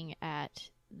 starting at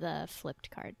the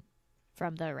flipped card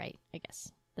from the right, I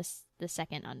guess. The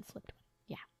second unflipped one.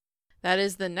 Yeah. That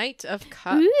is the Knight of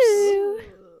Cups. Ooh.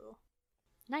 Ooh.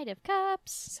 Knight of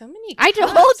Cups. So many I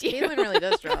cups. told you. Caitlin really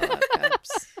does draw a lot of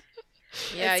cups.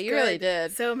 Yeah, It's you really good.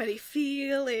 did. So many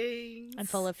feelings. I'm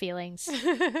full of feelings.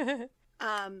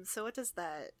 So what does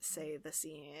that say the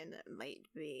scene might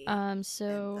be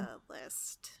So in the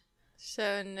list?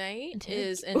 So Knight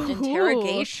is an Ooh,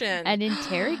 interrogation. an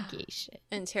interrogation.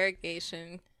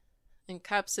 Interrogation. And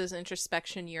Cups is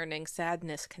introspection, yearning,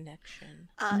 sadness, connection.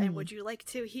 And would you like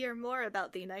to hear more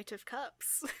about the Knight of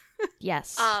Cups?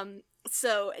 Yes.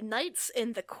 So knights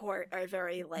in the court are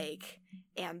very, like,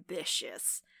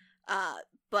 ambitious.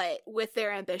 But with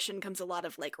their ambition comes a lot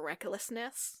of, like,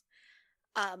 recklessness.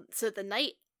 So the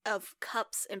Knight of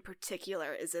Cups in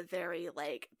particular is a very,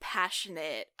 like,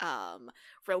 passionate,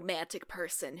 romantic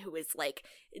person who is, like,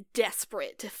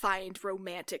 desperate to find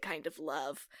romantic kind of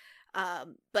love.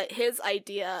 But his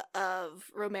idea of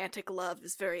romantic love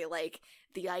is very, like,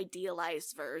 the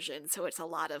idealized version. So it's a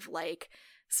lot of, like,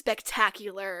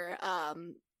 spectacular,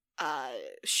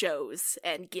 shows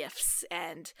and gifts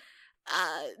and,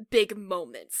 big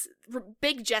moments,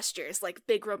 big gestures, like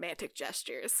big romantic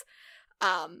gestures.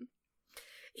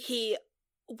 He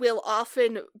will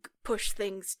often push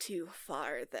things too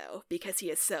far, though, because he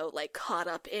is so, like, caught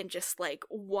up in just, like,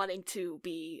 wanting to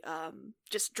be,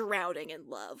 just drowning in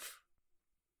love.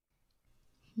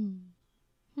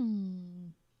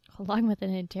 Along with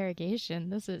an interrogation.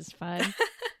 This is fun.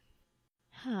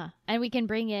 And we can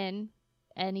bring in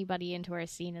anybody into our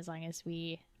scene as long as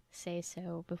we say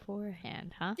so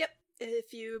beforehand, huh? Yep.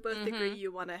 If you both agree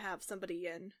you want to have somebody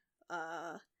in,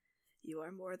 you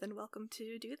are more than welcome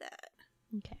to do that.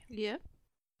 Okay. Yeah.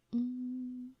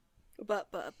 But.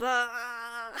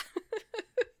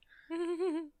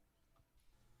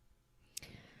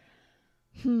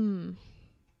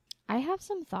 I have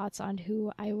some thoughts on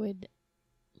who I would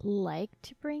like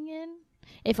to bring in,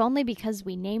 if only because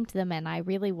we named them and I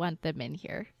really want them in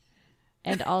here.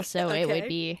 And also Okay. it would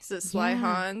be... Is it Sly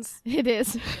Hans? It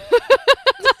is.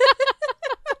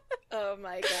 Oh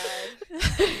my god.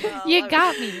 Oh, You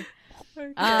got me.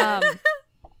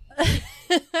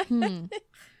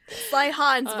 Sly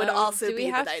Hans would also do we be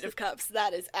the have Knight to- of Cups.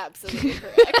 That is absolutely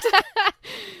correct.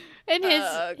 And his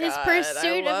Oh, his God,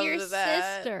 pursuit I of your loved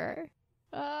that. sister.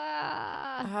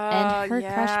 And Oh, her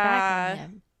crush back on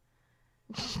him.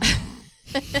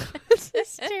 This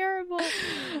is terrible.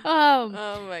 Oh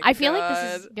my god. I feel like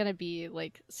this is gonna be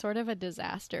like sort of a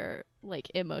disaster, like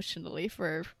emotionally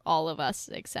for all of us,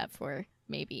 except for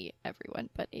maybe everyone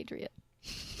but Adrian.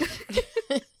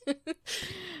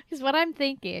 Because what I'm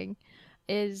thinking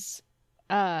is,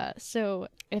 so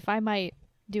if I might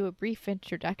do a brief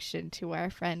introduction to our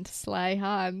friend Sly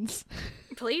Hans.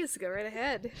 Please, go right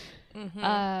ahead.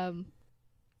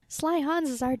 Sly Hans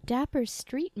is our dapper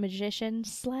street magician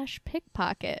 /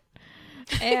 pickpocket.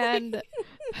 And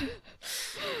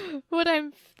what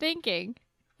I'm thinking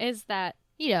is that,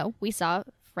 you know, we saw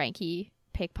Frankie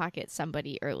pickpocket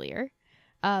somebody earlier.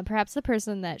 Perhaps the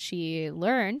person that she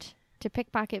learned to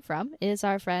pickpocket from is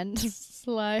our friend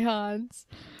Sly Hans.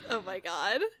 Oh my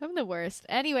god. I'm the worst.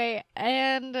 Anyway,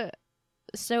 and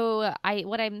so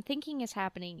what I'm thinking is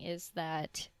happening is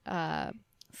that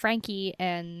Frankie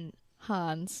and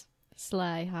Hans,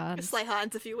 Sly Hans, Sly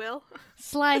Hans, if you will.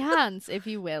 Sly Hans, if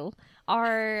you will,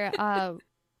 are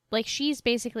like she's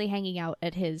basically hanging out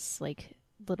at his like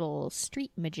little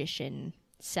street magician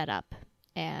setup,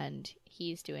 and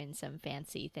he's doing some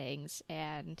fancy things,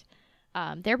 and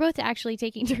they're both actually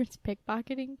taking turns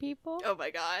pickpocketing people. Oh my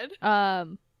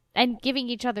god. And giving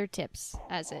each other tips,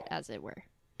 as it were,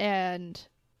 and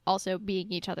also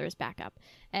being each other's backup.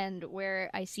 And where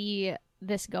I see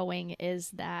this going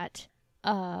is that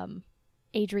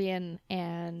Adrian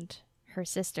and her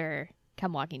sister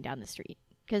come walking down the street,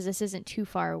 because this isn't too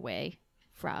far away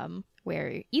from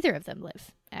where either of them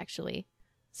live, actually.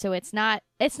 So it's not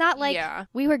like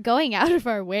we were going out of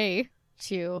our way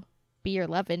to be your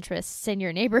love interests in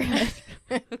your neighborhood.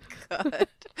 God.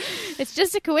 It's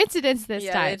just a coincidence this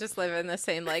Yeah, time. they just live in the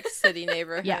same like city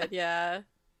neighborhood. Yeah.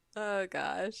 Oh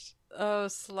gosh. Oh,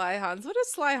 Sly Hans. What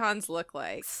does Sly Hans look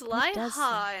like? Sly does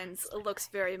Hans looks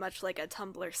very much like a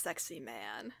Tumblr sexy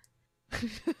man.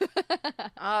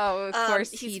 Oh, of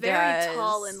course he's he very does.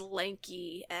 tall and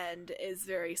lanky and is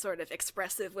very sort of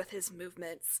expressive with his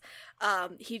movements.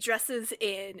 He dresses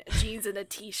in jeans and a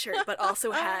t-shirt, but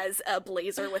also has a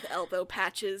blazer with elbow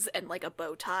patches and like a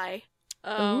bow tie.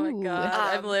 Oh Ooh. my god.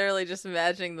 I'm literally just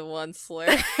imagining the one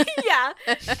slur. Yeah,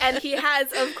 and he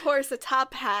has, of course, a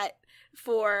top hat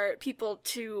for people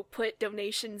to put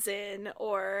donations in,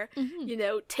 or you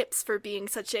know, tips for being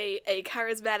such a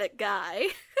charismatic guy.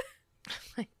 Oh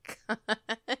my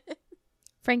god.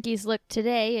 Frankie's look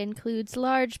today includes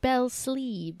large bell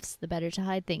sleeves, the better to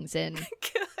hide things in.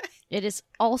 It is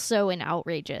also an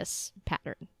outrageous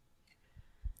pattern,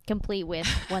 complete with,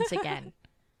 once again,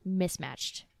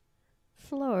 mismatched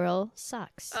floral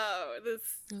socks. Oh,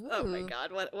 oh my Ooh.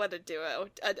 god, what a duo.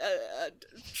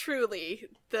 Truly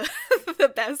the the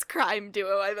best crime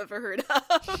duo I've ever heard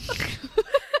of.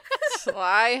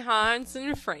 Sly Hans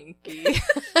and Frankie.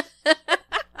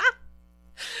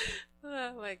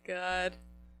 Oh my god.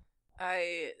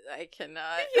 I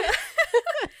cannot.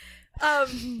 Yeah.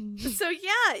 So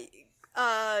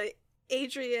yeah,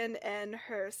 Adrian and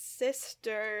her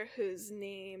sister, whose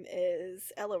name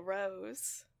is Ella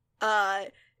Rose,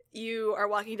 you are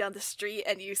walking down the street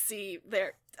and you see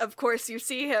you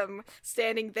see him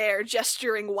standing there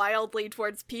gesturing wildly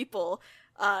towards people,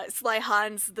 Sly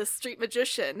Hans, the street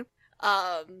magician.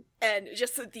 And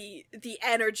just the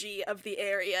energy of the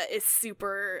area is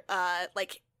super,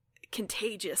 like,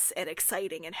 contagious and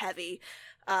exciting and heavy.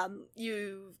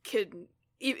 You can,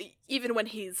 even when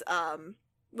he's,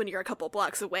 when you're a couple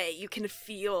blocks away, you can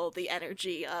feel the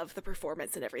energy of the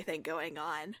performance and everything going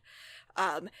on.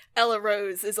 Ella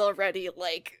Rose is already,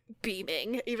 like,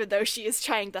 beaming, even though she is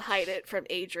trying to hide it from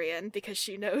Adrian because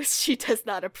she knows she does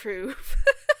not approve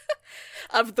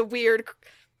of the weird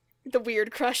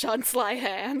crush on Sly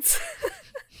Hands.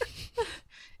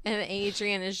 And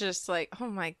Adrian is just like, oh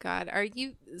my god, are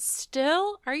you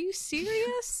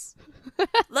serious?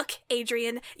 Look,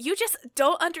 Adrian, you just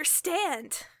don't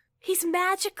understand. He's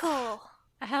magical.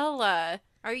 Hella,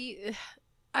 are you...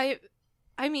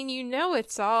 I mean, you know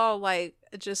it's all, like,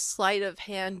 just sleight of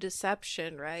hand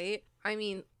deception, right? I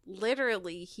mean,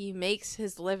 literally, he makes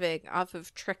his living off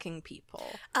of tricking people.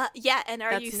 Yeah, and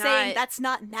are you saying that's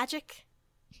not magic?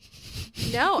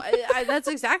 No, that's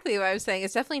exactly what I was saying.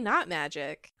 It's definitely not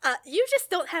magic. You just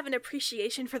don't have an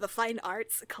appreciation for the fine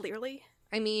arts, clearly.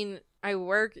 I mean, I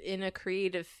work in a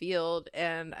creative field,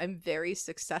 and I'm very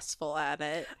successful at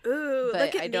it. Ooh,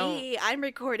 look at me. I'm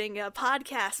recording a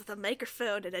podcast with a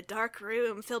microphone in a dark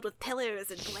room filled with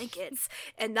pillows and blankets,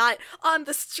 and not on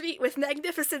the street with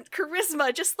magnificent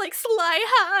charisma, just like Sly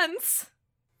Hans.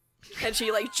 And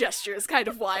she, like, gestures kind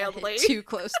of wildly. Too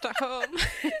close to home.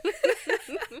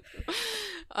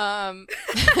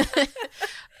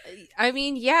 I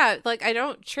mean, yeah, like, I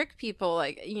don't trick people.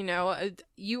 Like, you know,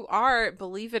 you are,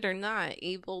 believe it or not,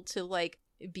 able to, like,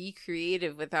 be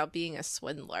creative without being a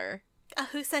swindler.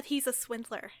 Who said he's a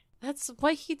swindler? That's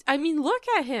what I mean, look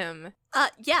at him.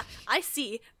 Yeah, I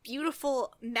see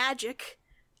beautiful magic,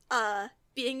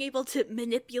 being able to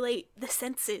manipulate the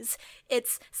senses.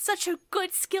 It's such a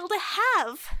good skill to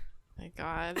have. My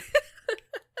god.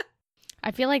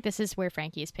 I feel like this is where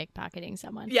Frankie is pickpocketing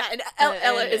someone. Yeah, and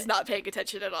Ella is not paying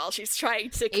attention at all. She's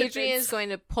trying to convince... Adrian is going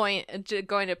to point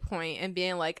and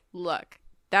being like, look,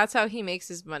 that's how he makes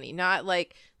his money, not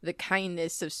like the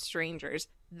kindness of strangers.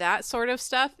 That sort of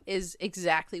stuff is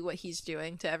exactly what he's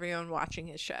doing to everyone watching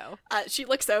his show. She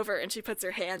looks over and she puts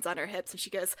her hands on her hips and she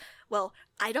goes, well,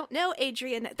 I don't know,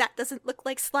 Adrian. That doesn't look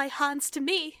like Sly Hans to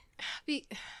me.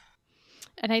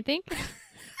 And I think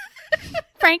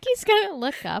Frankie's gonna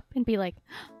look up and be like,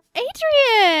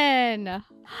 Adrian!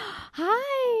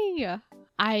 Hi!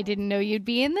 I didn't know you'd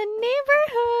be in the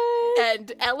neighborhood!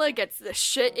 And Ella gets the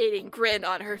shit-eating grin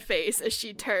on her face as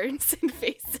she turns and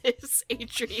faces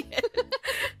Adrian.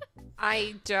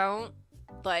 I don't,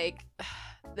 like,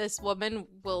 this woman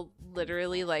will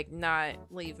literally, like, not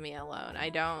leave me alone. I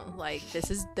don't, like, this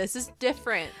is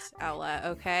different, Ella,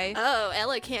 okay? Oh,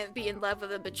 Ella can't be in love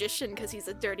with a magician because he's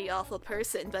a dirty, awful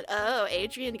person, but oh,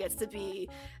 Adrian gets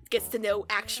to know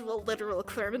actual literal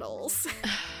criminals.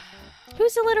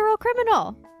 Who's a literal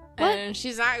criminal? What? And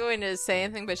she's not going to say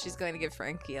anything, but she's going to give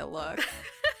Frankie a look.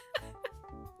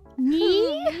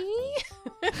 Me?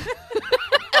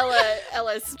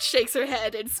 Ella shakes her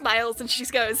head and smiles and she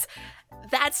goes,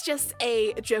 that's just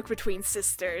a joke between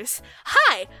sisters.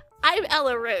 Hi, I'm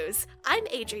Ella Rose. I'm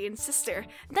Adrian's sister.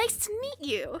 Nice to meet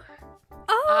you.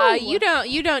 Oh,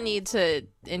 you don't need to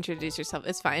introduce yourself.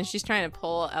 It's fine. She's trying to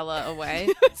pull Ella away.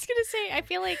 I was gonna say, I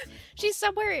feel like she's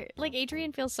somewhere, like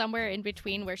Adrian feels somewhere in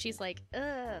between where she's like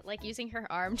using her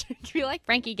arm to be like,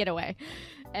 Frankie, get away.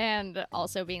 And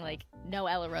also being like, no,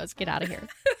 Ella Rose, get out of here.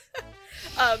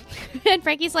 And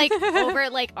Frankie's like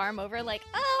arm over, like,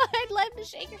 oh, I'd love to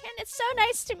shake your hand. It's so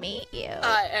nice to meet you.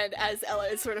 And as Ella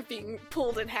is sort of being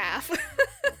pulled in half,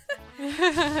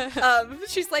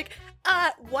 she's like,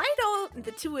 why don't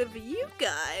the two of you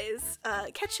guys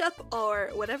catch up,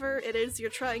 or whatever it is you're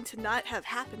trying to not have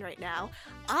happen right now?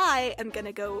 I am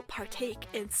gonna go partake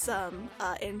in some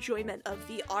enjoyment of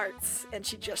the arts. And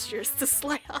she gestures to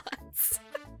Sly Hans.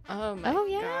 Oh my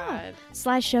god.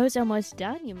 Sly show's almost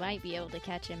done. You might be able to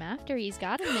catch him after he's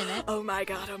got a minute. Oh my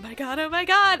god, oh my god, oh my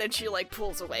god. And she like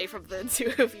pulls away from the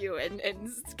two of you and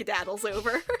skedaddles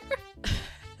over.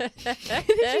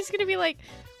 She's gonna be like,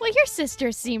 well, your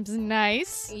sister seems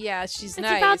nice. Yeah, she's it's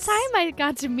nice. It's about time I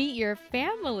got to meet your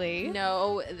family.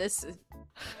 No,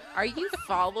 are you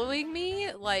following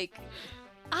me? Like,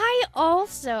 I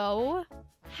also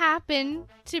happen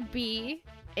to be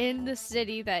in the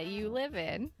city that you live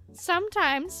in.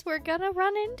 Sometimes we're gonna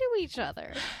run into each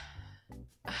other.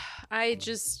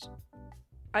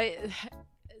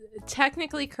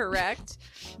 Technically correct,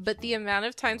 but the amount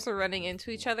of times we're running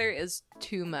into each other is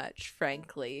too much,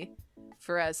 frankly,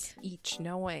 for us each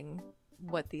knowing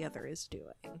what the other is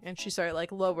doing. And she sort of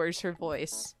like lowers her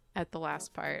voice at the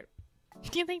last part.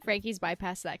 Do you think Frankie's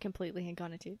bypassed that completely and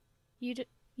gone into, you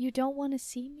don't want to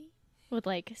see me? With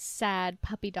like sad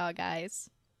puppy dog eyes.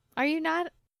 Are you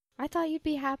not? I thought you'd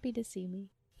be happy to see me,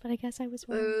 but I guess I was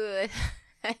wrong.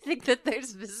 I think that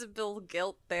there's visible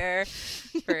guilt there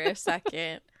for a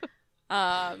second.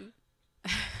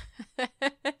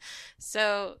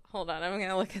 So, hold on. I'm going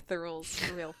to look at the rules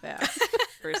real fast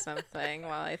for something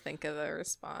while I think of a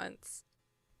response.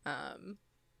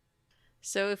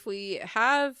 So if we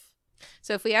have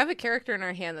a character in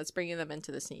our hand that's bringing them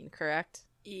into the scene, correct?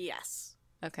 Yes.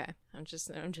 Okay. I'm just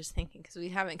thinking because we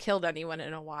haven't killed anyone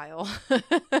in a while.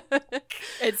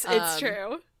 It's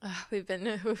true.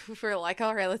 We're like,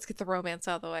 all right, let's get the romance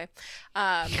out of the way.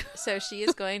 So she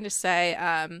is going to say,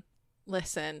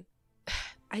 listen,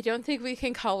 I don't think we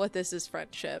can call what this is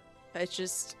friendship. It's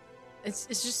just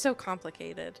so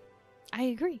complicated. I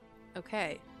agree.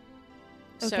 Okay.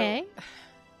 Okay. So,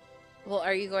 well,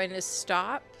 are you going to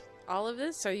stop all of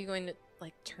this? Are you going to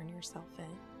like turn yourself in?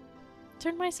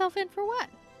 Turn myself in for what?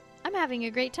 I'm having a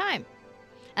great time.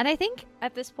 And I think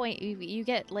at this point you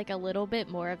get like a little bit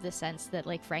more of the sense that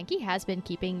like Frankie has been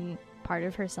keeping part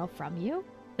of herself from you.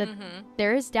 That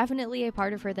there is definitely a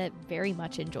part of her that very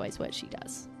much enjoys what she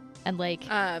does. And like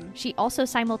she also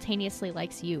simultaneously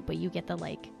likes you, but you get the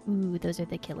like, ooh, those are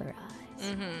the killer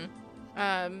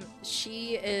eyes.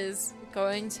 She is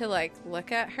going to like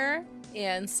look at her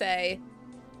and say,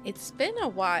 it's been a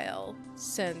while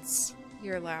since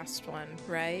your last one,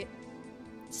 right?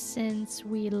 Since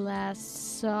we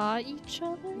last saw each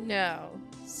other? No,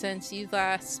 since you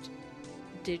last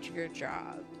did your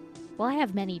job. Well, I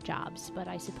have many jobs, but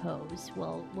I suppose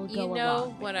we'll go along. You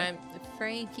know what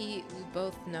Frankie, we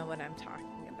both know what I'm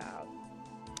talking about.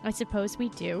 I suppose we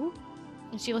do.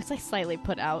 And she looks like slightly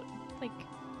put out. Like,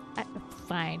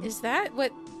 fine. Is that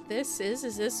what this is?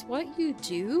 Is this what you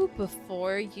do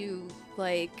before you,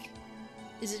 like,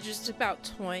 is it just about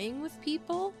toying with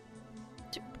people?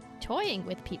 Toying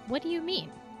with people? What do you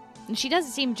mean? And she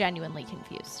doesn't seem genuinely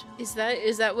confused. Is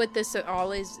that what this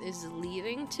always is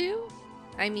leading to?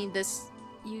 I mean,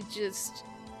 you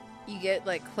get,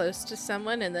 like, close to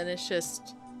someone and then it's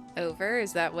just over?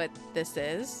 Is that what this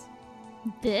is?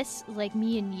 This? Like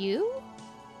me and you?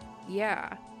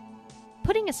 Yeah.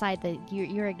 Putting aside that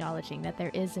you're acknowledging that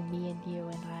there is a me and you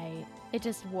and it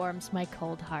just warms my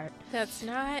cold heart. That's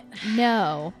not...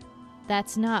 No,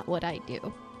 that's not what I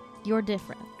do. You're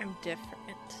different. I'm different.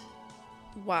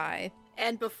 Why?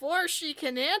 And before she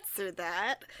can answer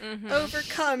that, over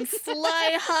comes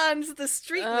Sly Hans the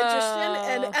street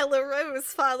magician and Ella Rose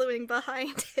following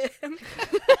behind him.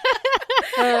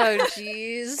 Oh,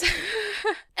 jeez.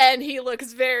 And he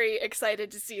looks very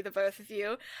excited to see the both of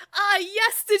you.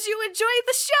 Yes, did you enjoy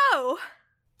the show?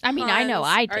 I mean, Hans, I know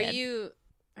I did.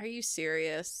 Are you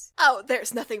serious? Oh,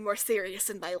 there's nothing more serious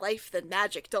in my life than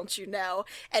magic, don't you know?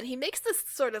 And he makes this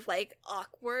sort of like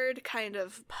awkward kind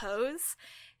of pose.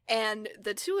 And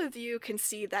the two of you can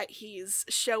see that he's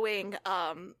showing,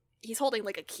 he's holding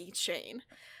like a keychain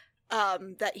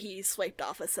that he swiped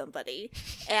off of somebody.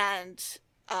 And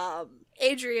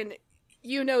Adrian,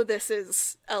 you know this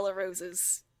is Ella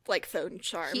Rose's like phone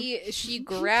charm. She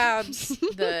grabs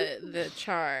the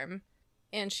charm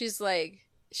and she's like,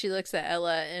 she looks at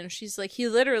Ella and she's like, he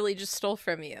literally just stole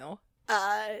from you.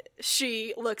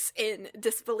 She looks in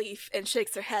disbelief and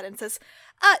shakes her head and says,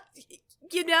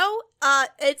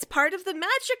 it's part of the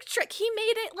magic trick. He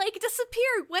made it, like,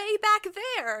 disappear way back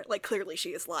there. Like, clearly she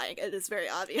is lying. It is very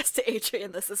obvious to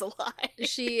Adrian this is a lie.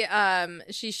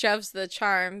 She shoves the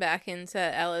charm back into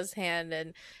Ella's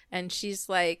hand and she's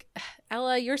like,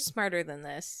 Ella, you're smarter than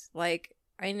this. Like,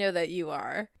 I know that you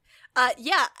are.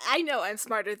 Yeah, I know I'm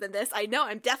smarter than this. I know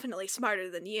I'm definitely smarter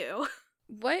than you.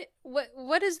 What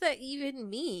does that even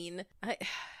mean?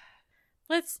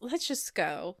 Let's just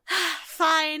go.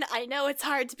 Fine, I know it's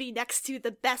hard to be next to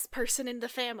the best person in the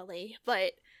family,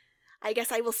 but I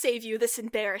guess I will save you this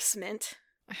embarrassment.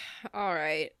 All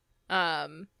right.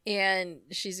 And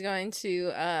she's going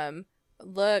to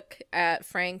look at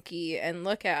Frankie and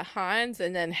look at Hans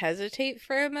and then hesitate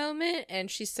for a moment, and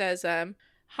she says,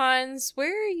 Hans,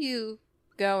 where are you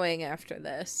going after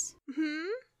this?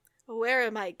 Where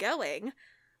am I going?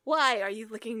 Why, are you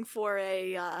looking for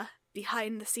a,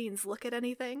 behind-the-scenes look at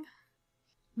anything?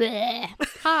 Bleh.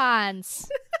 Hans,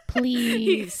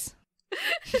 please.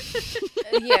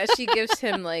 Yeah, she gives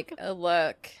him, like, a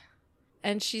look.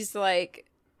 And she's like,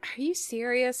 are you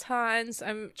serious, Hans?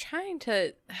 I'm trying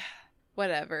to...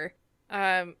 Whatever.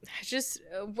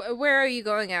 Where are you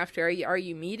going after? Are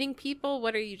you meeting people?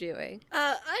 What are you doing?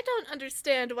 I don't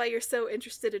understand why you're so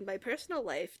interested in my personal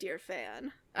life, dear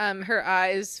fan. Her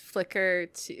eyes flicker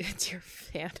to dear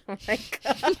fan. Oh my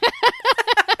god.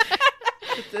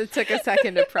 It took a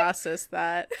second to process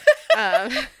that.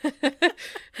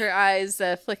 Her eyes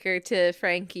flicker to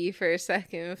Frankie for a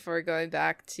second before going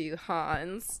back to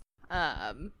Hans.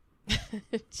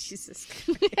 Jesus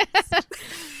Christ.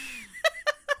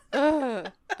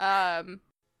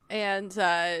 And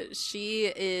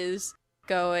she is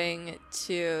going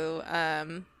to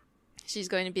she's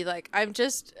going to be like, I'm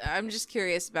just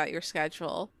curious about your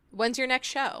schedule. When's your next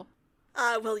show?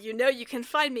 Well, you can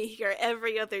find me here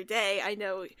every other day.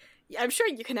 I'm sure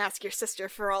you can ask your sister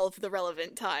for all of the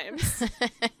relevant times.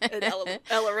 And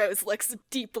Ella Rose looks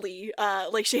deeply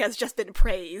like she has just been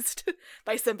praised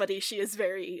by somebody she is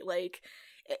very, like,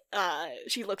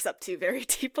 she looks up to very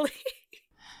deeply.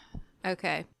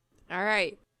 Okay. All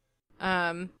right.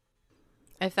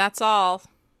 If that's all,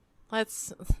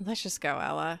 let's just go,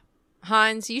 Ella.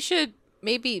 Hans, you should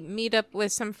maybe meet up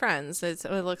with some friends. It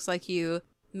looks like you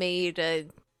made a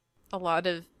lot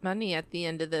of money at the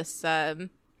end of this.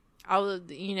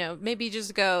 Maybe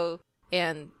just go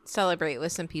and celebrate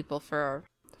with some people for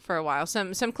a while.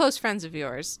 Some close friends of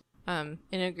yours, in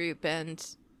a group, and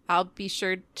I'll be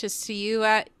sure to see you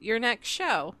at your next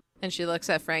show. And she looks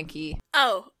at Frankie.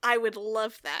 Oh, I would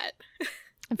love that.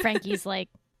 And Frankie's like,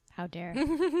 how dare.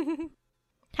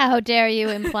 How dare you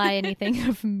imply anything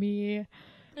of me?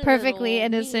 Perfectly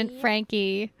innocent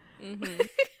Frankie. Mm-hmm.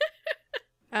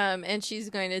 And she's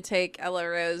going to take Ella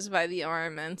Rose by the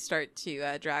arm and start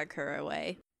to drag her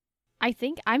away. I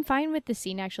think I'm fine with the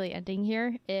scene actually ending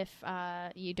here if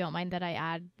you don't mind that I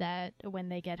add that when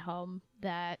they get home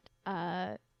that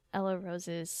Ella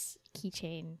Rose's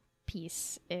keychain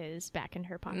piece is back in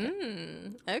her pocket.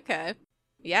 Okay.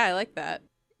 Yeah, I like that.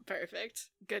 Perfect.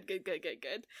 Good.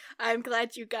 I'm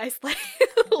glad you guys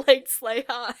liked Sly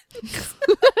Hans.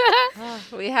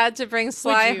 We had to bring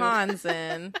Sly Hans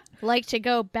in. Like to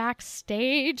go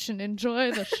backstage and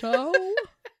enjoy the show?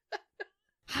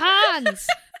 Hans!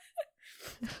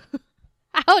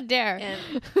 How dare!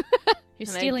 You're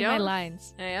stealing my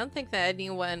lines. And I don't think that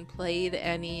anyone played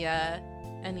any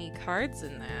cards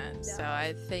in that. No. So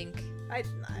I think I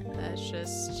did not. That's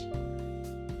just...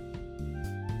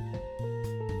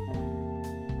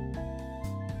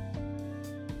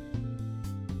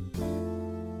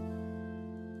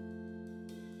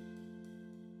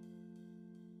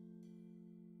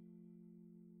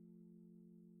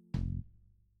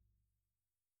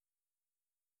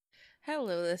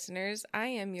 Hello, listeners. I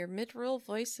am your mid-roll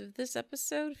voice of this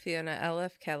episode, Fiona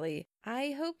L.F. Kelly.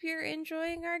 I hope you're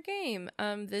enjoying our game.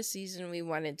 This season we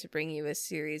wanted to bring you a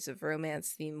series of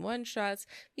romance-themed one-shots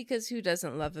because who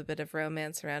doesn't love a bit of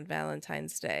romance around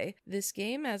Valentine's Day? This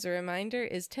game, as a reminder,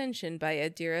 is Tension by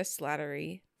Adira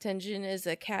Slattery. Tension is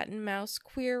a cat and mouse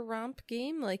queer romp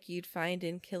game like you'd find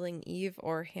in Killing Eve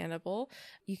or Hannibal.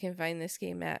 You can find this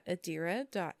game at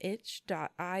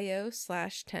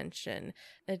adira.itch.io/tension.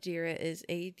 Adira is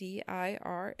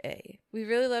A-D-I-R-A. We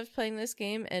really loved playing this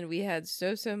game and we had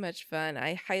so much fun.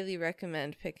 I highly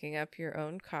recommend picking up your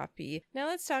own copy. Now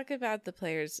let's talk about the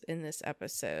players in this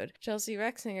episode. Chelsea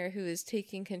Rexinger, who is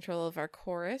taking control of our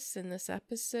chorus in this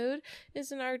episode,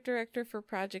 is an art director for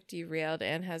Project Derailed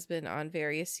and has been on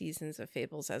various seasons of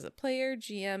Fables as a player,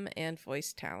 GM, and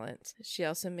voice talent. She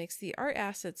also makes the art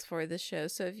assets for the show,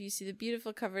 so if you see the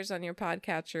beautiful covers on your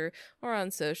podcatcher or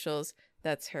on socials,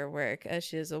 that's her work, as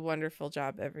she does a wonderful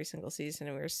job every single season,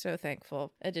 and we're so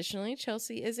thankful. Additionally,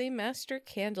 Chelsea is a master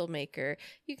candle maker.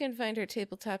 You can find her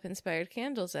tabletop-inspired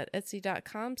candles at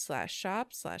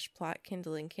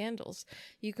etsy.com/shop/plot-kindling-candles.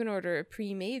 You can order a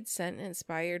pre-made scent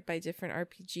inspired by different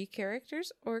RPG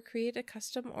characters, or create a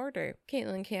custom order.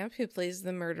 Caitlin Camp, who plays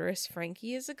the murderous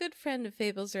Frankie, is a good friend of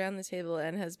Fables Around the Table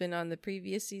and has been on the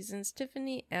previous seasons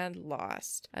Tiffany and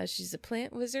Lost. She's a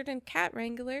plant wizard and cat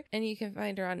wrangler, and you can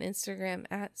find her on Instagram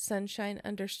at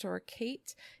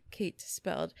sunshine_Kate, Kate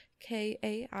spelled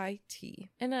K-A-I-T.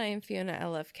 And I am Fiona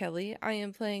L.F. Kelly. I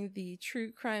am playing the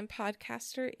true crime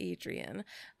podcaster Adrian.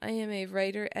 I am a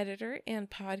writer, editor, and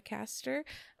podcaster.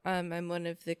 I'm one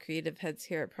of the creative heads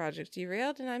here at Project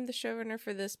Derailed, and I'm the showrunner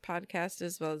for this podcast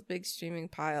as well as Big Streaming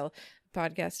Pile,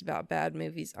 podcast about bad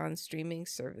movies on streaming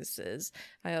services.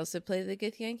 I also play the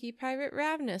Githyanki pirate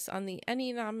Ravnus on the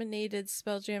Emmy-nominated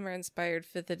Spelljammer-inspired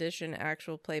 5th edition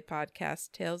actual play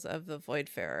podcast Tales of the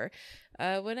Voidfarer.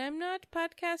 When I'm not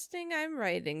podcasting, I'm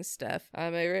writing stuff.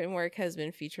 My written work has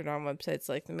been featured on websites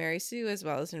like The Mary Sue, as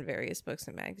well as in various books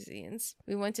and magazines.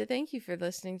 We want to thank you for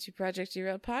listening to Project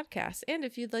Derailed Podcast, and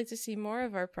if you'd like to see more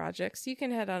of our projects, you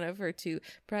can head on over to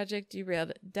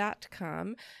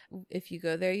projectderailed.com. If you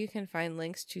go there, you can find find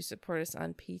links to support us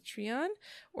on Patreon,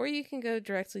 or you can go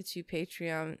directly to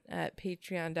Patreon at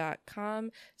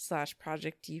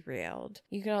patreon.com/Project Derailed.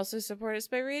 You can also support us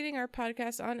by rating our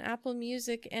podcast on Apple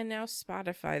Music and now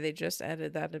Spotify. They just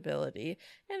added that ability.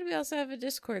 And we also have a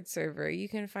Discord server. You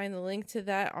can find the link to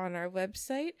that on our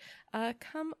website.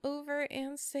 Come over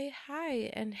and say hi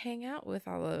and hang out with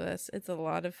all of us. It's a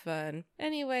lot of fun.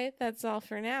 Anyway, that's all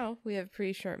for now. We have a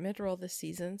pretty short mid-roll this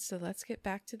season, so let's get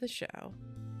back to the show.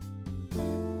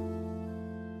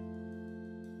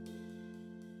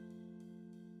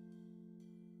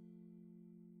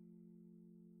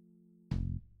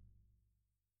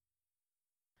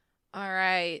 All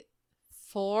right.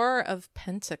 4 of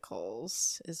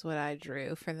Pentacles is what I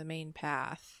drew for the main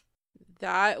path.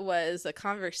 That was a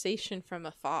conversation from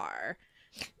afar.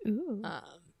 Ooh.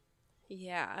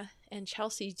 Yeah. And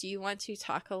Chelsea, do you want to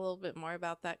talk a little bit more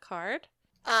about that card?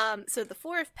 So the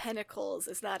 4 of Pentacles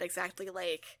is not exactly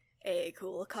like a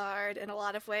cool card in a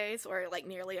lot of ways, or like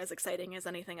nearly as exciting as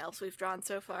anything else we've drawn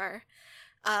so far.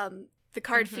 The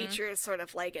card features sort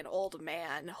of like an old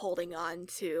man holding on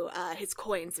to his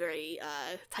coins very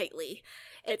tightly.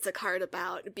 It's a card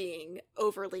about being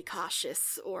overly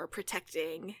cautious or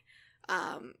protecting,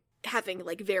 having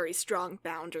like very strong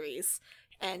boundaries,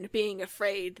 and being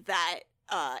afraid that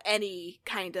any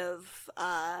kind of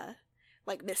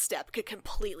like misstep could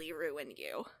completely ruin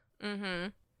you. Mm-hmm.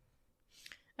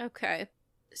 Okay.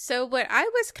 So what I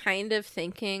was kind of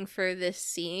thinking for this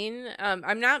scene,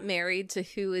 I'm not married to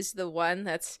who is the one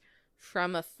that's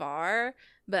from afar,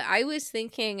 but I was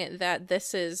thinking that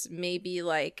this is maybe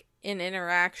like an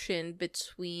interaction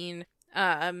between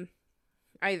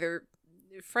either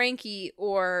Frankie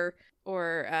or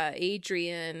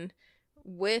Adrian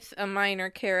with a minor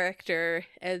character,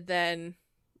 and then,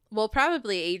 well,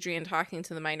 probably Adrian talking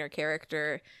to the minor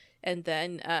character, and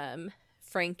then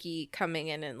Frankie coming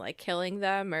in and like killing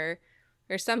them or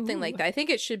something like that. I think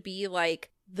it should be like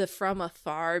the from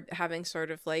afar having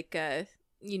sort of like a,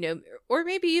 you know, or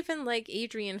maybe even like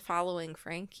Adrian following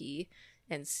Frankie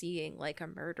and seeing like a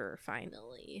murder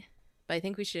finally. But I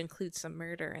think we should include some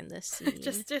murder in this scene.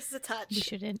 just a touch. We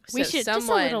shouldn't. So We should just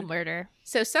a little murder.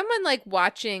 So someone like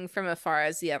watching from afar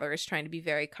as the other is trying to be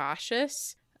very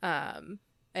cautious,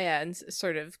 and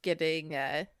sort of getting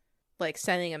like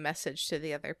sending a message to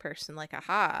the other person like,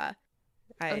 aha,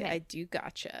 I do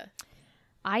gotcha.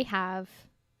 I have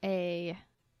a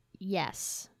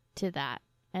yes to that,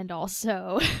 and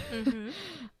also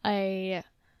I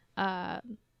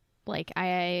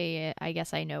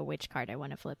guess I know which card I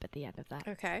want to flip at the end of that.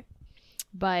 Okay.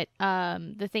 But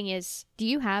the thing is, do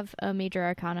you have a major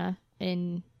arcana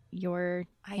in your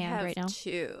hand right now? I have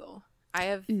 2. I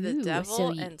have the Ooh,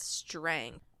 Devil so and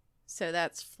Strength. So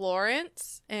that's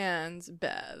Florence and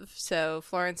Bev. So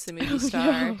Florence, the movie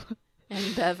star,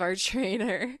 and Bev, our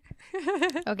trainer.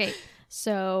 Okay,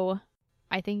 so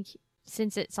I think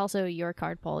since it's also your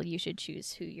card poll, you should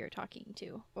choose who you're talking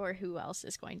to or who else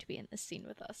is going to be in this scene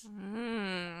with us.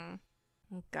 Oh,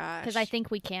 gosh. Because I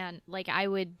think we can. Like,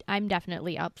 I'm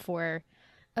definitely up for,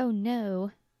 oh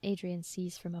no, Adrian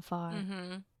sees from afar.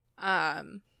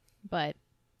 But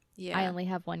yeah. I only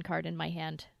have 1 card in my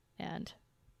hand, and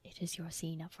it is your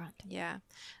scene up front. Yeah.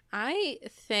 I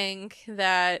think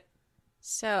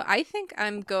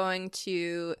I'm going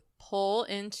to pull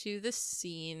into the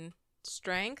scene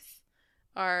Strength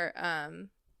or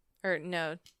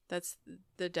no, that's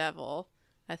the Devil.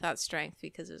 I thought Strength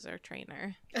because it was our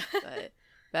trainer. But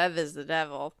Bev is the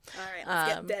Devil. All right,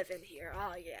 let's get Bev in here.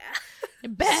 Oh, yeah.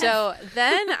 Bev! So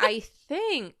then I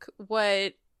think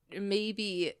what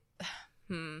maybe...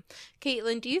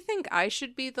 Caitlin, do you think I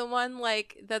should be the one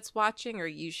like that's watching, or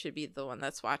you should be the one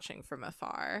that's watching from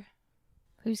afar?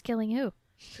 Who's killing who?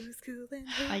 Who's cool then?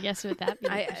 I guess would that be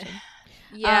the question.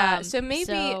 Yeah, so maybe...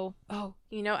 So, Oh,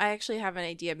 you know, I actually have an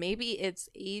idea. Maybe it's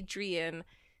Adrian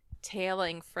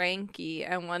tailing Frankie,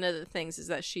 and one of the things is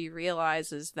that she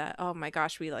realizes that, oh my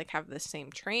gosh, we like have the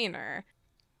same trainer.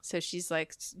 So she's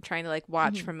like trying to like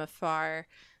watch from afar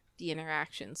the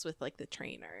interactions with like the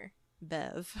trainer,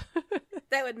 Bev.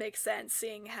 That would make sense,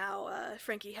 seeing how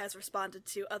Frankie has responded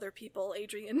to other people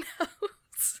Adrian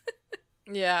knows.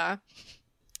 Yeah.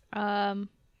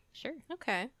 Sure.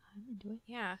 Okay. I'm into it.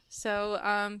 Yeah. So,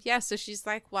 so she's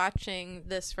like watching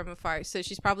this from afar. So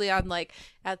she's probably on like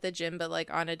at the gym, but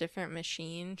like on a different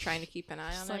machine, trying to keep an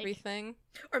eye on like- everything.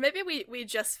 Or maybe we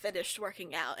just finished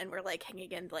working out and we're like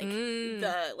hanging in like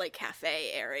the like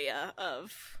cafe area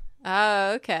of...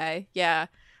 Oh, okay. Yeah.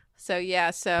 So,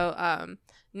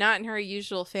 not in her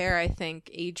usual fare, I think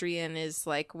Adrian is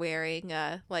like wearing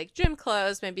like gym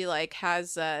clothes, maybe like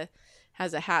has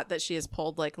has a hat that she has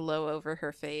pulled like low over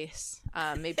her face.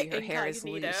 Maybe her hair is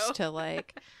Incognito. loose to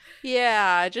like,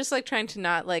 yeah, just like trying to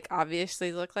not like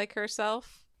obviously look like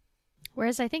herself.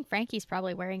 Whereas I think Frankie's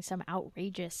probably wearing some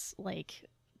outrageous, like,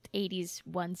 80s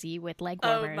onesie with leg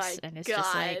Oh warmers. my And it's god,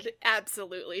 just like,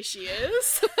 absolutely she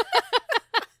is.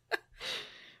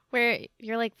 where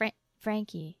you're like,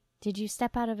 Frankie, did you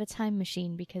step out of a time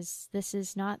machine? Because this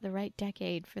is not the right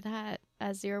decade for that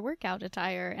as your workout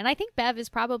attire. And I think Bev is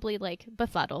probably, like,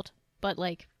 befuddled. But,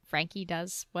 like, Frankie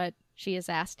does what she is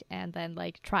asked and then,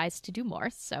 like, tries to do more.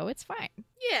 So it's fine.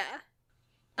 Yeah.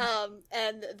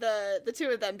 And the two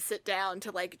of them sit down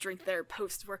to like drink their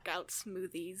post-workout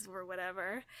smoothies or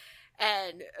whatever.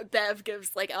 And Bev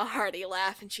gives like a hearty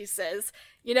laugh and she says,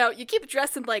 "You know, you keep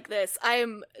dressing like this. I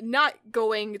am not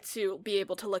going to be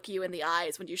able to look you in the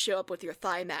eyes when you show up with your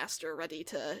thigh master ready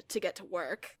to get to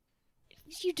work."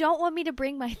 You don't want me to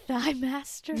bring my thigh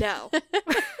master? No.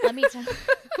 Let me tell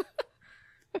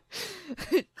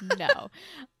No.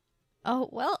 Oh,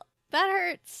 well, that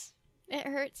hurts. It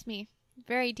hurts me.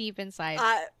 Very deep inside.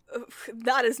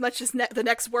 Not as much as the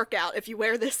next workout if you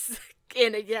wear this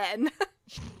in again.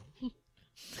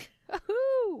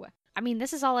 Woohoo! I mean,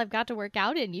 this is all I've got to work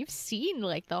out in. You've seen,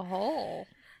 like, the whole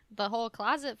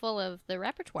closet full of the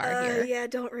repertoire here. Yeah,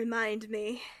 don't remind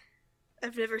me.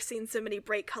 I've never seen so many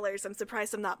bright colors. I'm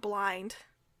surprised I'm not blind.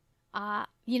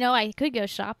 You know, I could go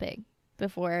shopping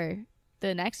before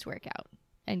the next workout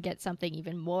and get something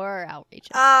even more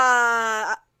outrageous.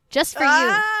 Just for you.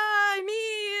 I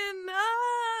mean,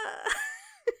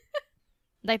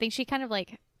 I think she kind of,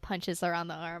 like, punches her on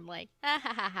the arm, like, ha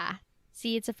ha ha ha.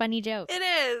 See, it's a funny joke. It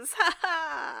is.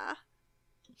 Ha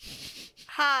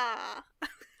ha.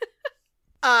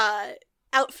 Ha.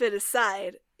 Outfit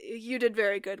aside, you did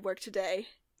very good work today.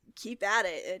 Keep at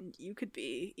it, and you could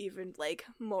be even, like,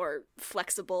 more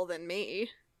flexible than me.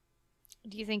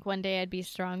 Do you think one day I'd be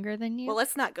stronger than you? Well,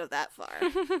 let's not go that far.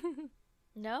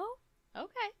 No?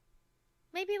 Okay.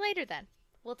 Maybe later then.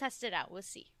 We'll test it out. We'll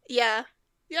see. Yeah,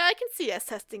 I can see us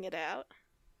testing it out.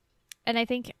 And I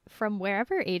think from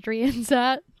wherever Adrian's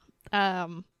at,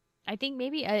 I think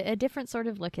maybe a different sort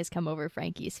of look has come over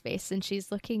Frankie's face, and she's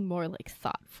looking more like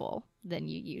thoughtful than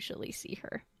you usually see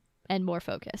her, and more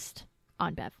focused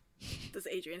on Bev. Does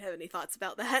Adrian have any thoughts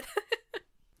about that?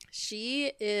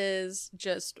 She is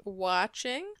just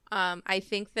watching. I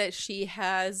think that she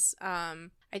has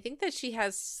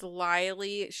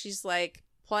slyly, she's like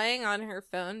playing on her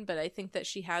phone, but I think that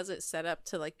she has it set up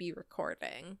to like be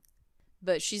recording.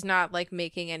 But she's not like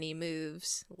making any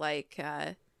moves. Like,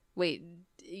 wait,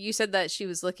 you said that she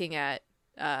was looking at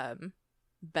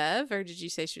Bev, or did you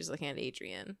say she was looking at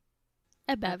Adrian?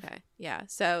 At Bev. Okay, yeah.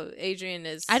 So Adrian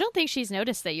is. I don't think she's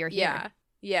noticed that you're here. Yeah,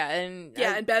 yeah, and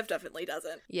and Bev definitely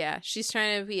doesn't. yeah, she's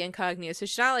trying to be incognito, so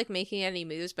she's not like making any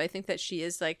moves. But I think that she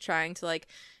is like trying to like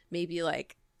maybe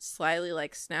like slyly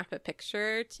like snap a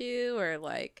picture or two, or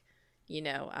like, you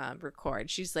know,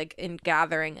 record. She's like in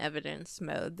gathering evidence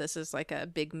mode. This is like a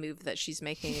big move that she's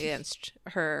making against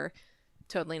her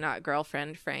totally not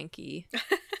girlfriend, Frankie.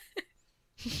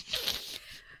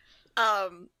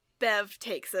 Bev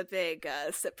takes a big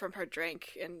sip from her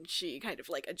drink and she kind of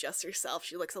like adjusts herself.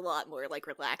 She looks a lot more like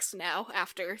relaxed now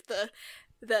after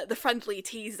the friendly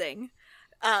teasing.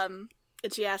 And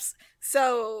she asks,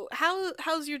 "So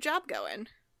how's your job going?"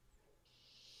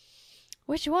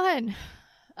 Which one?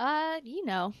 You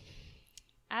know,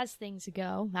 as things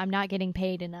go, I'm not getting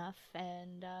paid enough,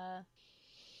 and I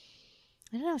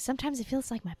don't know, sometimes it feels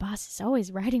like my boss is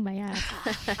always riding my ass.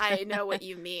 I know what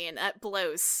you mean. That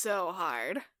blows so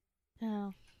hard.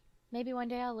 Oh, maybe one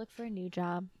day I'll look for a new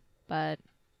job, but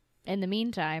in the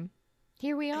meantime,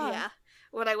 here we are. Yeah.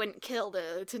 What I wouldn't kill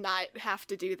to not have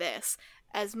to do this.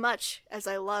 As much as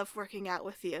I love working out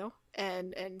with you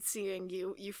and seeing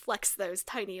you flex those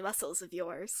tiny muscles of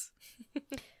yours.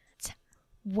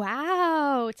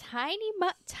 Wow,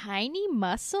 tiny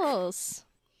muscles.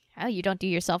 Oh, you don't do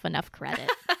yourself enough credit.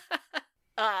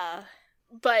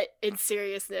 But in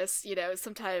seriousness, you know,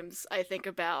 sometimes I think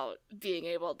about being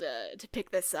able to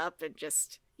pick this up and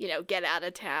just, you know, get out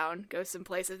of town, go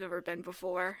someplace I've never been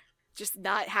before. Just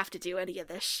not have to do any of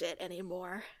this shit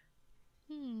anymore.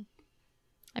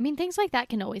 I mean, things like that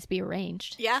can always be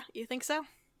arranged. Yeah, you think so?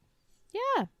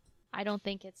 Yeah. I don't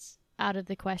think it's out of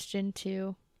the question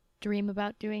to dream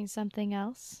about doing something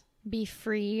else. Be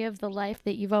free of the life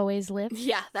that you've always lived.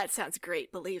 Yeah, that sounds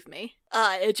great, believe me.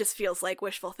 It just feels like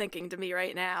wishful thinking to me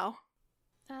right now.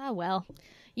 Ah, well,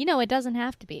 you know, it doesn't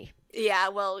have to be. Yeah,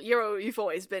 well, you've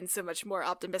always been so much more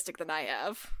optimistic than I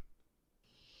have.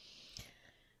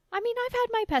 I mean, I've had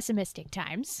my pessimistic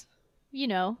times. You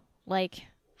know, like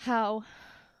how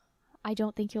I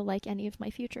don't think you'll like any of my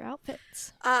future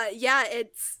outfits. Yeah,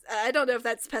 it's, I don't know if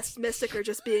that's pessimistic or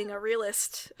just being a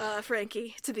realist,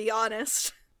 Frankie, to be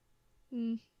honest.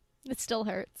 It still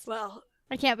hurts. Well,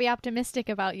 I can't be optimistic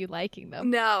about you liking them.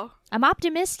 no. I'm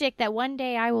optimistic that one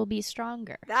day I will be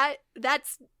stronger.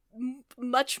 That's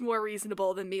much more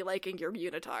reasonable than me liking your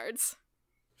unitards.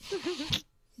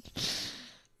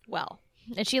 Well,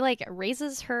 and she like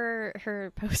raises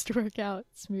her post-workout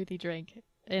smoothie drink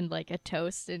in like a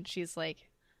toast, and she's like,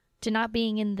 to not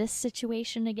being in this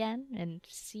situation again and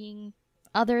seeing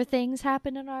other things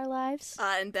happen in our lives.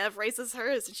 And Bev raises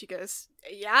hers, and she goes,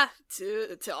 yeah,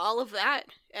 to all of that.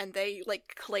 And they,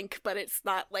 like, clink, but it's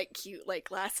not, like, cute, like,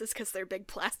 glasses, because they're big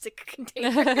plastic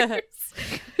containers.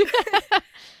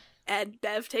 And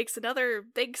Bev takes another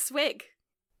big swig.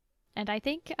 And I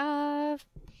think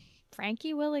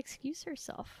Frankie will excuse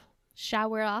herself,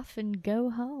 shower off, and go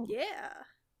home. Yeah.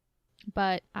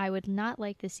 But I would not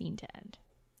like the scene to end.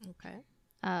 Okay.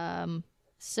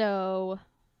 So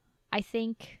I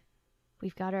think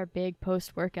we've got our big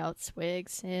post-workout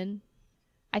swigs in.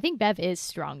 I think Bev is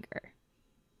stronger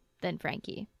than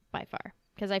Frankie by far,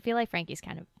 because I feel like Frankie's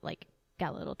kind of like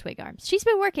got little twig arms. She's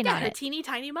been working Yeah, on her it. teeny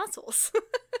tiny muscles.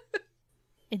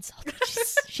 Insulted.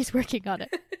 She's working on it.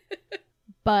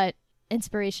 But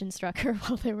inspiration struck her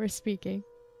while they were speaking.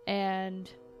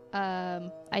 And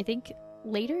I think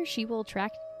later she will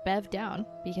track Bev down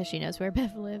because she knows where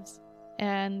Bev lives.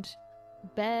 And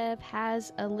Bev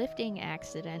has a lifting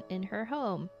accident in her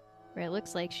home where it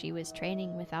looks like she was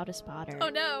training without a spotter. Oh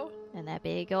no. And that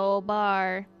big old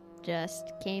bar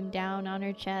just came down on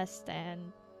her chest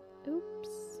and oops.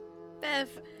 Bev.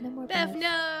 No more Bev,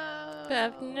 no.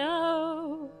 Bev,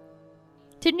 no.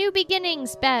 To new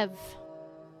beginnings, Bev.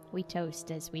 We toast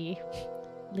as we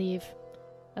leave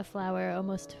a flower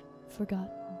almost forgotten,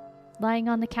 lying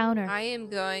on the counter. I am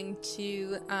going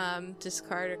to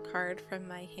discard a card from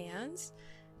my hands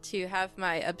to have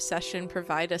my obsession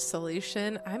provide a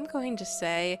solution. I'm going to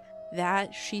say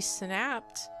that she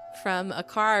snapped from a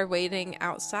car waiting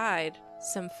outside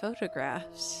some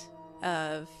photographs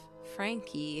of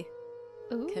Frankie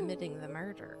Ooh. committing the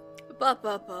murder.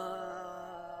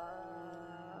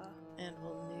 And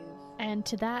we'll move. And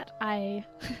to that, I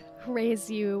raise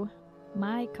you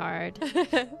my card,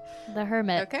 the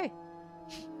Hermit, Okay.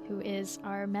 who is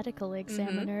our medical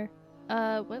examiner.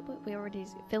 What we already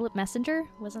Philip Messenger,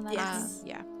 wasn't that? Yes.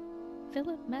 Yeah.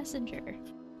 Philip Messenger.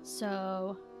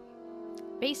 So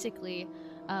basically,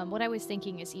 what I was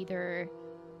thinking is either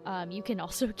you can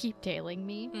also keep tailing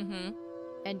me, Mm-hmm.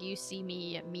 and you see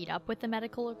me meet up with the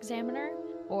medical examiner,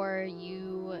 or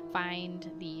you find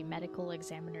the medical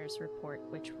examiner's report,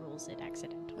 which rules it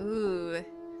accidental. Ooh.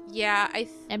 Yeah,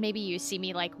 And maybe you see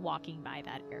me like walking by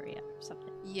that area or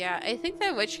something. Yeah, I think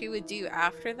that what she would do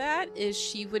after that is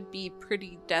she would be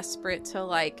pretty desperate to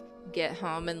like get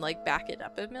home and like back it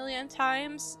up a million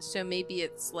times. So maybe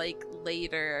it's like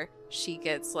later she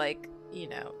gets like, you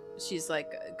know, she's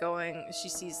like she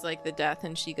sees like the death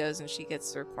and she goes and she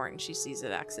gets the report and she sees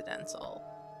it accidental.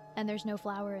 And there's no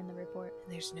flower in the report.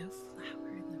 And there's no flower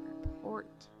in the report.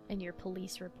 In your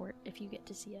police report, if you get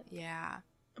to see it. Yeah.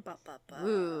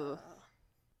 Ooh.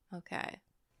 Okay.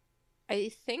 I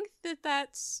think that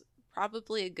that's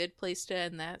probably a good place to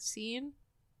end that scene,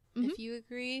 if you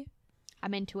agree.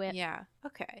 I'm into it. Yeah.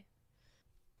 Okay.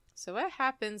 So what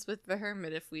happens with the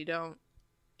hermit if we don't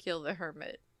kill the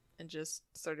hermit and just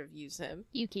sort of use him?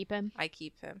 You keep him. I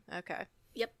keep him. Okay.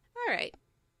 Yep. All right.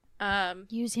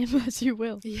 Use him as you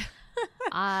will.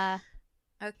 Yeah.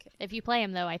 Okay. If you play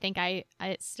him, though, I think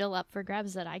it's still up for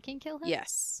grabs that I can kill him.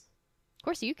 Yes. Of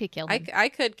course, you could kill him. I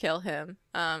could kill him.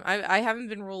 I haven't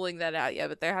been ruling that out yet,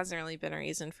 but there hasn't really been a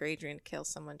reason for Adrian to kill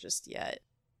someone just yet.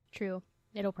 True.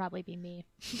 It'll probably be me.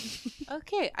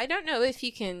 Okay, I don't know if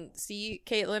you can see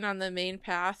Caitlin on the main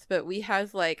path, but we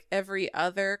have like every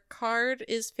other card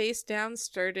is face down,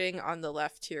 starting on the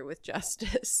left here with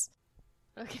Justice.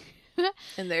 Okay.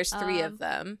 And there's 3 of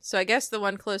them. So I guess the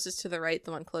one closest to the right, the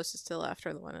one closest to the left,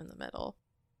 or the one in the middle.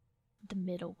 The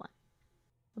middle one.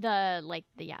 The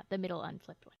middle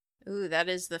unflipped one. Ooh, that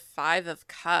is the 5 of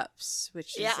Cups,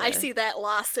 which Yeah, is I see that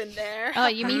loss in there. Oh,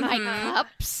 you mean my Mhm.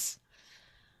 cups?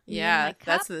 You mean Yeah, my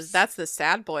that's cups? the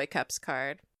Sad Boy Cups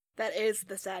card. That is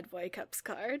the Sad Boy Cups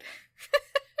card.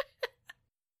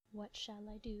 What shall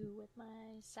I do with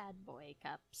my sad boy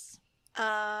cups?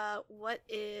 What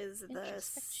is the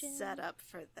Introspection. setup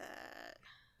for that?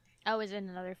 Oh, is it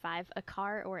another 5? A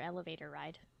car or elevator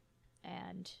ride?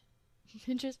 And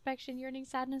introspection, yearning,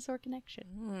 sadness, or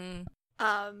connection.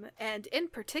 Mm. And in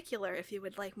particular, if you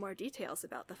would like more details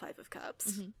about the 5 of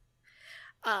Cups,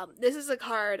 This is a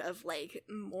card of, like,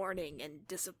 mourning and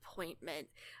disappointment.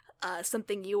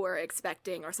 Something you were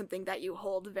expecting or something that you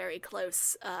hold very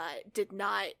close did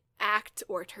not act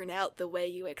or turn out the way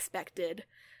you expected.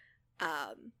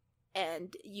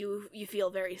 And you feel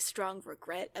very strong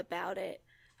regret about it.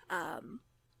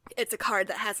 It's a card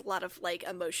that has a lot of, like,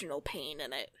 emotional pain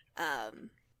in it.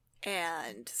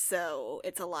 And so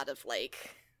it's a lot of,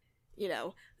 like, you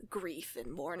know, grief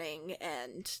and mourning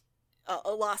and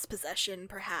a lost possession,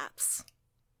 perhaps.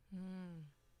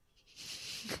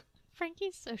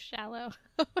 Frankie's so shallow.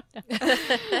 Oh, no.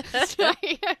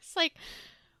 Sorry, I was like,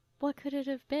 what could it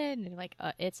have been? And like,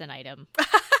 it's an item.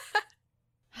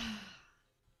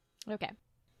 Okay.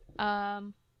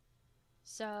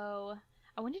 So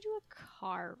I want to do a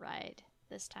car ride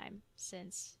this time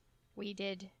since we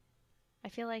did. I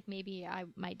feel like maybe I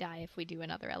might die if we do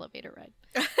another elevator ride.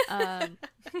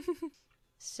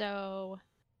 So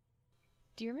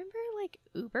do you remember like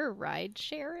Uber ride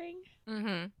sharing?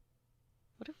 Mm-hmm.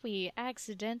 What if we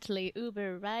accidentally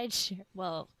Uber ride share?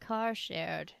 Well, car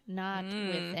shared, not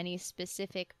with any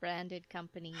specific branded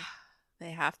company.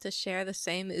 They have to share the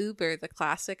same Uber, the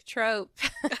classic trope.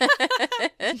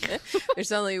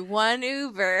 There's only one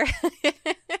Uber.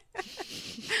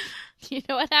 You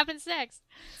know what happens next?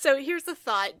 So here's the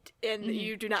thought, and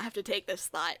you do not have to take this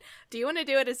thought. Do you want to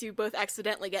do it as you both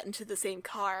accidentally get into the same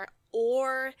car,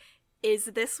 or is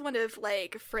this one of,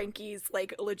 like, Frankie's,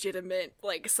 like, legitimate,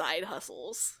 like, side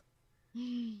hustles?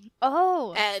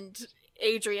 Oh! And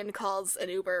Adrian calls an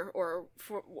Uber or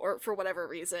for whatever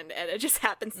reason, and it just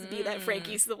happens to be that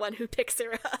Frankie's the one who picks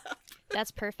her up.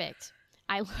 That's perfect.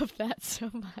 I love that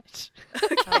so much.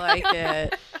 I like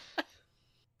it.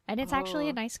 And it's actually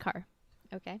a nice car.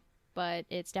 Okay. But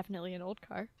it's definitely an old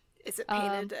car. Is it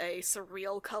painted a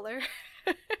surreal color?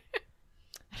 I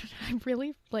don't know. I'm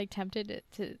really, like, tempted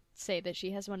to say that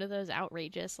she has one of those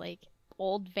outrageous, like,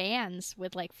 old vans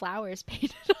with, like, flowers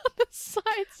painted on the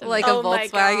sides. Like a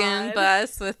Volkswagen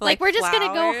bus with, like, we're just flowers.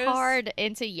 Gonna go hard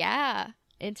into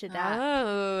that.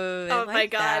 Oh my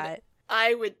God. That.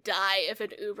 I would die if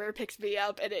an Uber picked me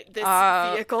up and this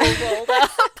vehicle rolled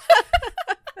up.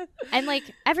 And, like,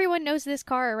 everyone knows this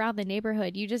car around the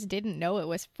neighborhood. You just didn't know it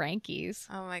was Frankie's.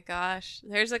 Oh my gosh.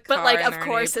 There's a car. But, like, in of our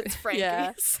course it's Frankie's.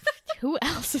 Yeah. Who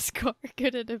else's car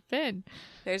could it have been?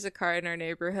 There's a car in our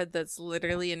neighborhood that's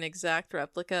literally an exact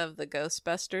replica of the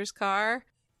Ghostbusters car.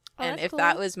 Oh, and that's if cool.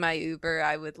 that was my Uber,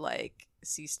 I would, like,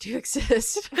 cease to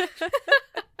exist.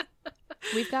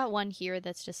 We've got one here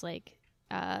that's just, like,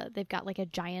 they've got, like, a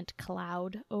giant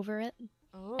cloud over it.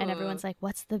 Oh. And everyone's like,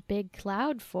 what's the big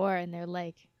cloud for? And they're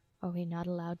like, are we not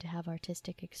allowed to have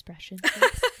artistic expression?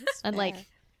 And, like,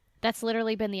 that's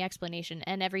literally been the explanation.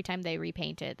 And every time they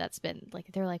repaint it, that's been,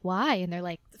 like, they're like, why? And they're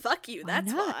like, fuck you,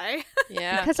 that's not? why.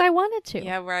 Yeah. Because I wanted to.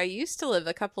 Yeah, where I used to live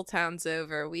a couple towns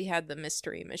over, we had the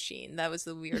Mystery Machine. That was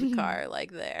the weird car,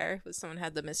 like, there. Was someone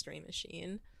had the Mystery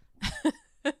Machine.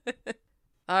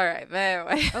 All right, but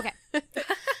anyway. Okay.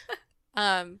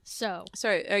 So,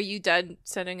 sorry, are you done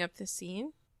setting up the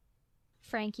scene?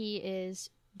 Frankie is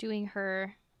doing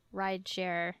her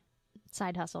rideshare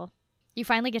side hustle. You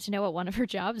finally get to know what one of her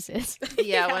jobs is.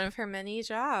 Yeah, one of her many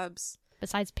jobs.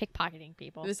 Besides pickpocketing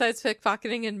people. Besides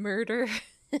pickpocketing and murder.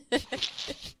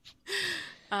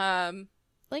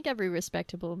 Like every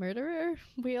respectable murderer,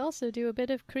 we also do a bit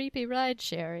of creepy ride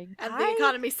sharing. And the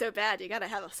economy's so bad, you gotta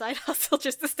have a side hustle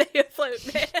just to stay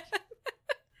afloat, man.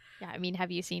 Yeah, I mean, have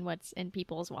you seen what's in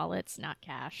people's wallets? Not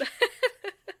cash.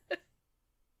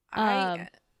 Yeah.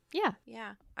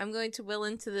 Yeah. I'm going to will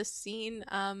into this scene,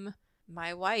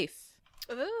 my wife.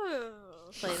 Ooh.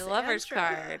 Play the lover's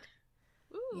Cassandra. card.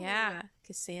 Ooh. Yeah,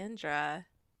 Cassandra.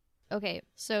 Okay,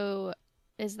 so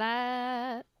is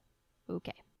that...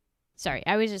 Okay. Sorry,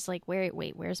 I was just like,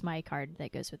 where's my card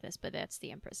that goes with this? But that's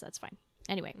the Empress, that's fine.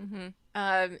 Anyway.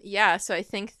 Mm-hmm. Yeah, so I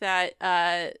think that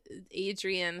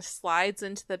Adrian slides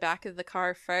into the back of the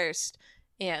car first,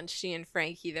 and she and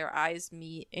Frankie, their eyes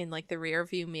meet in, like, the rear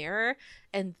view mirror,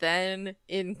 and then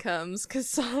in comes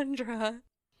Cassandra.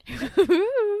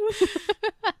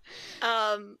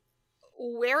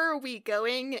 Where are we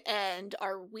going, and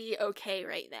are we okay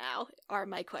right now, are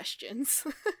my questions.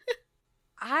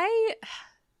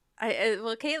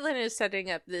 Well, Caitlin is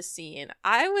setting up this scene.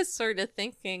 I was sort of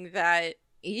thinking that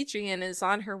Adrian is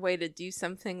on her way to do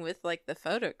something with, like, the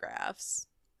photographs.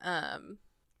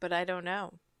 But I don't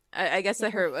know. I guess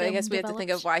we have to think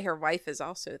of why her wife is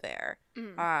also there.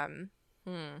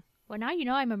 Well, now you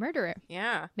know I'm a murderer.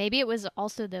 Yeah. Maybe it was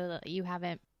also, though, that you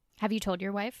haven't... Have you told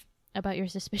your wife about your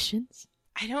suspicions?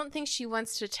 I don't think she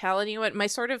wants to tell anyone. My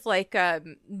sort of like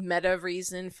meta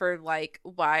reason for like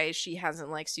why she hasn't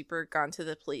like super gone to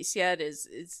the police yet is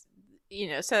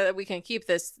so that we can keep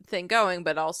this thing going,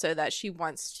 but also that she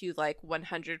wants to like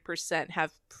 100%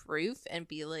 have proof and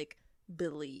be like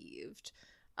believed.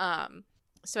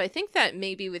 So I think that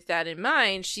maybe with that in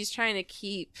mind, she's trying to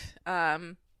keep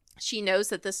she knows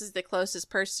that this is the closest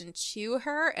person to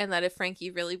her, and that if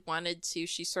Frankie really wanted to,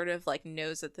 she sort of like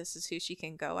knows that this is who she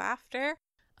can go after.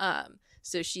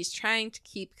 So she's trying to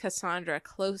keep Cassandra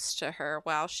close to her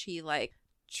while she like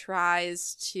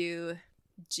tries to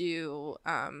do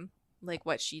like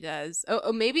what she does.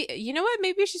 Oh, maybe you know what?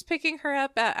 Maybe she's picking her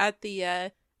up at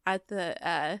the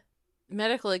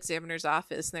medical examiner's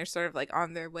office, and they're sort of like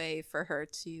on their way for her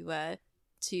to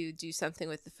do something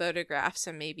with the photographs,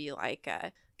 and maybe like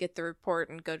get the report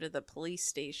and go to the police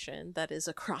station that is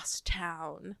across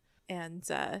town and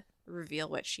reveal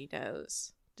what she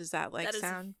knows. Does that like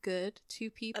sound good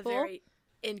to people? A very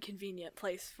inconvenient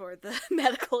place for the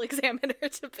medical examiner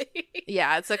to be.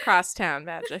 Yeah, it's across town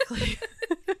magically.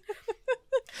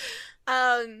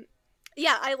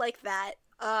 Yeah, I like that.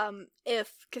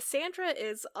 If Cassandra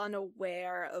is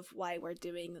unaware of why we're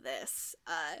doing this,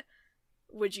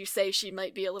 would you say she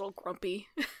might be a little grumpy?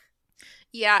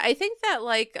 Yeah, I think that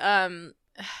like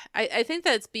I think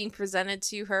that it's being presented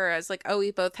to her as like, oh,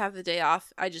 we both have the day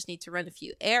off. I just need to run a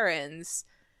few errands.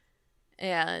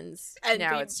 And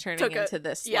now it's turning into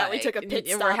this. Yeah, like, we took a pit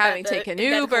stop. We're having to take an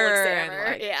Uber.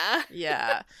 And, like, yeah.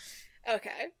 Yeah.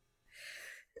 Okay.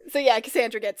 So yeah,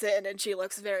 Cassandra gets in and she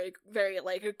looks very, very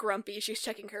like grumpy. She's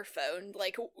checking her phone,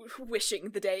 like wishing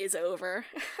the day is over.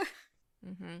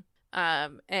 Mm-hmm.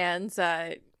 And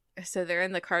so they're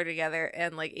in the car together,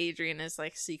 and like Adrian is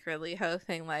like secretly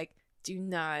hoping like, do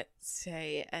not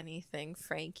say anything,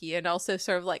 Frankie, and also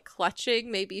sort of like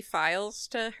clutching maybe files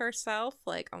to herself,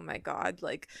 like, oh my god,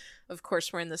 like of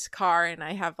course we're in this car and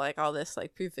I have like all this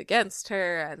like proof against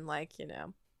her, and like, you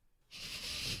know.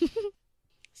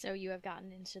 So you have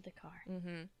gotten into the car.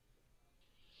 Mm-hmm.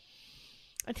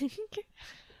 I think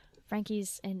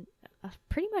Frankie's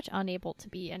pretty much unable to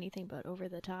be anything but over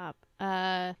the top.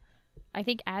 I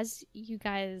think as you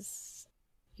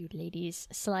ladies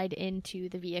slide into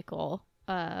the vehicle,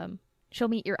 she'll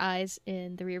meet your eyes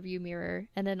in the rearview mirror,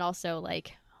 and then also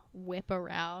like whip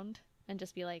around and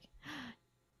just be like,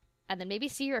 and then maybe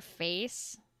see your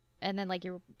face, and then like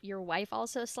your wife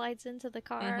also slides into the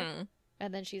car,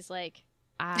 and then she's like,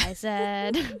 I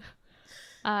said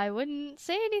I wouldn't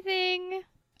say anything.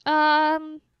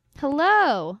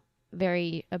 Hello.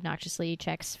 Very obnoxiously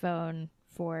checks phone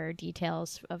for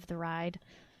details of the ride.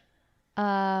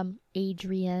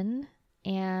 Adrian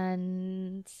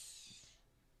and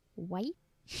White?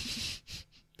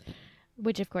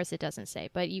 Which of course it doesn't say,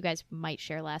 but you guys might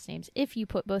share last names if you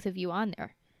put both of you on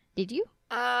there. Did you?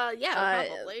 Yeah,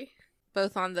 probably.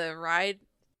 Both on the ride.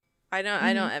 I don't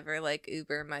ever like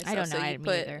Uber myself. I don't know. So I you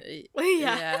put either.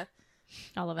 Yeah.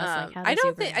 All of us like how I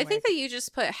does think that you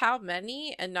just put how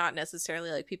many and not necessarily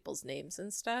like people's names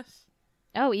and stuff.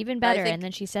 Oh, even better. And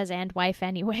then she says and wife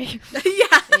anyway.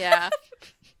 Yeah.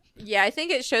 Yeah, I think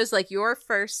it shows like your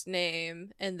first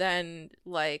name, and then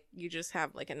like you just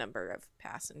have like a number of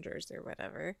passengers or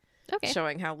whatever. Okay.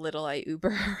 Showing how little I Uber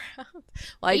around.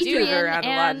 Well, I do Uber around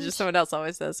a lot, just someone else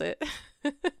always does it.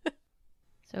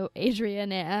 So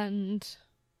Adrian and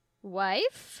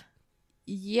wife?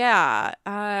 Yeah.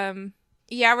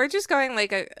 Yeah, we're just going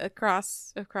like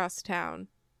across town.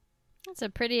 That's a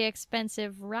pretty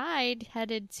expensive ride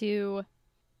headed to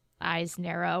Eyes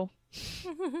Narrow.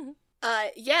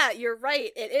 Yeah, you're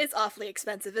right. It is awfully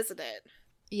expensive, isn't it?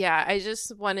 Yeah, I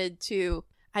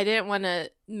didn't want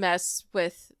to mess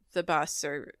with the bus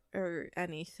or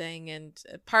anything, and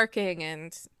parking,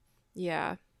 and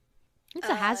yeah. It's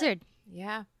a hazard.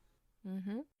 Yeah.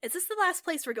 Mm-hmm. Is this the last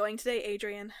place we're going today,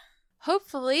 Adrian?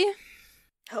 Hopefully.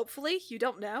 Hopefully? You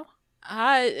don't know?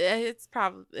 It's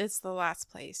the last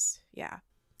place. Yeah.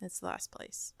 It's the last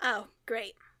place. Oh,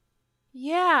 great.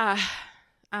 Yeah.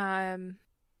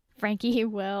 Frankie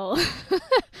will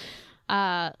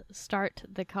start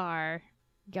the car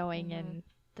going in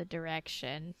the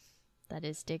direction that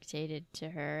is dictated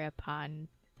to her upon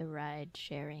the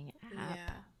ride-sharing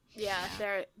app. Yeah,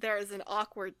 there is an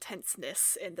awkward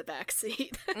tenseness in the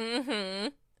backseat. Mm-hmm.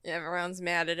 Everyone's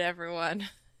mad at everyone.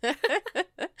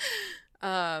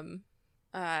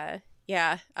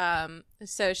 Yeah.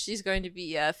 So she's going to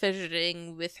be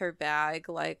fidgeting with her bag,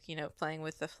 like, you know, playing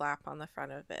with the flap on the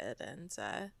front of it, and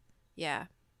yeah.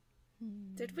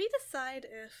 Did we decide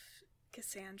if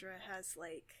Cassandra has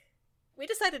like? We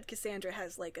decided Cassandra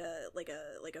has like a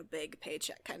big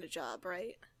paycheck kind of job,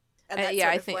 right? And that's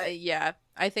yeah, sort of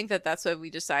I think that's what we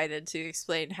decided, to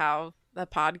explain how a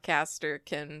podcaster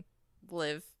can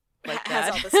live like has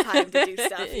that. all this time to do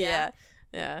stuff.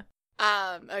 Yeah.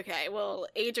 Okay, well,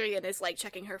 Adrian is like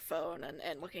checking her phone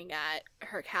and looking at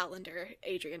her calendar.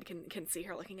 Adrian can see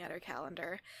her looking at her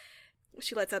calendar.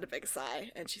 She lets out a big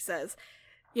sigh and she says,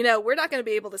 we're not going to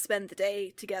be able to spend the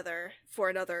day together for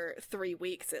another 3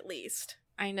 weeks at least.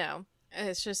 I know.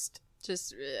 It's just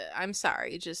I'm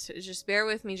sorry. Just bear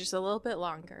with me just a little bit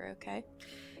longer, okay?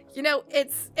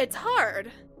 It's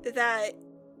hard that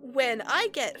when I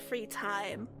get free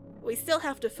time, we still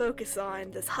have to focus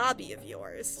on this hobby of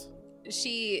yours.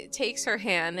 She takes her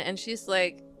hand and she's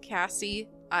like, Cassie,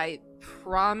 I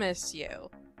promise you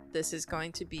this is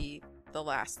going to be the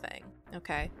last thing,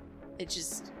 okay?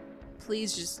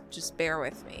 Please just bear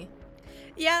with me.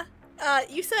 Yeah,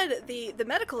 you said the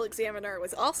medical examiner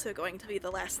was also going to be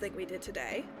the last thing we did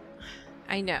today.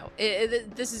 I know.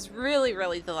 This is really,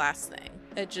 really the last thing.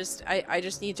 I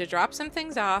just need to drop some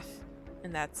things off,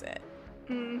 and that's it.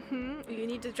 Mm-hmm. You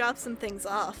need to drop some things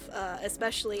off,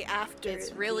 especially after.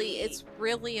 It's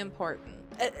really important.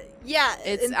 Yeah,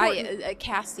 it's important.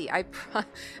 Cassie. I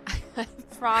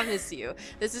promise you,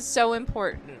 this is so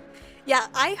important. Yeah,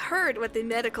 I heard what the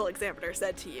medical examiner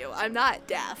said to you. I'm not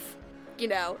deaf. He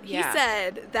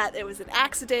said that it was an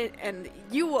accident, and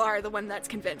you are the one that's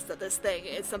convinced that this thing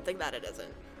is something that it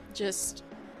isn't. Just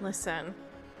listen.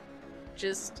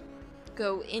 Just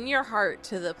go in your heart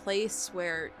to the place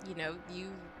where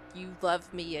you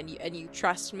love me and you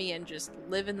trust me, and just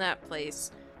live in that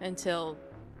place until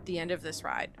the end of this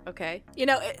ride, okay?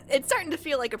 It's starting to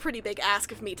feel like a pretty big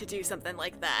ask of me to do something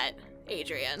like that,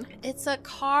 Adrian. It's a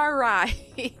car ride.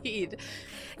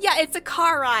 Yeah, it's a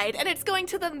car ride, and it's going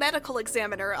to the medical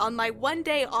examiner on my 1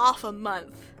 day off a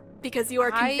month because you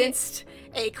are convinced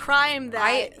a crime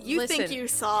that you think you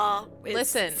saw is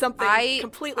something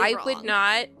completely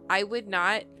wrong. I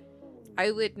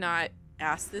would not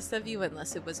ask this of you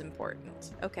unless it was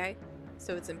important, okay?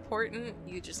 So it's important.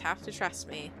 You just have to trust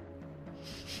me.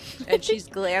 And she's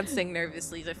glancing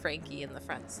nervously to Frankie in the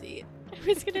front seat. I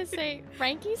was gonna say,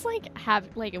 Frankie's have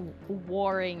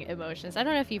warring emotions. I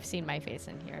don't know if you've seen my face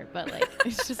in here, but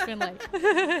it's just been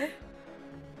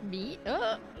me?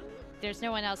 Oh, there's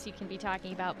no one else you can be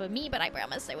talking about but me, but I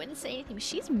promised I wouldn't say anything.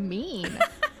 She's mean.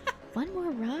 One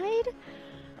more ride?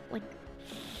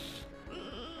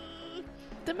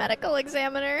 The medical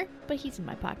examiner. But he's in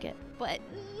my pocket. But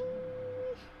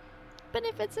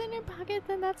if it's in her pocket,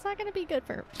 then that's not gonna be good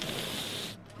for her.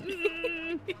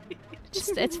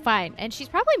 It's fine. And she's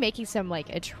probably making some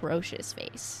atrocious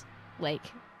face,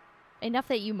 enough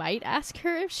that you might ask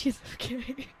her if she's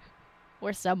okay,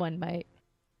 or someone might,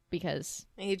 because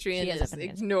Adrian is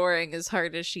ignoring as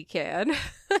hard as she can.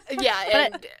 Yeah,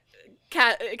 and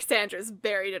Cassandra's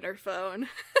buried in her phone.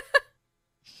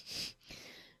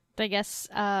 I guess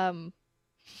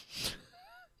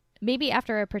maybe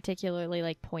after a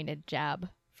particularly pointed jab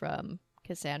from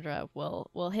Cassandra,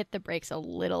 we'll hit the brakes a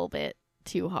little bit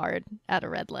too hard at a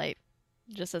red light,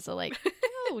 just as a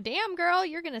oh damn girl,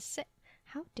 you're gonna sit.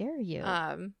 How dare you?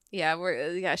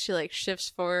 She shifts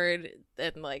forward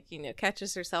and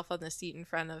catches herself on the seat in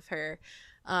front of her.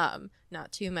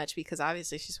 Not too much because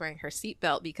obviously she's wearing her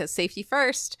seatbelt because safety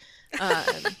first.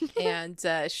 And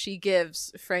she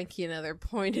gives Frankie another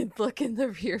pointed look in the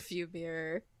rearview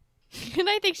mirror. And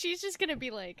I think she's just gonna be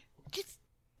just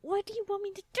what do you want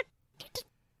me to do?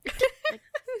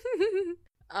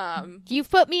 You've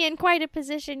put me in quite a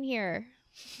position here.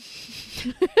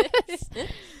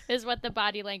 Is what the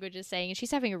body language is saying, and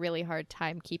she's having a really hard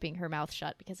time keeping her mouth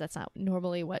shut because that's not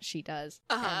normally what she does.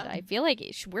 And I feel like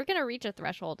we're gonna reach a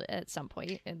threshold at some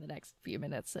point in the next few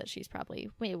minutes that she's probably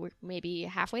maybe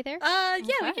halfway there. Yeah,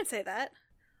 we can say that.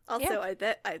 Also,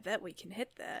 yeah. I bet we can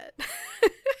hit that.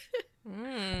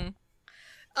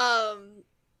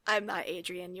 I'm not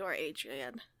Adrian. You're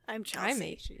Adrian. I'm Chelsea. I'm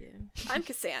Adrian. I'm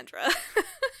Cassandra.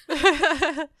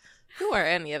 Who are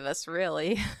any of us,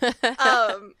 really?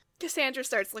 Cassandra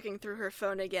starts looking through her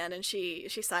phone again, and she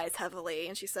sighs heavily,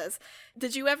 and she says,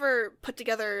 "Did you ever put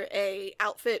together a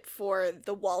outfit for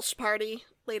the Walsh party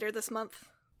later this month?"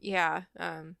 Yeah,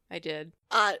 I did.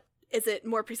 Is it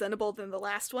more presentable than the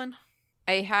last one?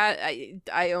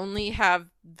 I only have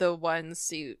the one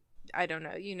suit. I don't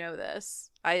know. You know this.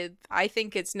 I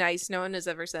think it's nice. No one has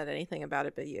ever said anything about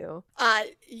it but you.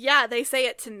 Yeah, they say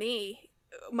it to me.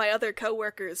 My other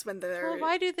coworkers when they're... Well,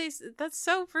 why do they... That's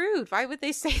so rude. Why would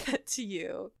they say that to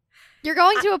you? You're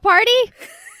going to a party?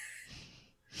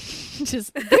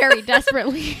 Just very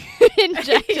desperately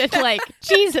injected,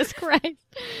 Jesus Christ.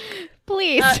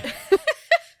 Please.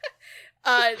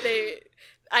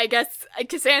 I guess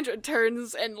Cassandra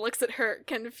turns and looks at her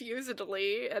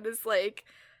confusedly and is like,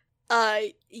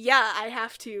 yeah, I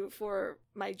have to for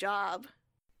my job.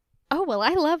 Oh, well,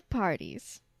 I love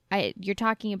parties. You're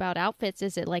talking about outfits.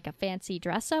 Is it like a fancy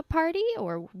dress-up party,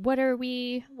 or what are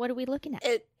we looking at?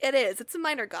 It is. It's a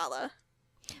minor gala.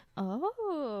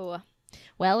 Oh.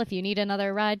 Well, if you need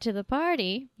another ride to the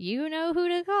party, you know who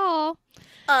to call.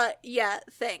 Yeah,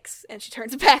 thanks. And she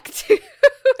turns back to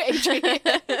Adrian.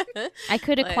 I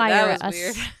could Like, acquire that was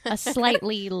weird. a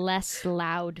slightly less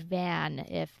loud van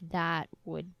if that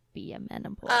would be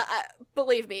amenable.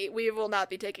 Believe me, we will not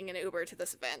be taking an Uber to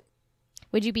this event.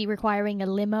 Would you be requiring a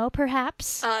limo,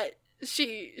 perhaps?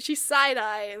 She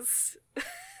side-eyes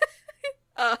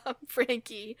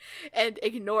Frankie and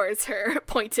ignores her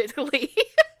pointedly.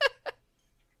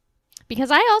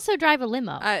 Because I also drive a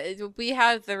limo. We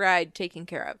have the ride taken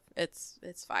care of.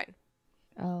 It's fine.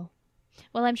 Oh.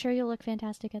 Well, I'm sure you'll look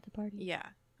fantastic at the party. Yeah.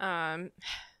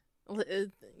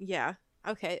 Yeah.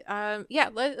 Okay. Yeah.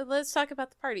 Let's talk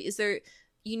about the party. Is there,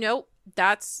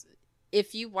 that's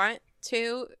if you want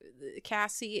to,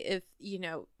 Cassie. If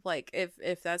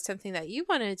if that's something that you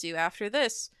want to do after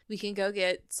this, we can go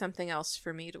get something else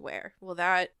for me to wear. Will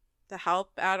that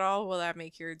help at all? Will that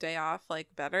make your day off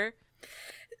better?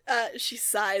 She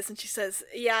sighs and she says,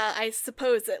 yeah, I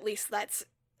suppose at least that's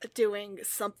doing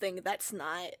something that's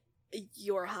not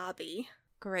your hobby.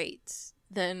 Great.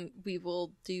 Then we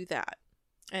will do that.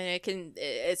 And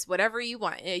it's whatever you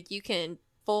want. You can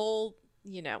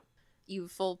you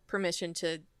have full permission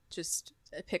to just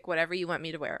pick whatever you want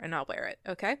me to wear, and I'll wear it,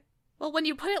 okay? Well, when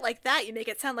you put it like that, you make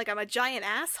it sound like I'm a giant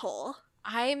asshole.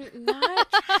 I'm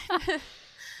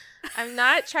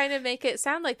not trying to make it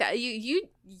sound like that. You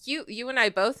and I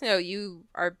both know you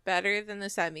are better than the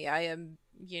semi. I am,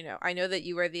 I know that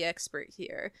you are the expert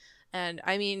here. And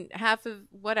I mean, half of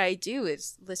what I do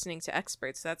is listening to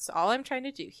experts. That's all I'm trying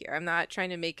to do here. I'm not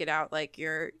trying to make it out like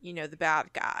you're, the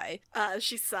bad guy.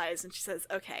 She sighs and she says,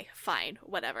 okay, fine,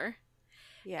 whatever.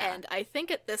 Yeah. And I think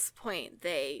at this point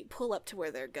they pull up to where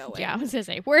they're going. Yeah, I was gonna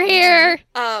say, we're here!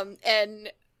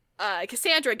 And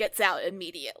Cassandra gets out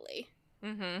immediately.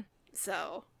 Mm-hmm.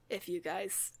 So, if you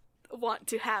guys want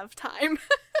to have time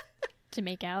to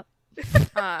make out.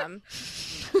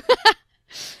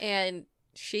 And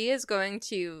she is going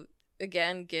to,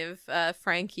 again, give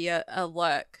Frankie a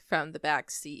look from the back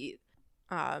seat.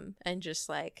 And just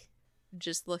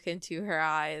look into her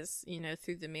eyes,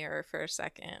 through the mirror for a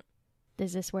second.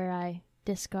 Is this where I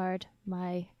discard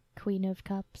my Queen of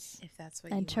Cups? If that's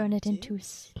what and you turn want it to into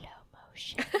slow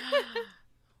motion.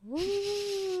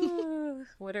 Ooh,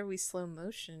 what are we slow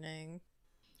motioning?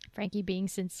 Frankie being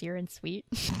sincere and sweet.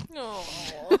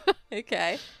 Oh,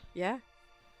 okay. Yeah.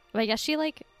 Well, I guess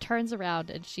she turns around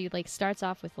and she starts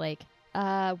off with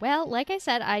well, like I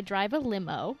said, I drive a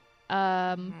limo.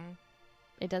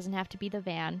 It doesn't have to be the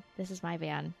van. This is my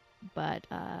van, but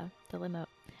the limo,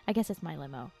 I guess it's my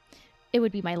limo. It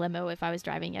would be my limo if I was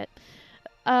driving it.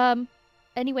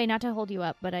 Anyway, not to hold you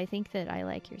up, but I think that I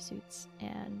like your suits,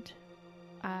 and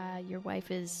your wife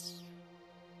is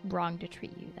wrong to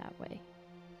treat you that way.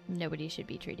 Nobody should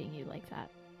be treating you like that.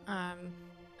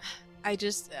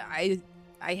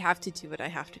 I have to do what I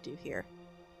have to do here.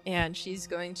 And she's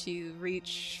going to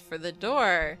reach for the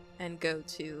door and go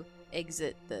to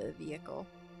exit the vehicle.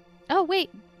 Oh, wait.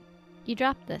 You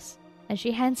dropped this. And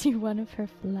she hands you one of her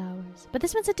flowers. But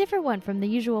this one's a different one from the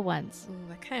usual ones. Ooh,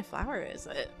 what kind of flower is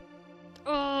it?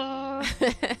 Oh.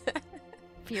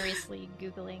 Furiously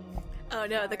Googling. Oh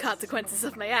no, the consequences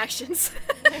of my actions.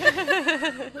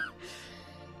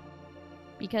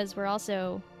 Because we're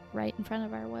also right in front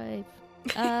of our wife.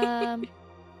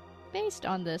 Based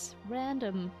on this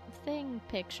random thing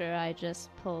picture I just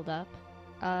pulled up,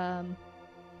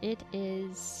 it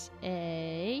is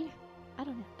a... I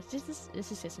don't know. This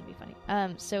is just gonna be funny.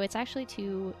 So it's actually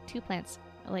two plants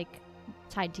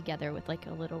tied together with a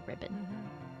little ribbon,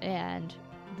 and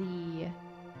the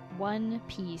one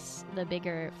piece, the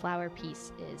bigger flower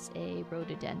piece, is a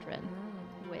rhododendron.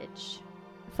 Which,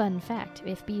 fun fact: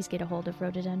 if bees get a hold of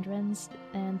rhododendrons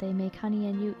and they make honey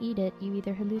and you eat it, you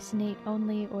either hallucinate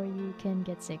only or you can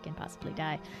get sick and possibly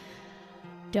die.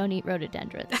 Don't eat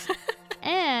rhododendrons.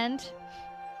 And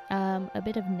a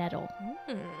bit of nettle.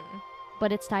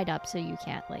 But it's tied up so you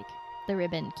can't, the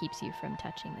ribbon keeps you from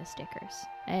touching the stickers.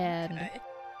 And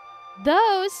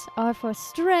those are for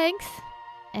strength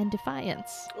and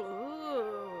defiance.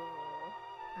 Ooh.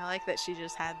 I like that she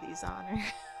just had these on her.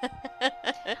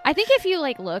 I think if you,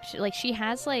 looked, she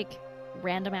has,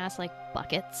 random-ass,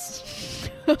 buckets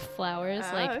of flowers.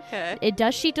 Okay.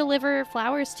 Does she deliver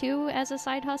flowers, too, as a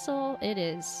side hustle? It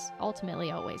is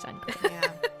ultimately always unclear.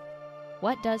 Yeah.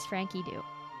 What does Frankie do?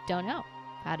 Don't know.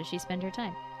 How does she spend her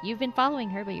time? You've been following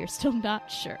her, but you're still not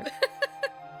sure.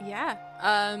 Yeah.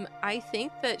 I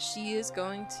think that she is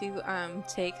going to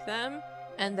take them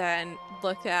and then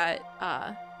look at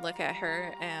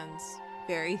her and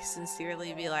very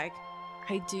sincerely be like,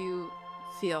 I do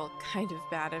feel kind of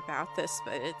bad about this,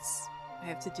 but I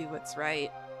have to do what's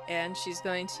right. And she's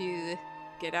going to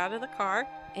get out of the car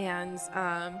and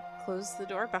close the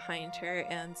door behind her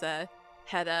and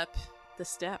head up the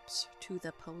steps to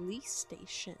the police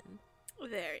station.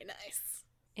 Very nice.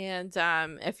 And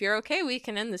if you're okay, we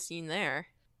can end the scene there.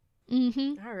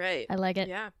 Mm-hmm. All right. I like it.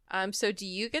 Yeah. So do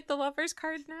you get the lover's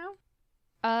card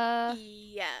now?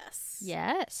 Yes.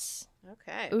 Yes.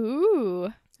 Okay.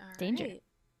 Ooh. All Danger. right.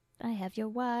 I have your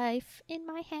wife in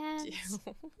my hands.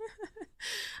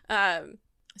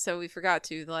 So we forgot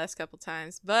to the last couple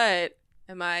times, but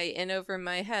am I in over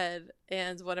my head?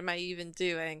 And what am I even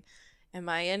doing? Am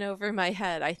I in over my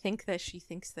head? I think that she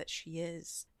thinks that she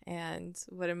is. And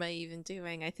what am I even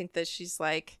doing? I think that she's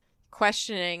like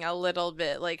questioning a little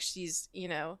bit, like she's,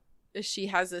 she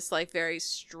has this like very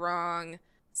strong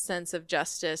sense of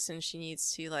justice and she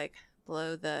needs to like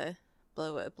blow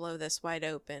this wide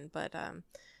open, but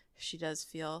she does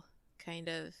feel kind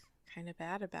of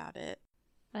bad about it.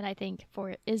 And I think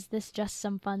is this just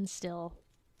some fun still?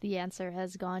 The answer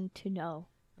has gone to no.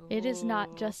 It is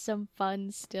not just some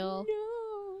fun still.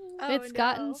 No. It's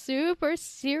gotten super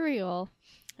serial.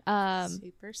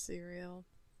 Super serial.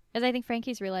 As I think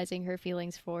Frankie's realizing her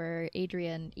feelings for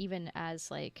Adrian, even as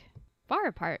like far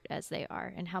apart as they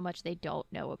are, and how much they don't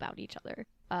know about each other.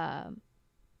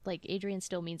 Like Adrian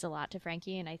still means a lot to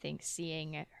Frankie, and I think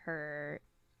seeing her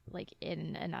like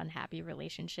in an unhappy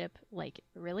relationship like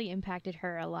really impacted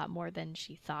her a lot more than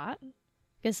she thought.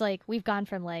 Because like we've gone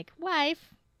from like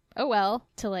wife, oh well,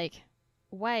 to like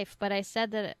wife, but I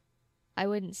said that I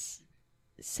wouldn't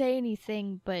say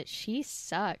anything, but she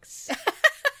sucks.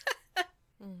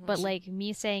 Mm-hmm. But like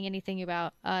me saying anything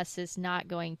about us is not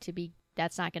going to be,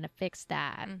 that's not going to fix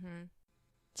that. Mm-hmm.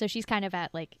 So she's kind of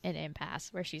at like an impasse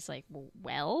where she's like,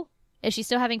 well, is she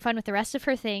still having fun with the rest of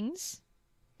her things?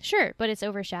 Sure, but it's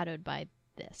overshadowed by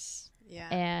this. Yeah.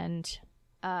 And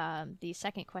the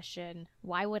second question,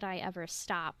 why would I ever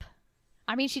stop?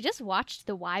 I mean, she just watched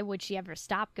the why would she ever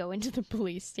stop go into the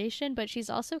police station, but she's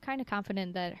also kind of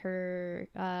confident that her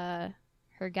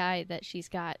guy that she's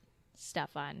got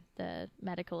stuff on, the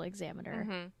medical examiner,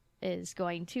 Mm-hmm. is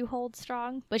going to hold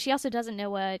strong. But she also doesn't know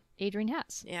what Adrian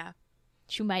has. Yeah.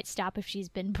 She might stop if she's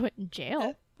been put in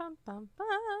jail. Bum, bum, bum.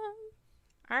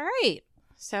 All right.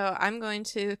 So I'm going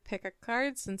to pick a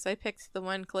card since I picked the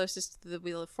one closest to the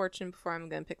Wheel of Fortune before. I'm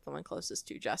going to pick the one closest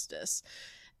to Justice.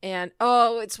 And,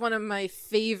 it's one of my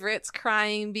favorites,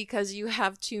 crying because you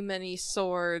have too many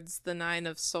swords, the 9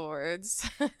 of Swords.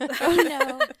 Oh,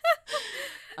 no.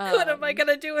 What am I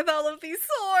gonna do with all of these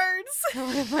swords?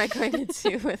 What am I going to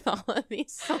do with all of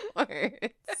these swords?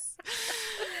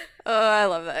 Oh, I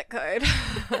love that card.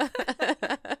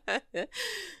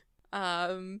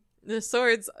 The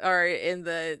swords are in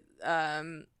the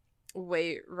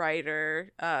Waite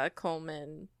Rider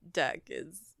Coleman deck.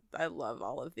 I love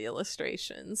all of the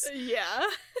illustrations. Yeah.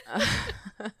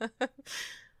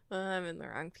 I'm in the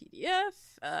wrong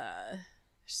PDF.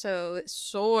 So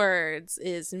swords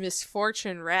is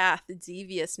misfortune, wrath,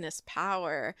 deviousness,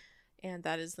 power. And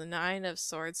that is the 9 of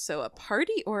Swords. So a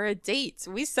party or a date.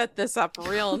 We set this up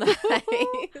real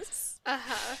nice.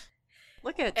 Uh-huh.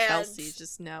 Look at Chelsea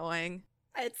just knowing.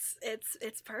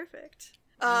 It's perfect.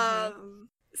 Mhm.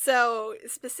 So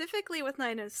specifically with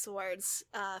 9 of Swords,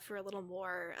 for a little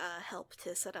more help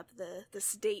to set up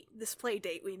this play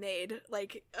date we made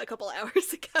like a couple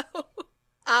hours ago.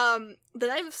 The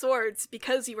 9 of Swords,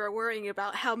 because you were worrying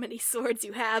about how many swords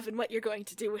you have and what you're going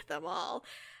to do with them all.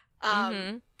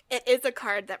 It is a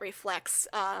card that reflects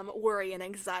worry and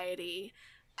anxiety,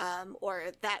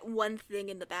 or that one thing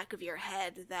in the back of your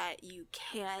head that you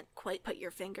can't quite put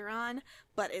your finger on,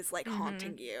 but is like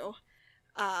haunting you.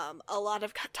 A lot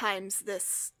of times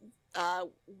this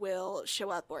will show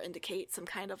up or indicate some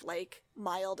kind of like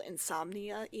mild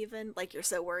insomnia, even like you're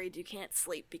so worried you can't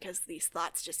sleep because these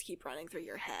thoughts just keep running through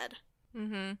your head.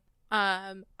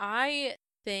 I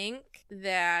think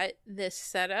that this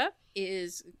setup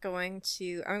is going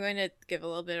to, I'm going to give a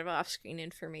little bit of off-screen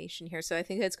information here. So I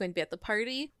think it's going to be at the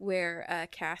party where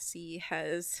Cassie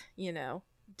has,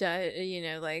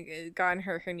 gotten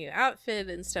her new outfit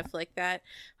and stuff like that.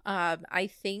 I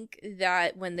think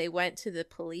that when they went to the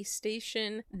police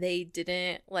station, they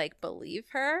didn't believe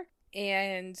her,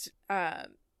 and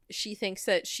she thinks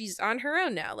that she's on her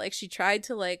own now. Like, she tried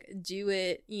to do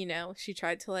it, she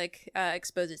tried to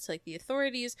expose it to the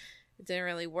authorities. it didn't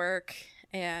really work,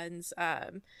 and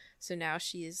so now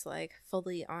she's like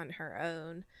fully on her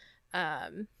own.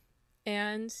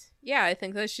 And yeah, I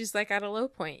think that she's like at a low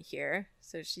point here.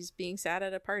 So she's being sad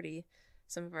at a party.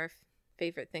 Some of our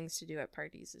favorite things to do at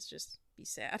parties is just be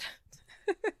sad.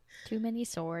 Too many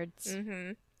swords.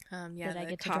 Mm-hmm. Yeah, Did I the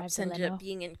get to drive cops the ended limo? up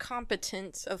being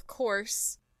incompetent, of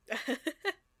course.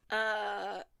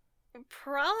 I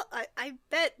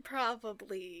bet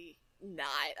probably not.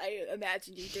 I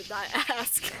imagine you did not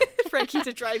ask Frankie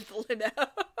to drive the limo.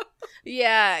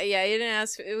 Yeah, we didn't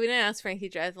ask Frankie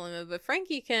to drive the limo, but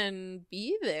Frankie can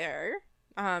be there.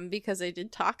 Because they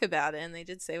did talk about it and they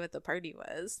did say what the party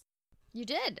was. You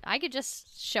did. I could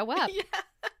just show up.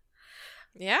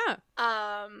 Yeah.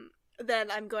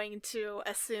 Then I'm going to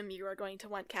assume you are going to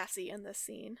want Cassie in this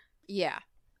scene. Yeah.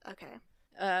 Okay.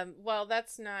 Well,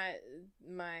 that's not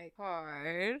my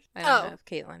card. I Oh. don't know if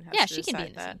Caitlin has Yeah, to she can be decide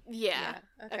in the that. scene. Yeah.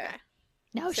 Okay.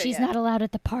 No, So, she's yeah. not allowed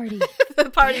at the party. The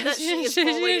party that She she is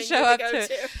didn't bullying you show to up go to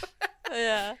to.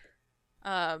 Yeah.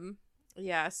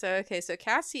 Yeah, so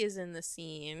Cassie is in the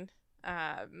scene.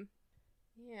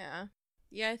 Yeah.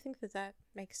 Yeah, I think that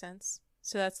makes sense.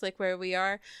 So that's like where we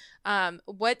are.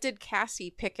 What did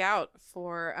Cassie pick out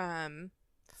for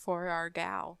our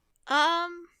gal?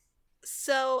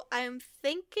 So I'm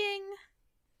thinking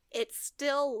it's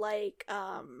still like,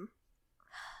 I'm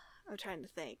trying to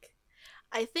think.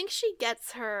 I think she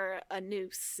gets her a new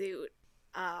suit,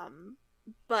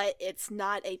 but it's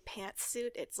not a pantsuit,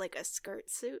 it's like a skirt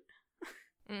suit.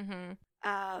 Mm-hmm.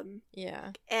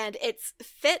 Yeah. And it's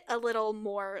fit a little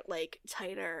more like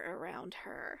tighter around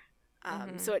her.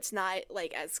 So it's not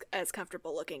like as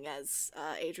comfortable looking as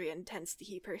Adrian tends to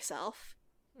keep herself.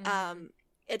 Mm-hmm.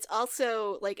 It's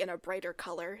also like in a brighter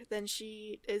color than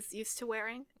she is used to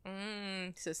wearing.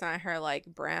 So it's not her like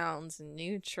browns and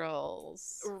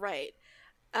neutrals. Right.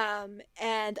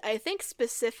 And I think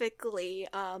specifically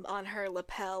on her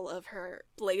lapel of her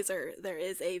blazer there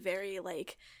is a very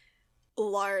like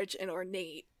large and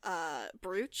ornate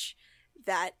brooch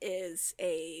that is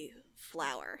a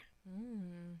flower.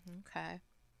 Okay.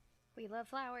 We love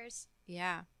flowers.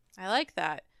 Yeah, I like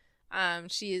that.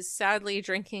 She is sadly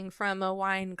drinking from a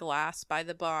wine glass by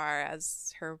the bar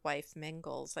as her wife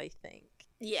mingles, I think.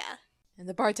 Yeah. And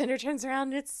the bartender turns around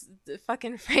and it's the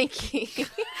fucking Frankie.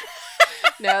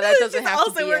 No, that doesn't She's have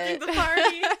also to be working it. the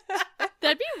party.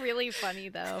 That'd be really funny,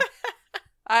 though.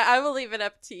 I will leave it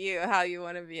up to you how you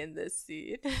want to be in this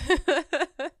scene.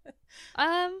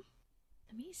 Let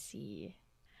me see.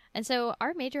 And so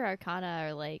our major arcana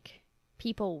are like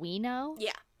people we know.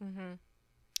 Yeah. Mm-hmm.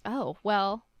 Oh,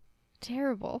 well,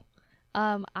 terrible.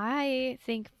 I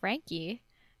think Frankie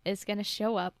is going to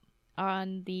show up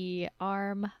on the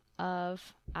arm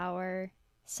of our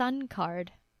sun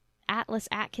card, Atlas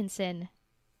Atkinson,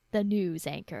 the news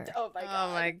anchor. Oh my god.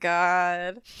 Oh my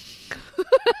god.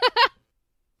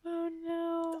 Oh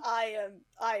no.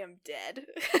 I am dead.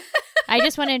 I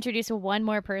just want to introduce one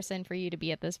more person for you to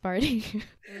be at this party.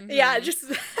 Yeah, Mhm. just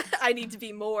I need to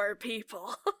be more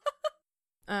people.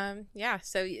 Yeah,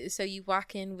 so you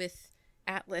walk in with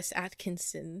Atlas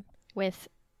Atkinson. With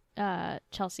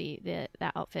Chelsea,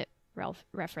 that outfit Ralph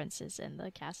references in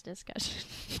the cast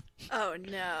discussion. Oh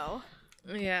no.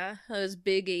 Yeah, those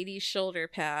big 80s shoulder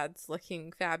pads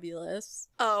looking fabulous.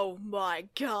 Oh my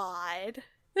god.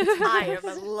 I am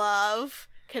in love.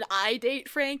 Can I date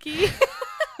Frankie?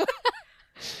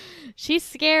 She's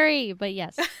scary, but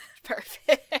yes,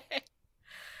 Perfect.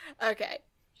 Okay.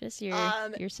 just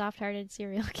your soft-hearted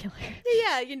serial killer.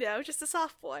 Yeah, you know, just a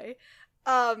soft boy.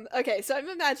 Okay, so I'm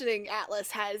imagining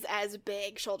Atlas has as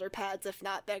big shoulder pads, if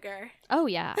not bigger. Oh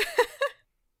yeah.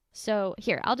 So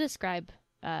here, I'll describe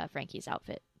Frankie's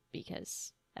outfit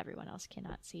because everyone else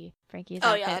cannot see Frankie's Oh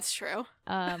outfit. yeah, that's true.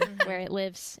 Where it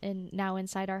lives now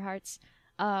inside our hearts.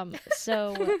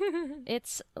 So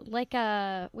it's like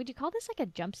would you call this like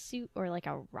a jumpsuit or like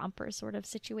a romper sort of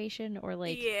situation or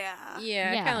like Yeah.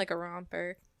 Yeah, Yeah. kind of like a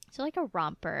romper. so like a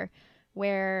romper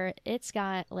where it's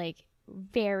got like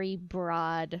very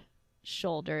broad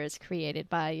shoulders created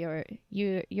by your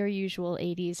usual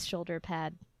 80s shoulder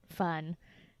pad fun.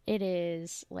 It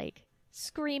is like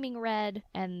screaming red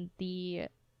and the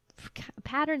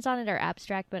patterns on it are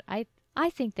abstract, but I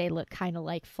think they look kind of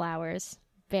like flowers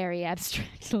very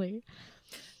abstractly.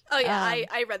 Oh yeah,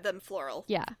 I read them floral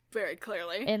Yeah. very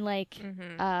clearly. And like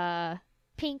Mm-hmm.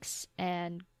 pinks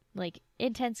and like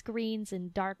intense greens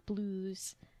and dark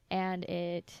blues, and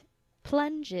the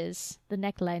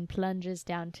neckline plunges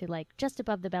down to like just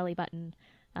above the belly button.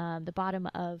 The bottom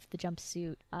of the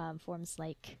jumpsuit forms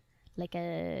like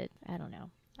a I don't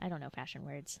know fashion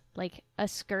words, like a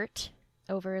skirt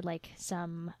over like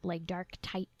some like dark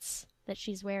tights that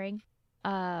she's wearing,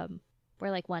 where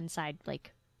like one side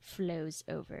like flows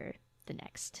over the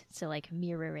next, so like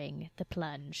mirroring the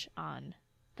plunge on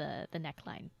the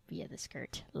neckline via the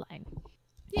skirt line.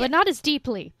 Yeah. But not as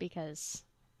deeply, because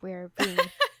we're being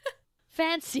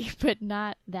fancy, but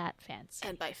not that fancy.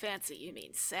 And by fancy, you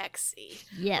mean sexy.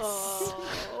 Yes.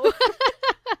 Oh.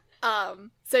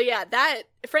 So yeah, that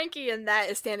Frankie in that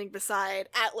is standing beside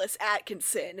Atlas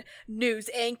Atkinson, news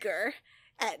anchor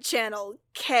at channel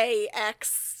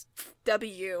KXW.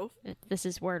 This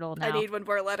is Wordle now. I need one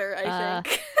more letter, I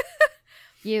think.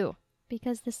 You.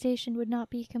 Because the station would not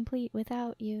be complete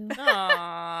without you.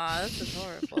 Aww, this is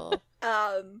horrible.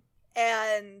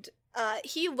 And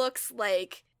he looks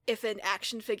like if an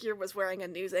action figure was wearing a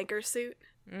news anchor suit.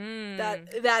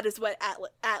 That is what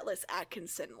Atlas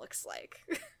Atkinson looks like.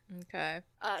 Okay.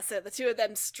 So the two of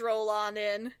them stroll on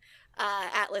in.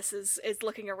 Atlas is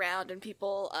looking around, and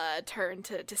people turn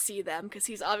to see them because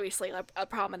he's obviously a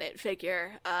prominent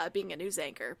figure. Being a news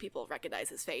anchor, people recognize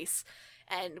his face,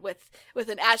 and with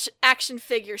an action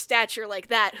figure stature like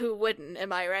that, who wouldn't?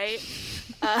 Am I right?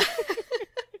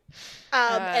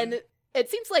 And it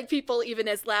seems like people, even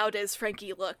as loud as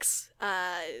Frankie looks,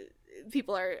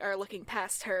 people are looking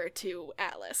past her to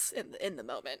Atlas in the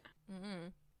moment. Mm-hmm.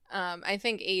 I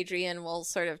think Adrian will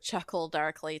sort of chuckle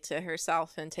darkly to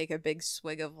herself and take a big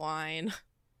swig of wine.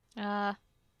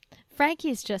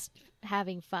 Frankie's just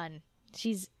having fun.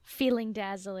 She's feeling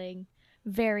dazzling,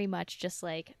 very much just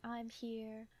like, I'm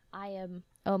here. I am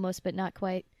almost, but not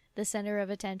quite, the center of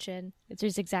attention. Which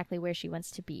is exactly where she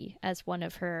wants to be, as one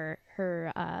of her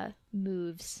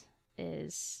moves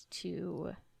is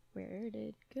to... Where did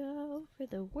it go for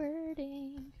the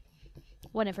wording?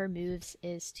 One of her moves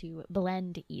is to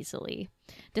blend easily,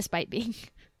 despite being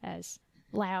as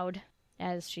loud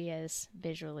as she is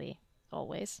visually,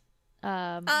 always.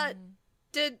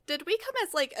 Did we come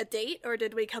as like a date, or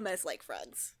did we come as like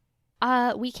friends?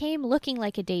 We came looking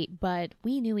like a date, but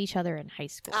we knew each other in high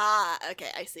school. Okay,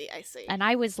 I see. And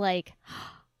I was like,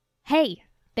 hey,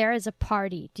 there is a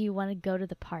party. Do you want to go to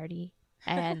the party?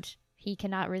 And he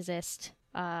cannot resist.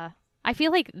 I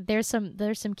feel like there's some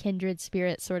kindred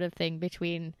spirit sort of thing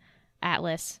between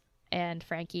Atlas and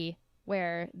Frankie,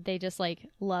 where they just like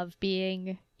love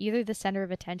being either the center of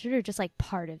attention or just like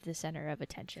part of the center of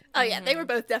attention. Oh yeah, they were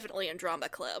both definitely in drama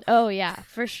club. Oh yeah,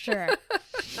 for sure.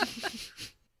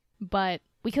 But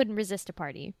we couldn't resist a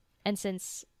party, and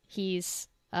since he's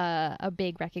a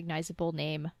big recognizable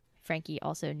name, Frankie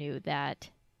also knew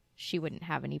that she wouldn't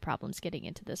have any problems getting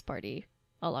into this party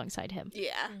alongside him.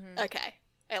 Yeah. Okay.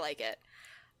 I like it.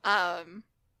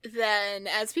 Then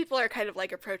as people are kind of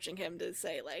like approaching him to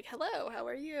say like, hello, how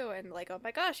are you? And like, oh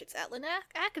my gosh, it's Atlas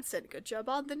Atkinson. Good job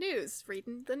on the news,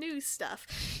 reading the news stuff.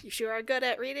 You sure are good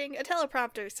at reading a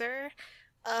teleprompter, sir.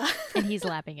 And he's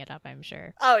lapping it up, I'm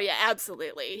sure. Oh yeah,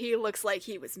 absolutely. He looks like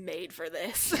he was made for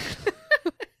this.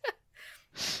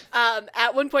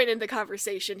 At one point in the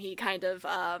conversation, he kind of,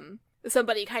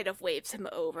 somebody kind of waves him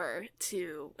over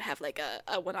to have like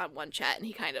a one-on-one chat, and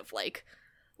he kind of like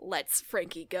lets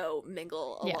Frankie go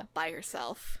mingle alone by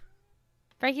herself.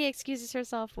 Frankie excuses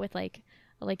herself with like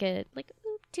a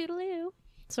oop toodaloo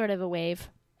sort of a wave,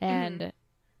 and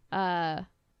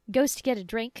goes to get a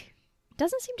drink.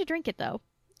 Doesn't seem to drink it though,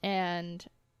 and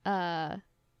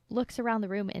looks around the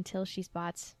room until she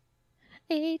spots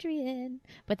Adrian.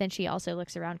 But then she also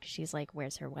looks around because she's like,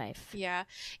 where's her wife? Yeah.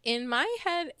 In my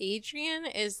head, Adrian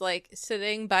is like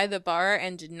sitting by the bar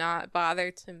and did not bother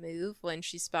to move when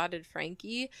she spotted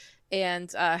Frankie.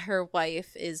 And her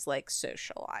wife is like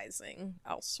socializing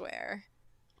elsewhere.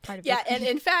 Part of yeah, and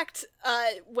in fact,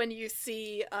 when you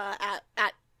see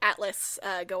Atlas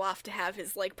go off to have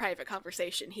his like private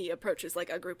conversation, he approaches like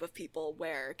a group of people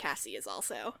where Cassie is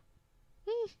also.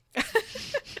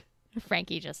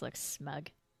 Frankie just looks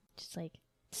smug. Just like,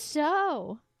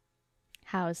 so,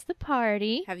 how's the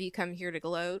party? Have you come here to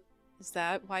gloat? Is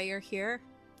that why you're here?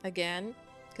 Again?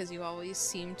 Because you always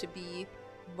seem to be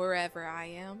wherever I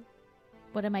am?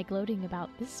 What am I gloating about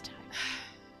this time?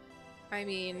 I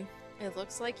mean, it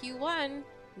looks like you won.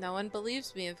 No one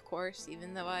believes me, of course,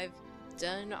 even though I've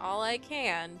done all I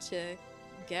can to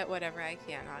get whatever I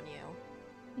can on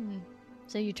you.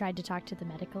 So you tried to talk to the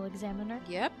medical examiner?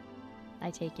 Yep. I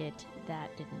take it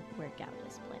that didn't work out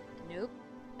as planned. Nope.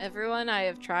 Everyone I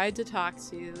have tried to talk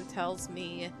to tells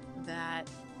me that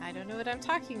I don't know what I'm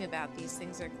talking about. These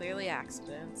things are clearly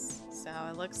accidents. So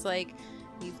it looks like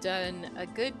you've done a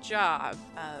good job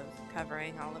of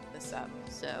covering all of this up.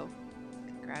 So,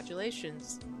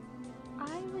 congratulations.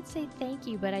 I would say thank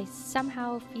you, but I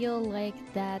somehow feel like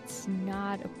that's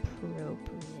not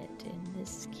appropriate in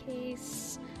this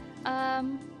case.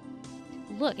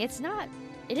 Look, it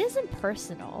isn't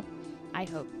personal. I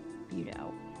hope you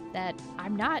know that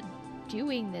I'm not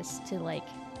doing this to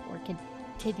or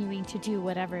continuing to do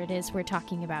whatever it is we're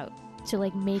talking about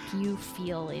to make you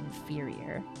feel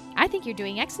inferior. I think you're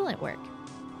doing excellent work.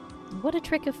 What a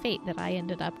trick of fate that I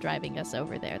ended up driving us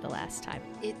over there the last time.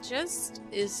 It just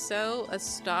is so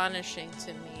astonishing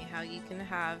to me how you can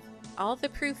have all the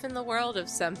proof in the world of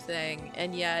something,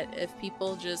 and yet if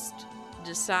people just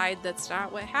decide that's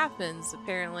not what happens,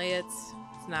 apparently it's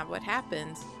not what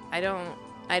happened. I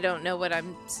don't know what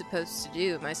I'm supposed to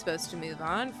do. Am I supposed to move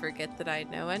on? Forget that I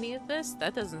know any of this?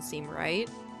 That doesn't seem right.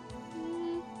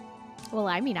 Well,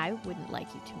 I mean, I wouldn't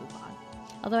like you to move on.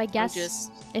 Although I guess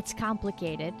it's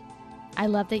complicated. I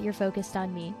love that you're focused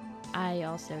on me. I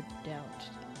also don't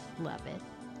love it,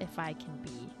 if I can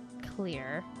be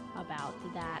clear about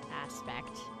that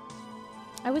aspect.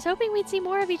 I was hoping we'd see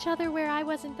more of each other where I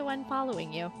wasn't the one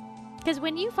following you. Because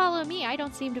when you follow me, I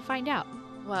don't seem to find out.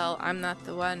 Well, I'm not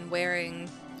the one wearing...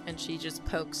 And she just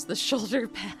pokes the shoulder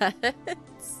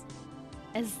pads.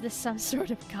 Is this some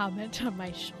sort of comment on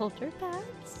my shoulder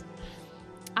pads?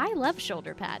 I love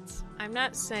shoulder pads. I'm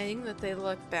not saying that they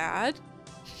look bad.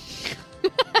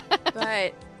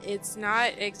 But it's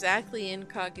not exactly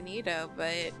incognito,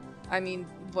 but I mean,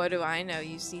 what do I know?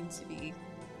 You seem to be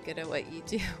good at what you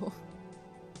do.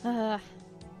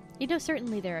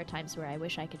 Certainly there are times where I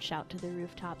wish I could shout to the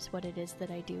rooftops what it is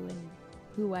that I do and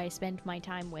who I spend my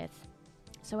time with.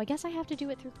 So I guess I have to do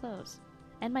it through clothes.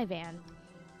 And my van.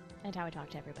 And how I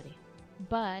talk to everybody.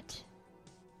 But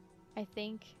I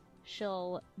think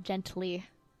she'll gently,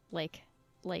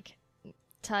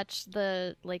 touch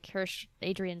the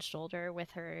Adrian's shoulder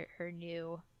with her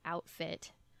new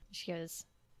outfit. She goes,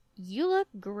 "You look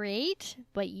great,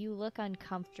 but you look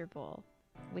uncomfortable,"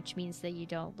 which means that you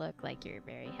don't look like you're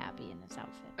very happy in this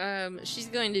outfit. She's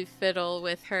going to fiddle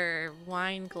with her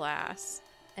wine glass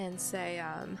and say,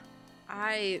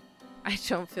 I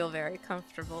don't feel very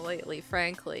comfortable lately,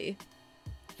 frankly.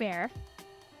 Fair.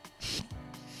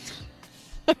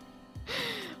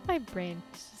 My brain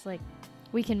is like,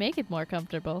 we can make it more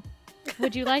comfortable.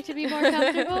 Would you like to be more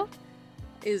comfortable?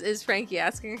 Is Frankie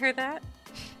asking her that?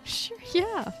 Sure,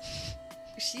 yeah.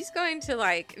 She's going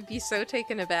to, be so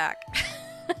taken aback.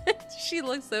 She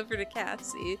looks over to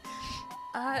Cassie.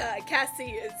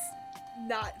 Cassie is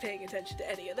not paying attention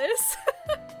to any of this.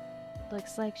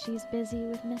 Looks like she's busy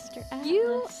with Mr. Atlas.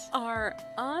 You are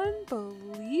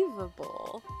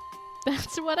unbelievable.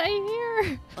 That's what I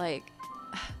hear.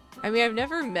 I've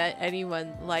never met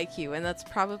anyone like you, and that's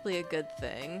probably a good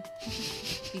thing.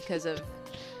 Because of...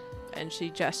 And she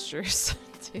gestures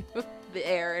to the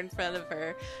air in front of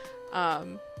her.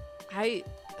 I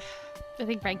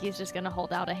think Frankie's just gonna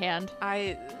hold out a hand.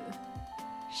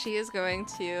 She is going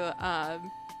to, I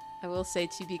will say,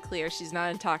 to be clear, she's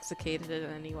not intoxicated in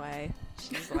any way.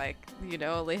 She's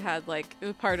only had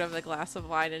part of a glass of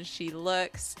wine, and she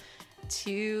looks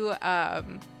to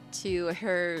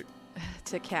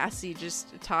Cassie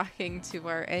just talking to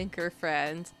our anchor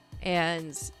friend,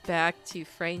 and back to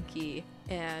Frankie,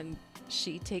 and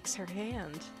she takes her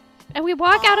hand. And we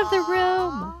walk out of the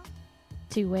room.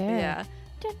 To where? Yeah.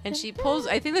 And she pulls,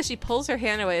 I think that she pulls her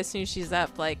hand away as soon as she's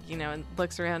up, and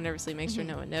looks around nervously, makes sure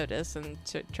no one noticed, and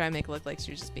to try and make it look like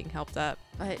she's just being helped up.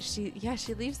 But she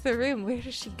leaves the room. Where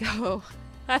does she go?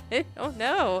 I don't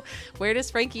know. Where does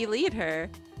Frankie lead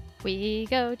her? We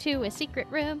go to a secret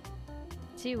room.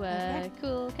 To a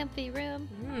cool, comfy room.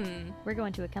 We're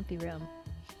going to a comfy room.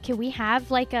 Can we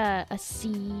have, a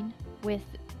scene with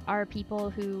our people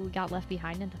who got left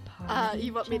behind in the party?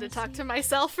 You want me to talk to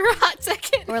myself for a hot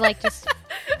second? Or just...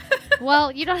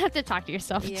 Well, you don't have to talk to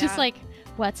yourself. Yeah. Just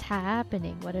what's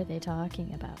happening? What are they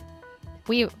talking about?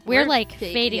 We're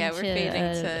fading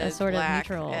to a sort of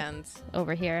neutral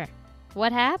over here.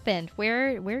 What happened?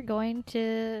 We're going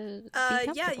to be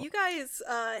comfortable. You guys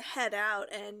head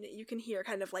out, and you can hear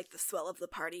kind of the swell of the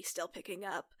party still picking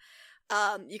up.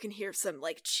 You can hear some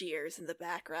cheers in the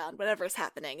background. Whatever's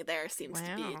happening there seems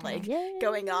to be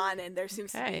going on, and there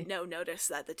seems to be no notice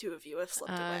that the two of you have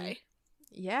slipped away.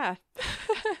 Yeah.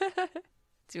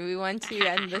 Do we want to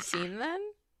end the scene then?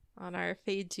 On our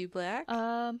fade to black?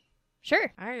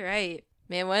 Sure. All right.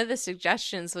 Man, one of the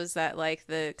suggestions was that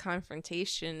the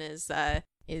confrontation is the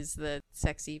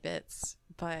sexy bits,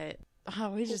 but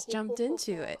we just jumped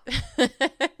into it.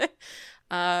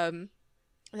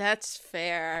 That's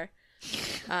fair.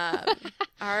 All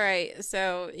right.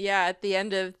 So yeah, at the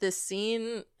end of this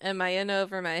scene, am I in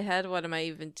over my head? What am I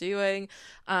even doing?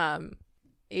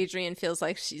 Adrian feels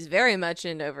like she's very much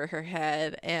in over her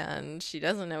head and she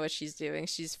doesn't know what she's doing.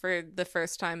 She's, for the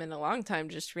first time in a long time,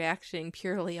 just reacting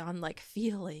purely on, like,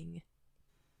 feeling.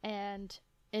 And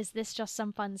is this just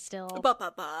some fun still?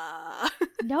 Ba-ba-ba.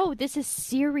 No, this is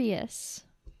serious.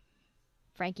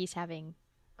 Frankie's having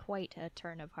quite a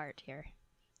turn of heart here.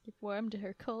 You've warmed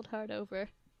her cold heart over.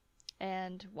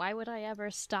 And why would I ever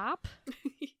stop?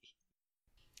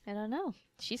 I don't know.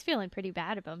 She's feeling pretty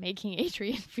bad about making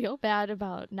Adrian feel bad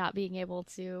about not being able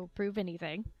to prove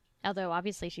anything. Although,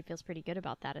 obviously, she feels pretty good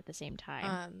about that at the same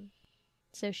time.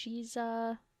 So she's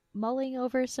mulling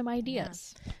over some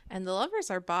ideas. Yeah. And the lovers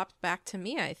are bopped back to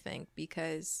me, I think,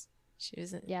 because she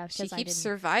doesn't. Yeah, she keeps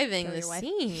surviving the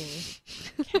scene.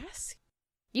 Yes.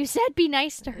 You said be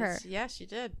nice to her. Yeah, she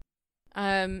did.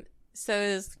 So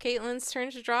it's Caitlin's turn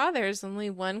to draw. There's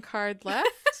only one card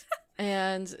left.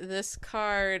 And this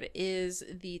card is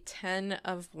the 10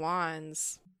 of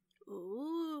Wands.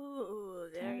 Ooh,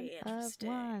 very interesting. 10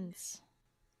 of Wands.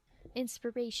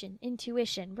 Inspiration,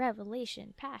 intuition,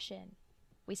 revelation, passion.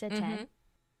 We said 10.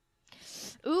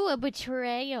 Ooh, a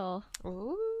betrayal.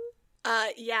 Ooh.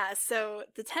 Yeah, so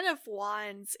the 10 of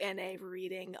Wands in a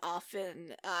reading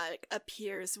often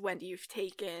appears when you've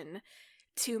taken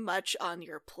too much on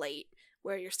your plate,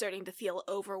 where you're starting to feel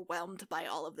overwhelmed by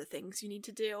all of the things you need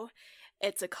to do.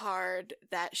 It's a card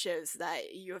that shows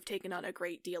that you have taken on a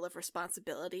great deal of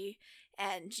responsibility,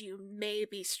 and you may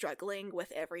be struggling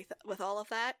with with all of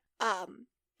that.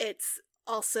 It's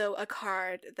also a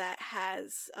card that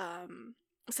has some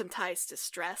ties to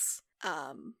stress.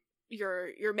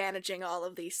 You're managing all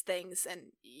of these things,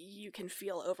 and you can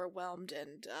feel overwhelmed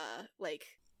and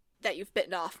like that you've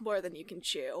bitten off more than you can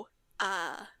chew.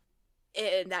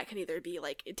 And that can either be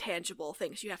like intangible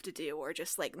things you have to do or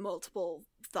just like multiple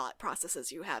thought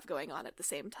processes you have going on at the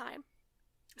same time.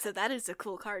 So that is a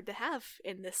cool card to have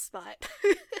in this spot.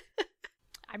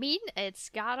 I mean, it's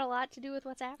got a lot to do with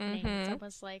what's happening. It's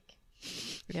almost like...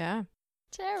 Yeah.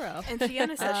 Tarot. And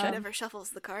Fiona says she never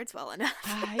shuffles the cards well enough.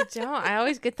 I don't. I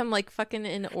always get them like fucking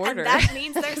in order. And that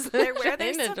means they're where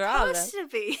they're supposed to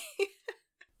be.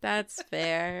 That's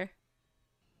fair.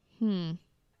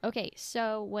 Okay,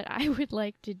 so what I would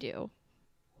like to do...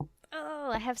 Oh,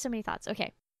 I have so many thoughts.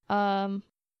 Okay. Fiona,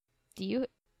 do you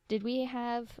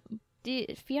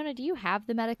have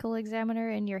the medical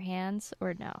examiner in your hands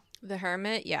or no? The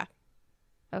Hermit, yeah.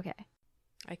 Okay.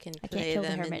 I can play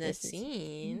them in the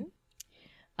scene.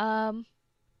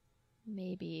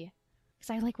 Maybe.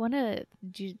 Because I like want to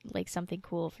do like something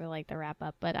cool for like the wrap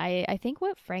up, but I think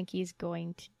what Frankie's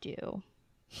going to do...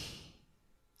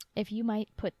 If you might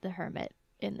put the Hermit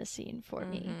in the scene for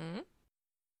me.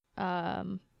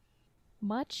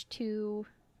 Much to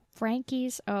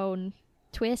Frankie's own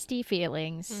twisty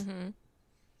feelings,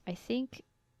 I think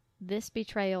this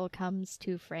betrayal comes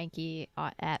to Frankie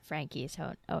at Frankie's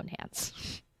own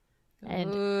hands.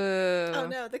 And oh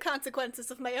no, the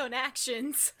consequences of my own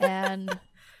actions. And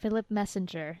Philip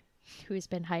Messenger, who's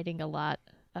been hiding a lot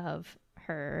of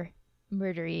her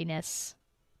murderiness,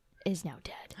 is now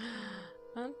dead.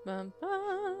 How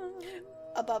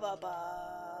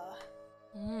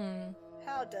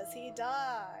does he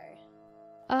die?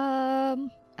 I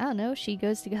don't know. She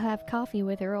goes to go have coffee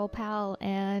with her old pal,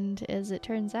 and as it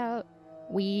turns out,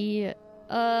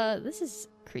 this is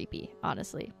creepy,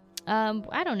 honestly.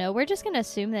 I don't know. We're just gonna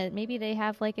assume that maybe they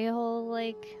have like a whole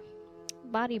like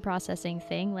body processing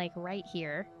thing like right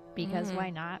here, because why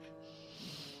not?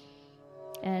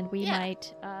 And we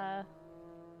might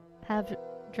have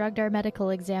drugged our medical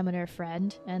examiner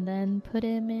friend and then put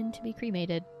him in to be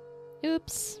cremated.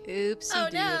 Oops. Oopsie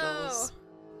doodles.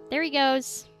 There he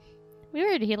goes.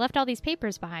 Weird, he left all these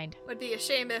papers behind. Would be a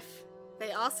shame if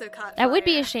they also caught That fire. would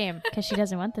be a shame, because she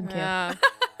doesn't want them to. Yeah.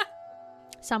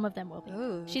 Some of them will be.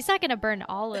 Ooh. She's not going to burn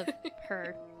all of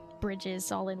her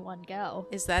bridges all in one go.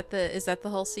 Is that the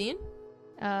whole scene?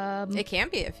 It can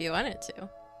be if you want it to.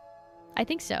 I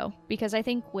think so, because I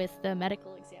think with the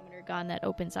medical examiner gone, that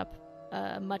opens up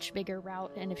a much bigger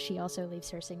route, and if she also leaves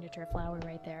her signature flower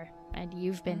right there, and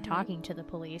you've been talking to the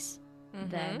police,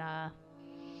 then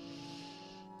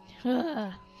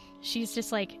she's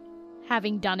just like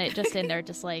having done it just in there,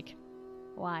 just like,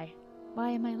 why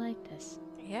am I like this?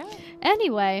 Yeah.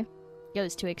 Anyway,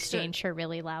 goes to exchange her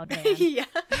really loud man. Yeah.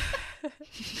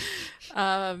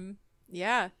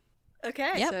 Yeah.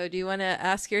 Okay. Yep. So do you want to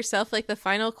ask yourself like the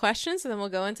final questions and then we'll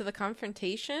go into the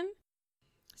confrontation?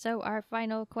 So our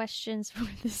final questions for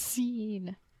the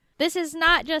scene. This is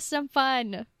not just some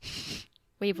fun.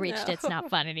 We've reached it's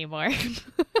not fun anymore.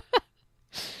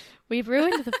 We've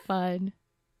ruined the fun,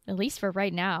 at least for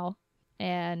right now.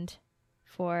 And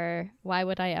for why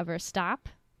would I ever stop?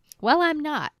 Well, I'm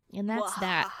not. And that's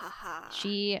that. Wahahaha.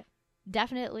 She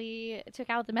definitely took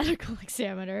out the medical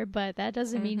examiner, but that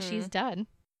doesn't mean she's done.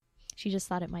 She just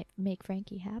thought it might make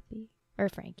Frankie happy. Or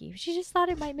Frankie. She just thought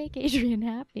it might make Adrian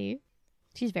happy.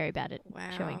 She's very bad at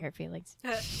showing her feelings.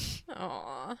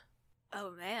 Aww.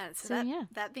 Oh man, So, yeah.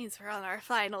 that means we're on our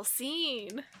final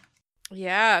scene.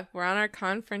 Yeah, we're on our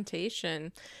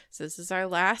confrontation. So this is our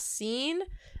last scene.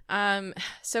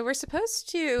 So we're supposed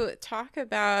to talk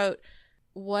about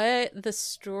what the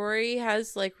story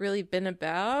has like really been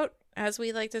about as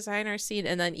we like design our scene,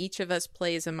 and then each of us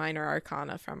plays a minor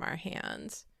arcana from our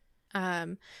hands.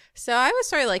 So I was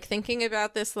sort of like thinking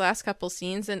about this last couple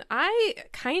scenes, and I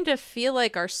kind of feel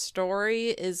like our story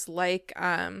is like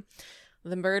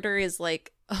the murder is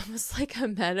like almost like a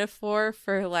metaphor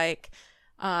for like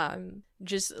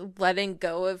just letting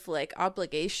go of like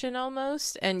obligation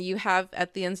almost. And you have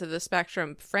at the ends of the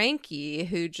spectrum Frankie,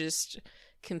 who just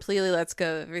completely lets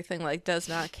go of everything, like does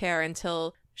not care,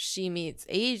 until she meets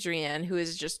Adrian, who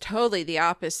is just totally the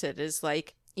opposite, is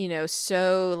like, you know,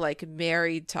 so like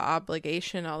married to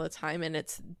obligation all the time. And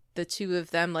it's the two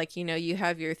of them, like, you know, you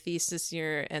have your thesis,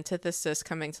 your antithesis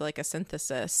coming to like a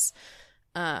synthesis.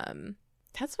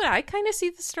 That's what I kind of see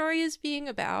the story as being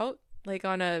about, like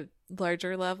on a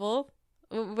larger level.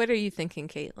 What are you thinking,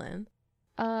 Caitlin?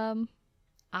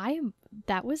 I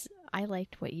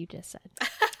liked what you just said.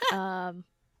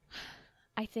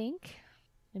 I think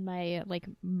in my like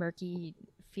murky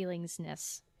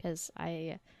feelingsness, because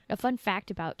a fun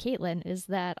fact about Caitlin is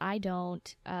that I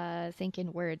don't think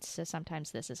in words, so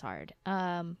sometimes this is hard.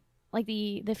 Like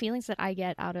the feelings that I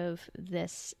get out of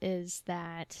this is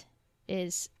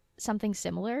something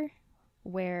similar,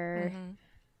 where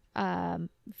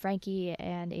Frankie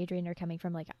and Adrian are coming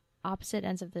from like opposite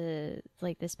ends of the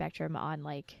spectrum on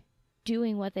like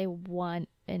doing what they want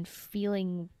and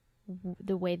feeling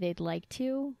the way they'd like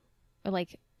to, or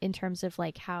like in terms of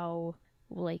like how,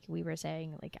 like we were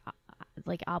saying,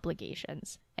 like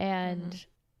obligations. And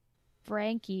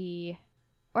Frankie,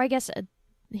 or I guess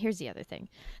here's the other thing.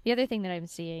 The other thing that I'm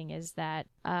seeing is that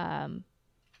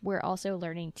we're also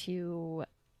learning to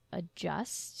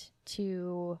adjust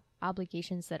to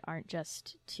obligations that aren't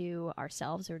just to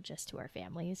ourselves or just to our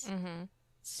families.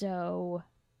 So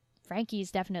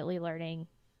Frankie's definitely learning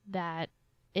that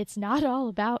it's not all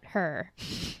about her,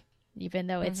 even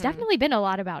though it's definitely been a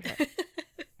lot about her.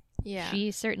 Yeah.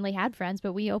 She certainly had friends,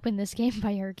 but we opened this game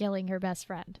by her killing her best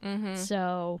friend.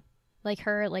 So like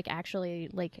her like actually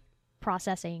like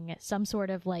processing some sort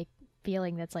of like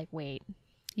feeling that's like, wait,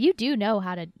 you do know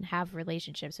how to have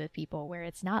relationships with people where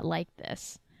it's not like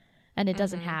this, and it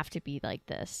doesn't have to be like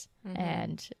this.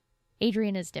 And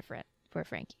Adrian is different for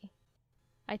Frankie.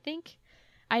 I think,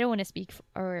 I don't want to speak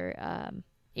for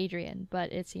Adrian,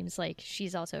 but it seems like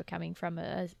she's also coming from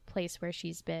a place where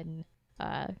she's been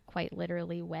quite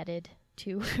literally wedded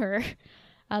to her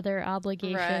other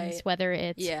obligations, whether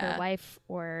it's her wife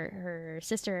or her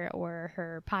sister or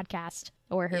her podcast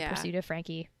or her pursuit of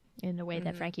Frankie in a way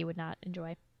that Frankie would not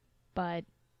enjoy. But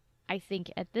I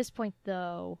think at this point,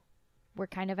 though, we're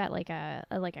kind of at like a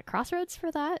crossroads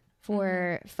for that.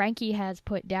 For Frankie has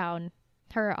put down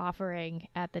her offering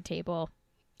at the table.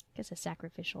 I guess a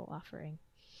sacrificial offering.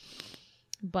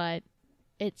 But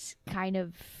it's kind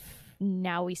of,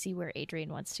 now we see where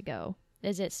Adrian wants to go.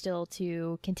 Is it still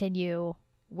to continue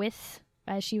with,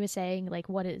 as she was saying, like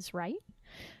what is right?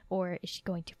 Or is she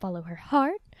going to follow her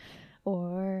heart?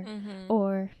 Or,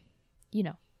 you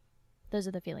know, those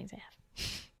are the feelings I have.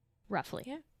 Roughly.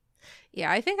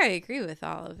 Yeah, I think I agree with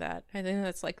all of that. I think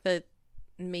that's like the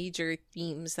major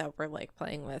themes that we're like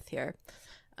playing with here.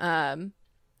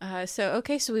 So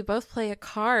we both play a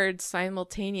card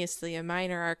simultaneously, a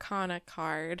minor arcana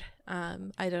card.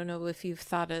 I don't know if you've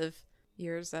thought of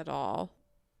yours at all.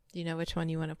 Do you know which one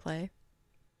you want to play?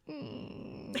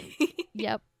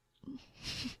 Yep.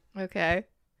 Okay.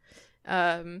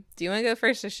 Do you want to go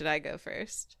first or should I go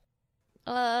first?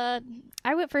 I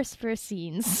went first for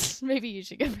scenes. Maybe you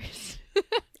should go first.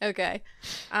 Okay.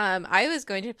 I was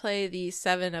going to play the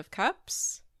Seven of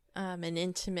Cups, an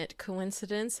intimate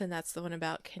coincidence, and that's the one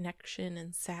about connection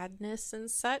and sadness and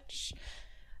such.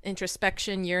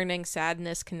 Introspection, yearning,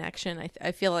 sadness, connection.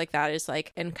 I feel like that is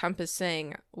like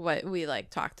encompassing what we like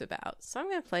talked about. So I'm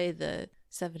going to play the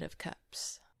Seven of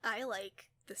Cups. I like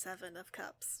the Seven of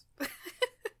Cups.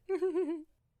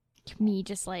 Me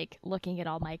just like looking at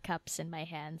all my cups in my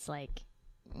hands like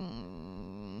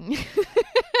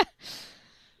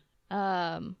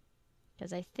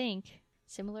because I think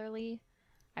similarly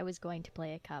I was going to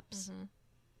play a cups. I'm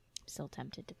still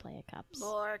tempted to play a cups.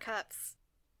 More cups.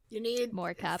 You need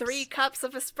more cups. 3 cups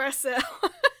of espresso.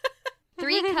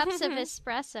 3 cups of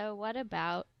espresso. What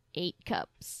about 8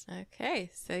 cups? Okay,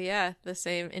 so yeah, the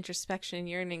same introspection,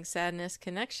 yearning, sadness,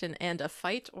 connection, and a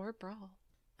fight or brawl.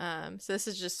 So this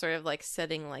is just sort of like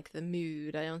setting like the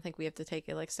mood. I don't think we have to take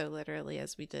it like so literally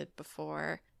as we did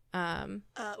before.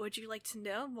 Would you like to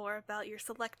know more about your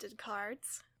selected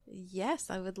cards? Yes,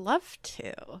 I would love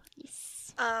to.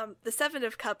 Yes. The 7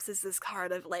 of Cups is this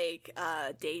card of like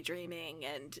daydreaming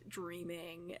and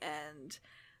dreaming and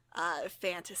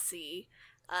fantasy.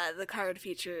 The card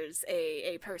features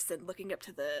a person looking up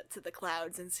to the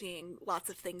clouds and seeing lots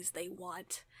of things they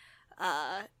want,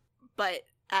 but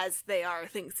as they are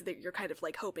things that you're kind of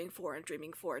like hoping for and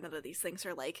dreaming for, none of these things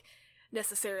are like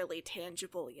necessarily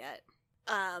tangible yet.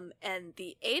 And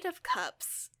the 8 of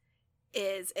Cups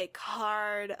is a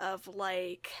card of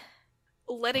like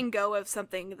letting go of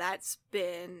something that's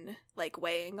been like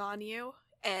weighing on you,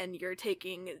 and you're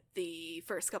taking the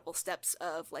first couple steps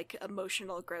of like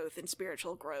emotional growth and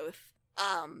spiritual growth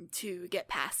to get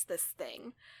past this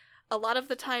thing. A lot of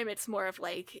the time it's more of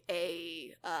like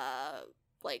a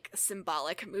like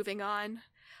symbolic moving on,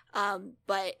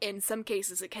 but in some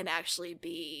cases it can actually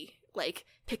be like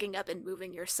picking up and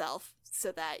moving yourself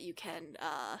so that you can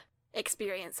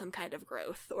experience some kind of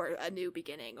growth or a new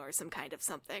beginning or some kind of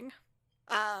something.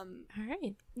 All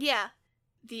right. Yeah.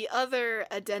 The other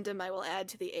addendum I will add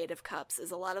to the 8 of Cups is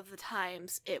a lot of the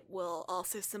times it will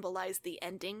also symbolize the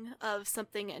ending of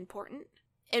something important.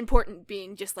 Important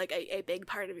being just like a big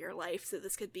part of your life. So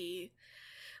this could be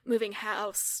moving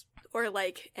house, or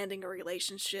like ending a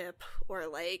relationship, or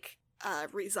like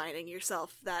resigning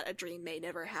yourself that a dream may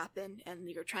never happen and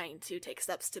you're trying to take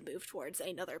steps to move towards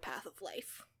another path of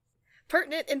life.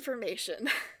 Pertinent information.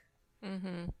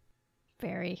 Mm-hmm.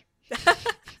 Very.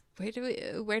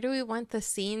 Where do we want the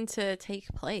scene to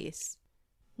take place?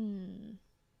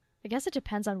 I guess it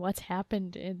depends on what's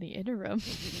happened in the interim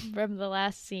from the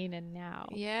last scene and now.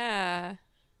 Yeah.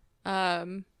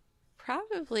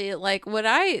 Probably like what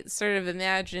I sort of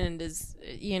imagined is,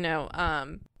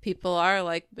 people are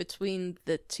like between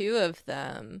the two of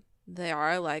them. They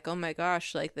are like, oh my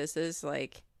gosh, like this is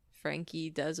like Frankie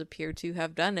does appear to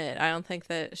have done it. I don't think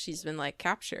that she's been like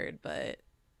captured, but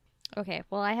Okay,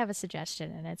 well, I have a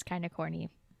suggestion, and it's kind of corny.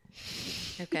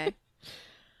 okay.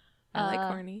 I like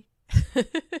corny.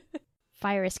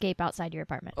 Fire escape outside your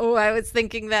apartment. Oh, I was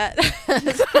thinking that.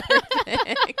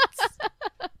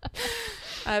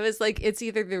 I was like, it's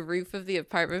either the roof of the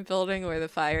apartment building or the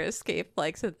fire escape,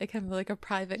 like so they can have like a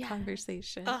private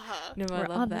conversation. Uh-huh. No, I We're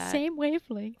love on that. the same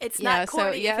wavelength. It's Yeah, not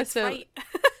corny if it's so right.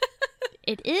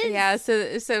 It is. Yeah,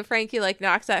 so Frankie like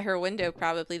knocks at her window,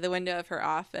 probably the window of her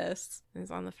office, and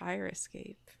is on the fire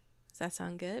escape. Does that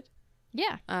sound good?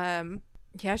 Yeah.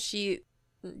 She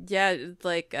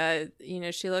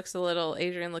looks a little,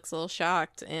 Adrian looks a little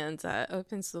shocked and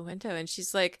opens the window, and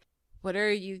she's like, what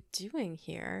are you doing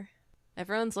here?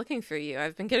 Everyone's looking for you.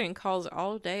 I've been getting calls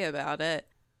all day about it.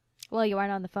 Well, you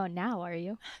aren't on the phone now, are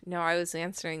you? No, I was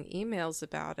answering emails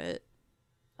about it.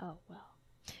 Oh, well.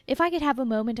 If I could have a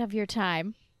moment of your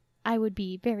time, I would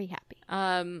be very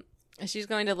happy. She's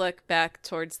going to look back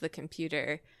towards the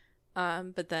computer,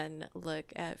 but then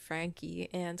look at Frankie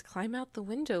and climb out the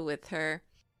window with her.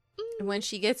 And when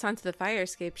she gets onto the fire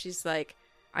escape, she's like,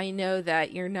 I know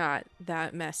that you're not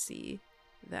that messy,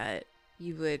 that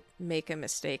you would make a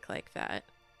mistake like that.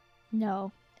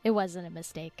 No, it wasn't a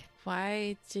mistake.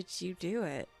 Why did you do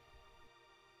it?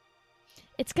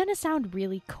 It's gonna sound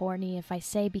really corny if I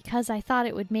say because I thought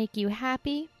it would make you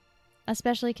happy,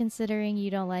 especially considering you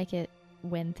don't like it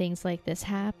when things like this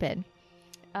happen.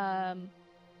 But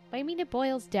I mean, it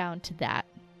boils down to that,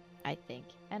 I think.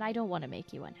 And I don't want to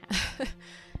make you unhappy.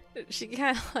 She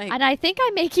kind of like... And I think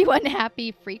I make you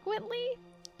unhappy frequently,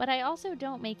 but I also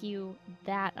don't make you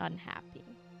that unhappy.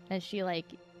 And she, like,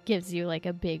 gives you, like,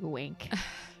 a big wink.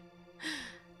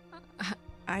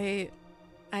 I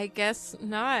guess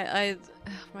not. Oh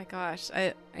my gosh.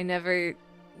 I never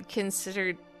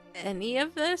considered any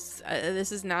of this.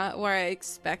 This is not where I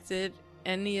expected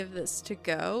any of this to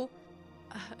go.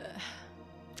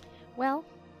 Well,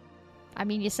 I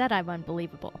mean, you said I'm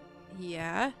unbelievable.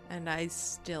 Yeah, and I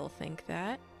still think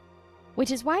that.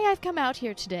 Which is why I've come out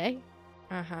here today.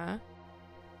 Uh-huh.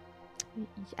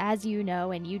 As you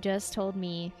know, and you just told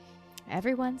me,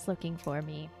 everyone's looking for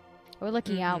me. Or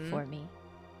looking out for me.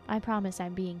 I promise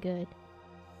I'm being good.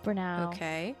 For now.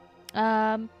 Okay.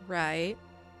 I Right.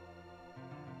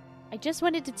 just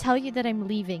wanted to tell you that I'm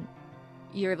leaving.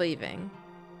 You're leaving.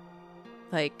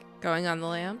 Like, going on the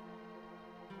lam?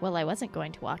 Well, I wasn't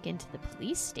going to walk into the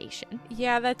police station.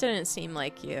 Yeah, that didn't seem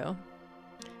like you.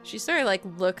 She sort of, like,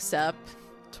 looks up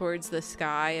towards the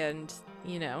sky and,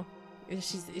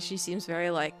 she seems very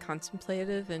like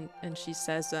contemplative, and she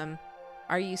says,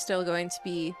 are you still going to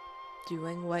be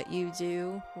doing what you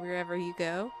do wherever you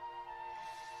go?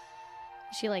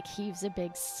 She like heaves a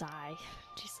big sigh.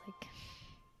 She's like,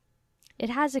 it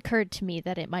has occurred to me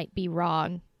that it might be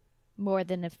wrong more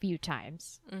than a few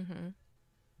times. Mm-hmm.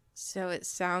 So it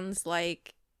sounds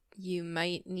like you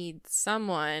might need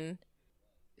someone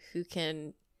who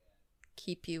can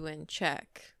keep you in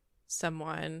check.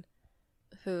 Someone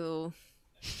who...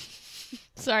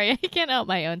 Sorry, I can't help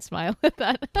my own smile with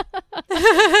that.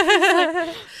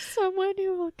 Someone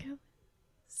who will come.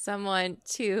 Someone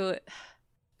to...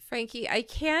 Frankie, I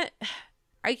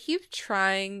keep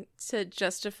trying to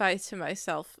justify to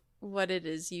myself what it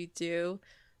is you do,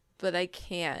 but I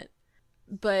can't.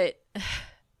 But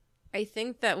I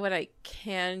think that what I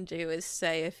can do is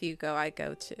say, if you go, I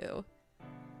go too.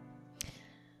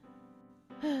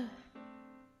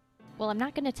 Well, I'm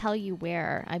not going to tell you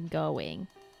where I'm going.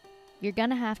 You're going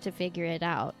to have to figure it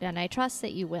out, and I trust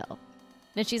that you will.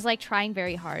 And she's like trying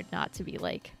very hard not to be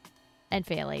like, and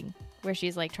failing, where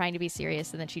she's like trying to be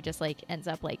serious, and then she just like ends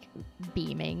up like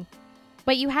beaming.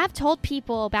 But you have told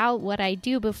people about what I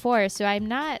do before, so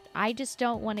I just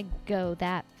don't want to go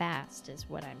that fast is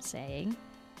what I'm saying.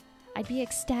 I'd be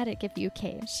ecstatic if you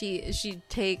came. She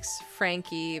takes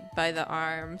Frankie by the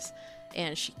arms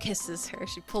and she kisses her.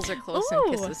 She pulls her close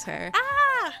and kisses her.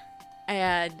 Ah!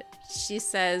 And she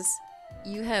says,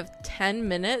 you have 10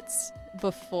 minutes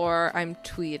before I'm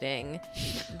tweeting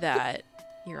that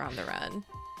you're on the run.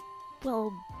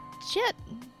 Well, shit.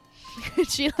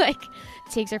 She like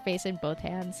takes her face in both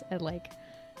hands and like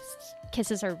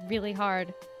kisses her really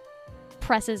hard,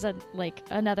 presses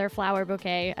another flower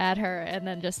bouquet at her, and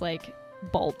then just like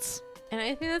bolts. And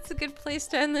I think that's a good place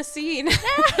to end the scene.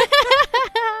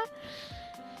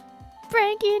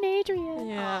 Frankie and Adrian.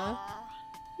 Yeah.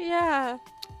 Yeah.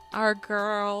 Our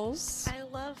girls. I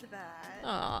love that.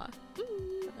 Aw.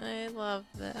 I love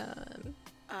them.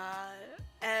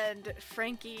 And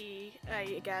Frankie,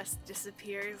 I guess,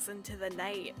 disappears into the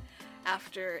night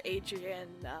after Adrian,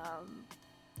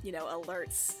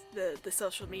 alerts the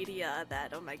social media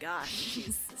that, oh my gosh,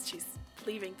 she's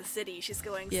leaving the city, she's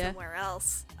going somewhere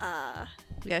else.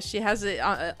 Yeah, she has it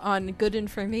on good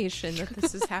information that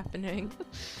this is happening.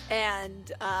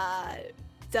 And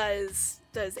does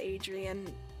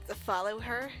Adrian follow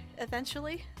her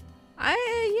eventually?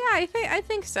 I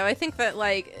think so. I think that,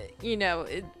 like,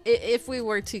 if we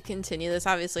were to continue this,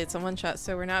 obviously it's a one shot,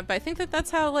 so we're not, but I think that that's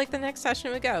how, like, the next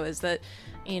session would go, is that,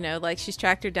 like, she's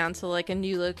tracked her down to, like, a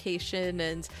new location,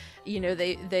 and,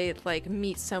 they like,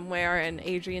 meet somewhere, and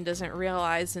Adrian doesn't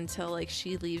realize until, like,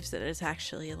 she leaves that it's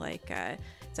actually, like,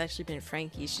 it's actually been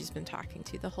Frankie she's been talking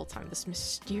to the whole time, this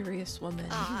mysterious woman.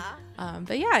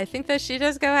 But yeah, I think that she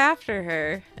does go after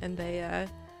her, and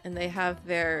they have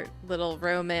their little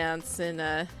romance in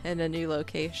a new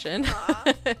location.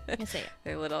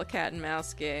 Their little cat and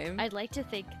mouse game. I'd like to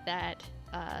think that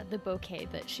the bouquet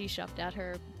that she shoved at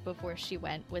her before she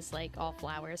went was like all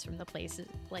flowers from the places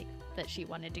like that she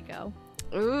wanted to go.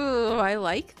 Ooh, I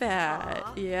like that.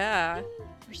 Yeah.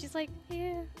 Where she's like,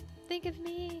 here, think of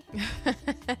me.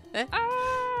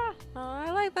 Oh,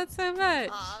 I like that so much.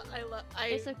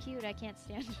 They're so cute. I can't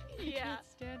stand. Yeah. I can't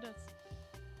stand us.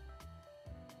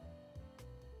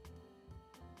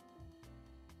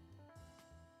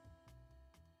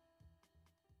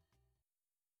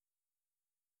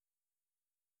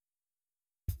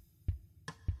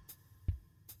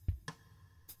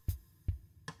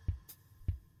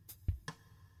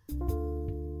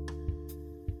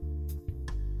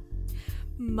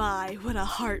 My, what a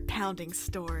heart-pounding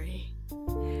story.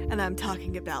 And I'm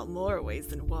talking about more ways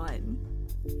than one.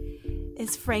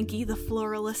 Is Frankie the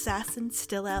floral assassin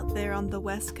still out there on the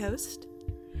West Coast?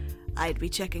 I'd be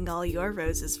checking all your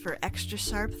roses for extra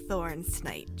sharp thorns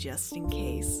tonight, just in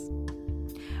case.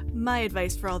 My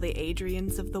advice for all the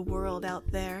Adrians of the world out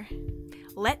there: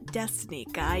 let destiny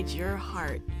guide your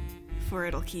heart, for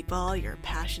it'll keep all your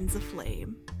passions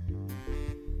aflame.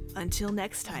 Until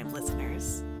next time,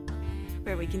 listeners,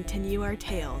 where we continue our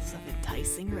tales of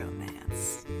enticing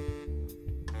romance.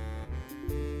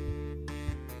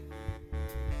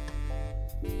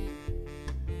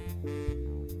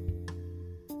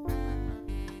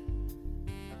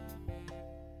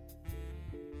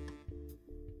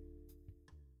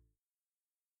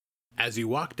 As you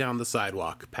walk down the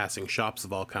sidewalk, passing shops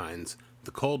of all kinds,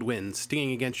 the cold wind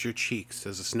stinging against your cheeks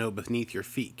as the snow beneath your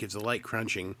feet gives a light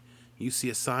crunching, you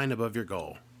see a sign above your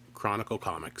goal: Chronicle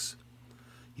Comics.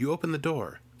 You open the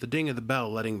door, the ding of the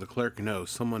bell letting the clerk know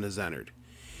someone has entered.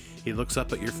 He looks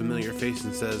up at your familiar face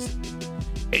and says,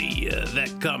 Hey,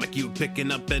 that comic you were picking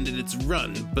up ended its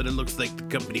run, but it looks like the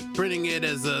company printing it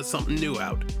as something new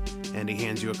out. And he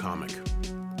hands you a comic.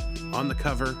 On the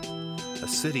cover, a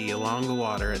city along the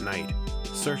water at night,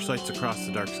 searchlights across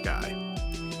the dark sky.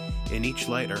 In each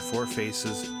light are 4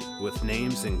 faces with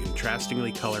names in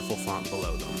contrastingly colorful font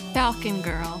below them. Falcon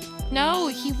Girl. No,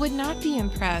 he would not be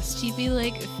impressed. He'd be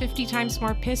like 50 times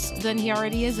more pissed than he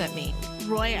already is at me.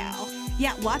 Royale.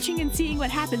 Yeah, watching and seeing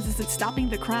what happens isn't stopping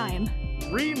the crime.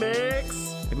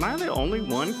 Remix! Am I the only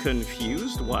one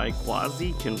confused why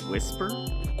Quasi can whisper?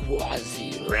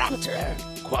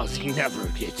 Quasi-raptor. Quasi never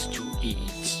gets to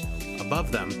eat.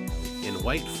 Above them, in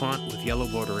white font with yellow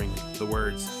bordering, the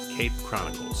words Cape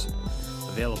Chronicles.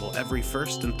 Available every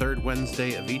first and third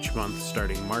Wednesday of each month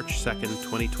starting March 2nd,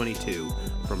 2022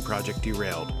 from Project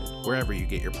Derailed, wherever you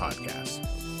get your podcasts.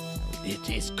 It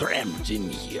is cramped in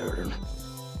here.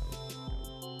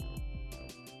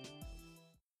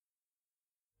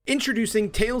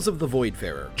 Introducing Tales of the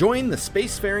Voidfarer. Join the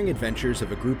spacefaring adventures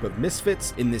of a group of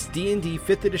misfits in this D&D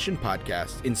 5th edition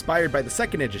podcast inspired by the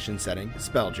 2nd edition setting,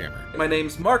 Spelljammer. My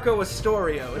name's Marco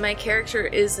Astorio. My character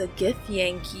is a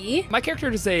Githyanki. My character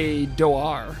is a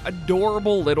Doar.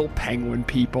 Adorable little penguin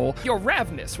people. You're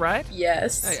Ravenous, right?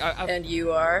 Yes, and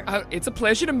you are? It's a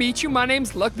pleasure to meet you. My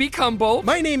name's Luckby Cumbo.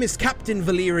 My name is Captain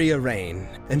Valeria Rain,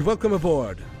 and welcome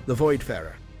aboard the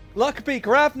Voidfarer. Luckbeak,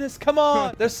 Ravenous, come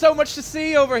on! There's so much to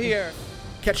see over here!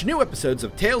 Catch new episodes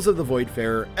of Tales of the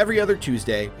Voidfarer every other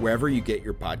Tuesday, wherever you get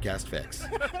your podcast fix.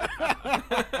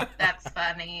 That's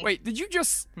funny. Wait, did you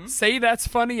just say that's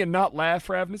funny and not laugh,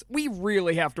 Ravenous? We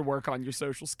really have to work on your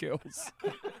social skills.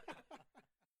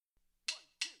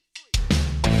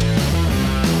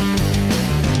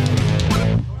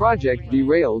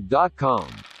 ProjectDerailed.com